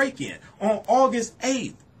Watergate break-in. On August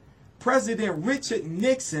 8th, President Richard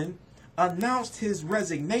Nixon announced his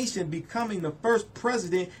resignation, becoming the first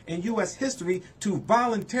president in U.S. history to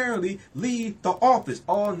voluntarily leave the office.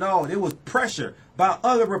 Oh no, there was pressure by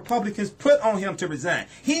other Republicans put on him to resign.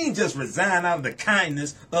 He didn't just resign out of the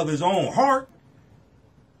kindness of his own heart.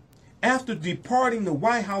 After departing the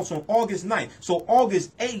White House on August 9th, so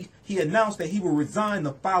August 8th, he announced that he would resign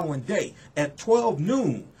the following day at 12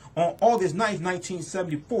 noon on August 9th,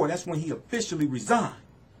 1974. That's when he officially resigned.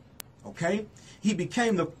 Okay? He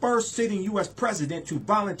became the first sitting U.S. president to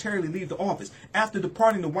voluntarily leave the office. After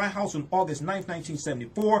departing the White House on August 9,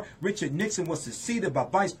 1974, Richard Nixon was succeeded by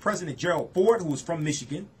Vice President Gerald Ford, who was from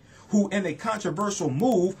Michigan, who in a controversial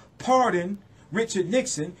move pardoned Richard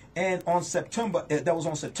Nixon, and on September 8,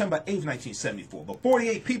 1974. But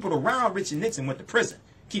 48 people around Richard Nixon went to prison.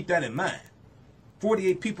 Keep that in mind.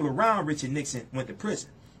 48 people around Richard Nixon went to prison,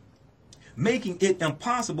 making it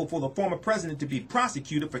impossible for the former president to be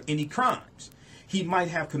prosecuted for any crimes he might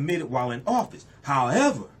have committed while in office.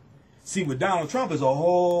 However, see, with Donald Trump is a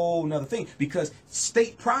whole nother thing, because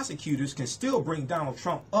state prosecutors can still bring Donald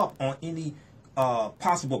Trump up on any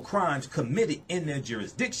possible crimes committed in their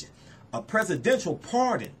jurisdiction. A presidential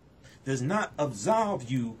pardon does not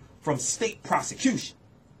absolve you from state prosecution.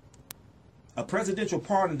 A presidential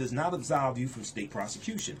pardon does not absolve you from state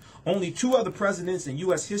prosecution. Only two other presidents in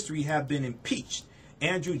U.S. history have been impeached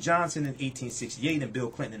Andrew Johnson in 1868 and Bill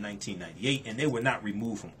Clinton in 1998, and they were not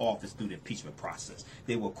removed from office through the impeachment process.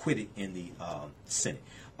 They were acquitted in the Senate.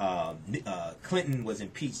 Clinton was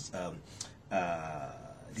impeached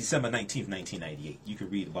December 19th, 1998. You can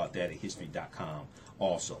read about that at history.com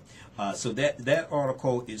also. So that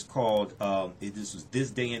article is called, this was This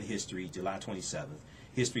Day in History, July 27th.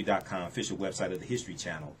 History.com, official website of the History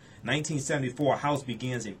Channel. 1974, House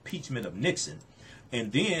begins impeachment of Nixon.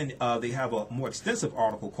 And then they have a more extensive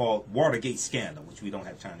article called Watergate Scandal, which we don't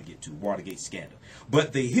have time to get to, Watergate Scandal.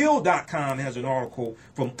 But thehill.com has an article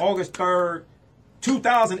from August 3rd,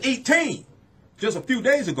 2018, just a few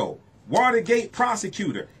days ago. Watergate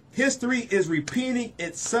prosecutor. History is repeating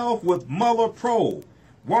itself with Mueller probe.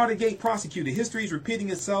 Watergate prosecutor. History is repeating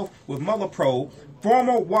itself with Mueller probe.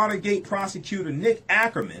 Former Watergate prosecutor Nick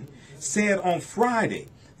Ackerman said on Friday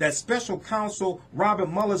that special counsel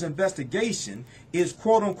Robert Mueller's investigation is,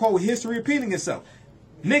 quote-unquote, history repeating itself.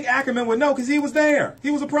 Nick Ackerman would know because he was there.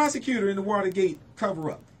 He was a prosecutor in the Watergate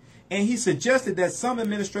cover-up. And he suggested that some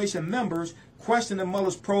administration members questioning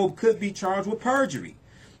Mueller's probe could be charged with perjury.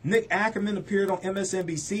 Nick Ackerman appeared on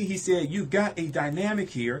MSNBC. He said, you've got a dynamic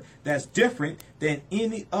here that's different than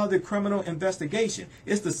any other criminal investigation.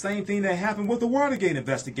 It's the same thing that happened with the Watergate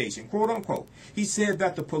investigation, quote unquote. He said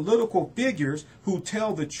that the political figures who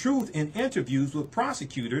tell the truth in interviews with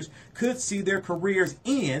prosecutors could see their careers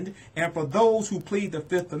end. And for those who plead the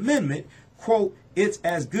Fifth Amendment, quote, it's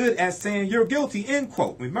as good as saying you're guilty, end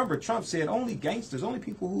quote. Remember, Trump said only gangsters, only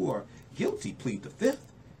people who are guilty plead the Fifth.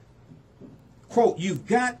 Quote, you've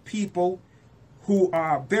got people who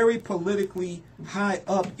are very politically high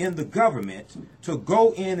up in the government to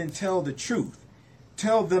go in and tell the truth.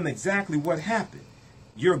 Tell them exactly what happened.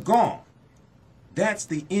 You're gone. That's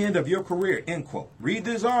the end of your career, end quote. Read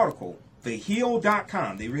this article,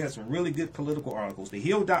 thehill.com. They have some really good political articles.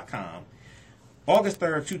 Thehill.com, August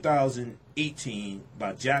 3rd, 2018,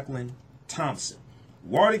 by Jacqueline Thompson.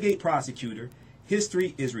 Watergate prosecutor.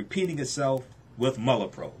 History is repeating itself with Mueller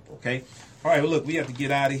probe, okay? All right, well, look, we have to get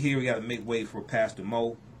out of here. We got to make way for Pastor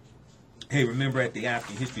Mo. Hey, remember at the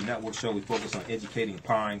African History Network show, we focus on educating,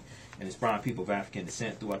 empowering, and inspiring people of African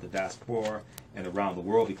descent throughout the diaspora and around the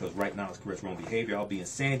world, because right now it's correct wrong behavior. I'll be in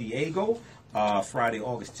San Diego Friday,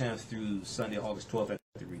 August 10th through Sunday, August 12th at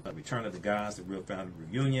the Return of the Gods, the Real Family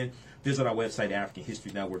Reunion. Visit our website,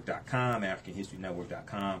 AfricanHistoryNetwork.com,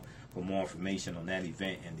 AfricanHistoryNetwork.com for more information on that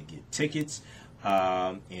event and to get tickets.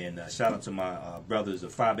 And shout out to my brothers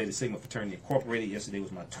of Phi Beta Sigma Fraternity Incorporated. Yesterday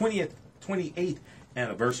was my 28th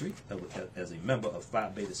anniversary as a member of Phi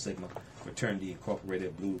Beta Sigma Fraternity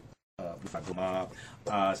Incorporated, Blue Mob.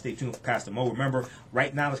 Stay tuned for Pastor Mo. Remember,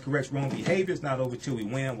 right now it's correct wrong behavior. It's not over till we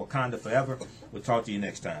win. Wakanda forever. We'll talk to you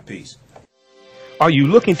next time. Peace. Are you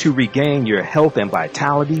looking to regain your health and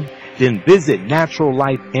vitality? Then visit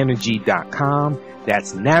naturallifeenergy.com.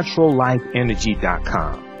 That's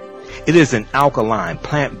naturallifeenergy.com. It is an alkaline,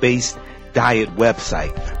 plant-based diet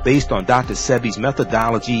website based on Dr. Sebi's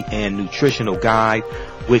methodology and nutritional guide,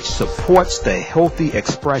 which supports the healthy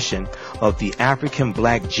expression of the African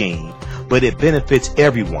black gene, but it benefits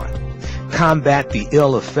everyone. Combat the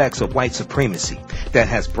ill effects of white supremacy that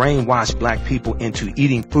has brainwashed black people into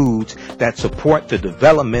eating foods that support the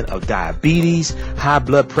development of diabetes, high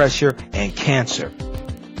blood pressure, and cancer.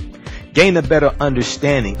 Gain a better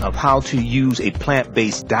understanding of how to use a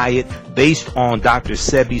plant-based diet based on Dr.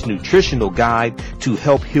 Sebi's nutritional guide to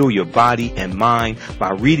help heal your body and mind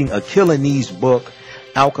by reading Achilles' book,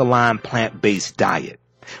 Alkaline Plant-Based Diet.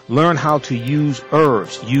 Learn how to use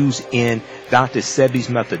herbs used in Dr. Sebi's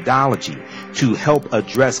methodology to help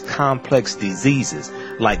address complex diseases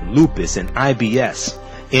like lupus and IBS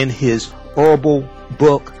in his herbal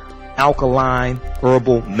book, Alkaline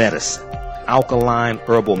Herbal Medicine. Alkaline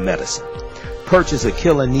Herbal Medicine. Purchase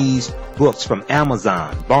Achilles books from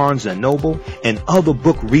Amazon, Barnes & Noble, and other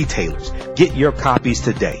book retailers. Get your copies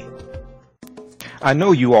today. I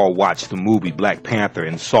know you all watched the movie Black Panther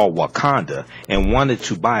and saw Wakanda and wanted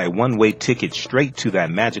to buy a one-way ticket straight to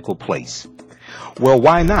that magical place. Well,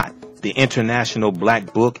 why not? The International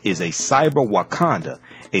Black Book is a cyber Wakanda,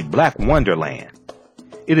 a black wonderland.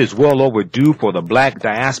 It is well overdue for the black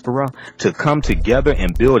diaspora to come together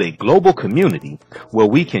and build a global community where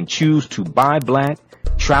we can choose to buy black,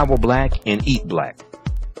 travel black, and eat black.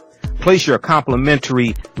 Place your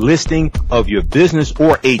complimentary listing of your business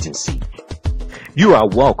or agency. You are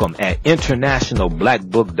welcome at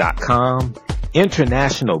internationalblackbook.com,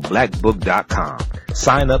 internationalblackbook.com.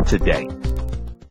 Sign up today.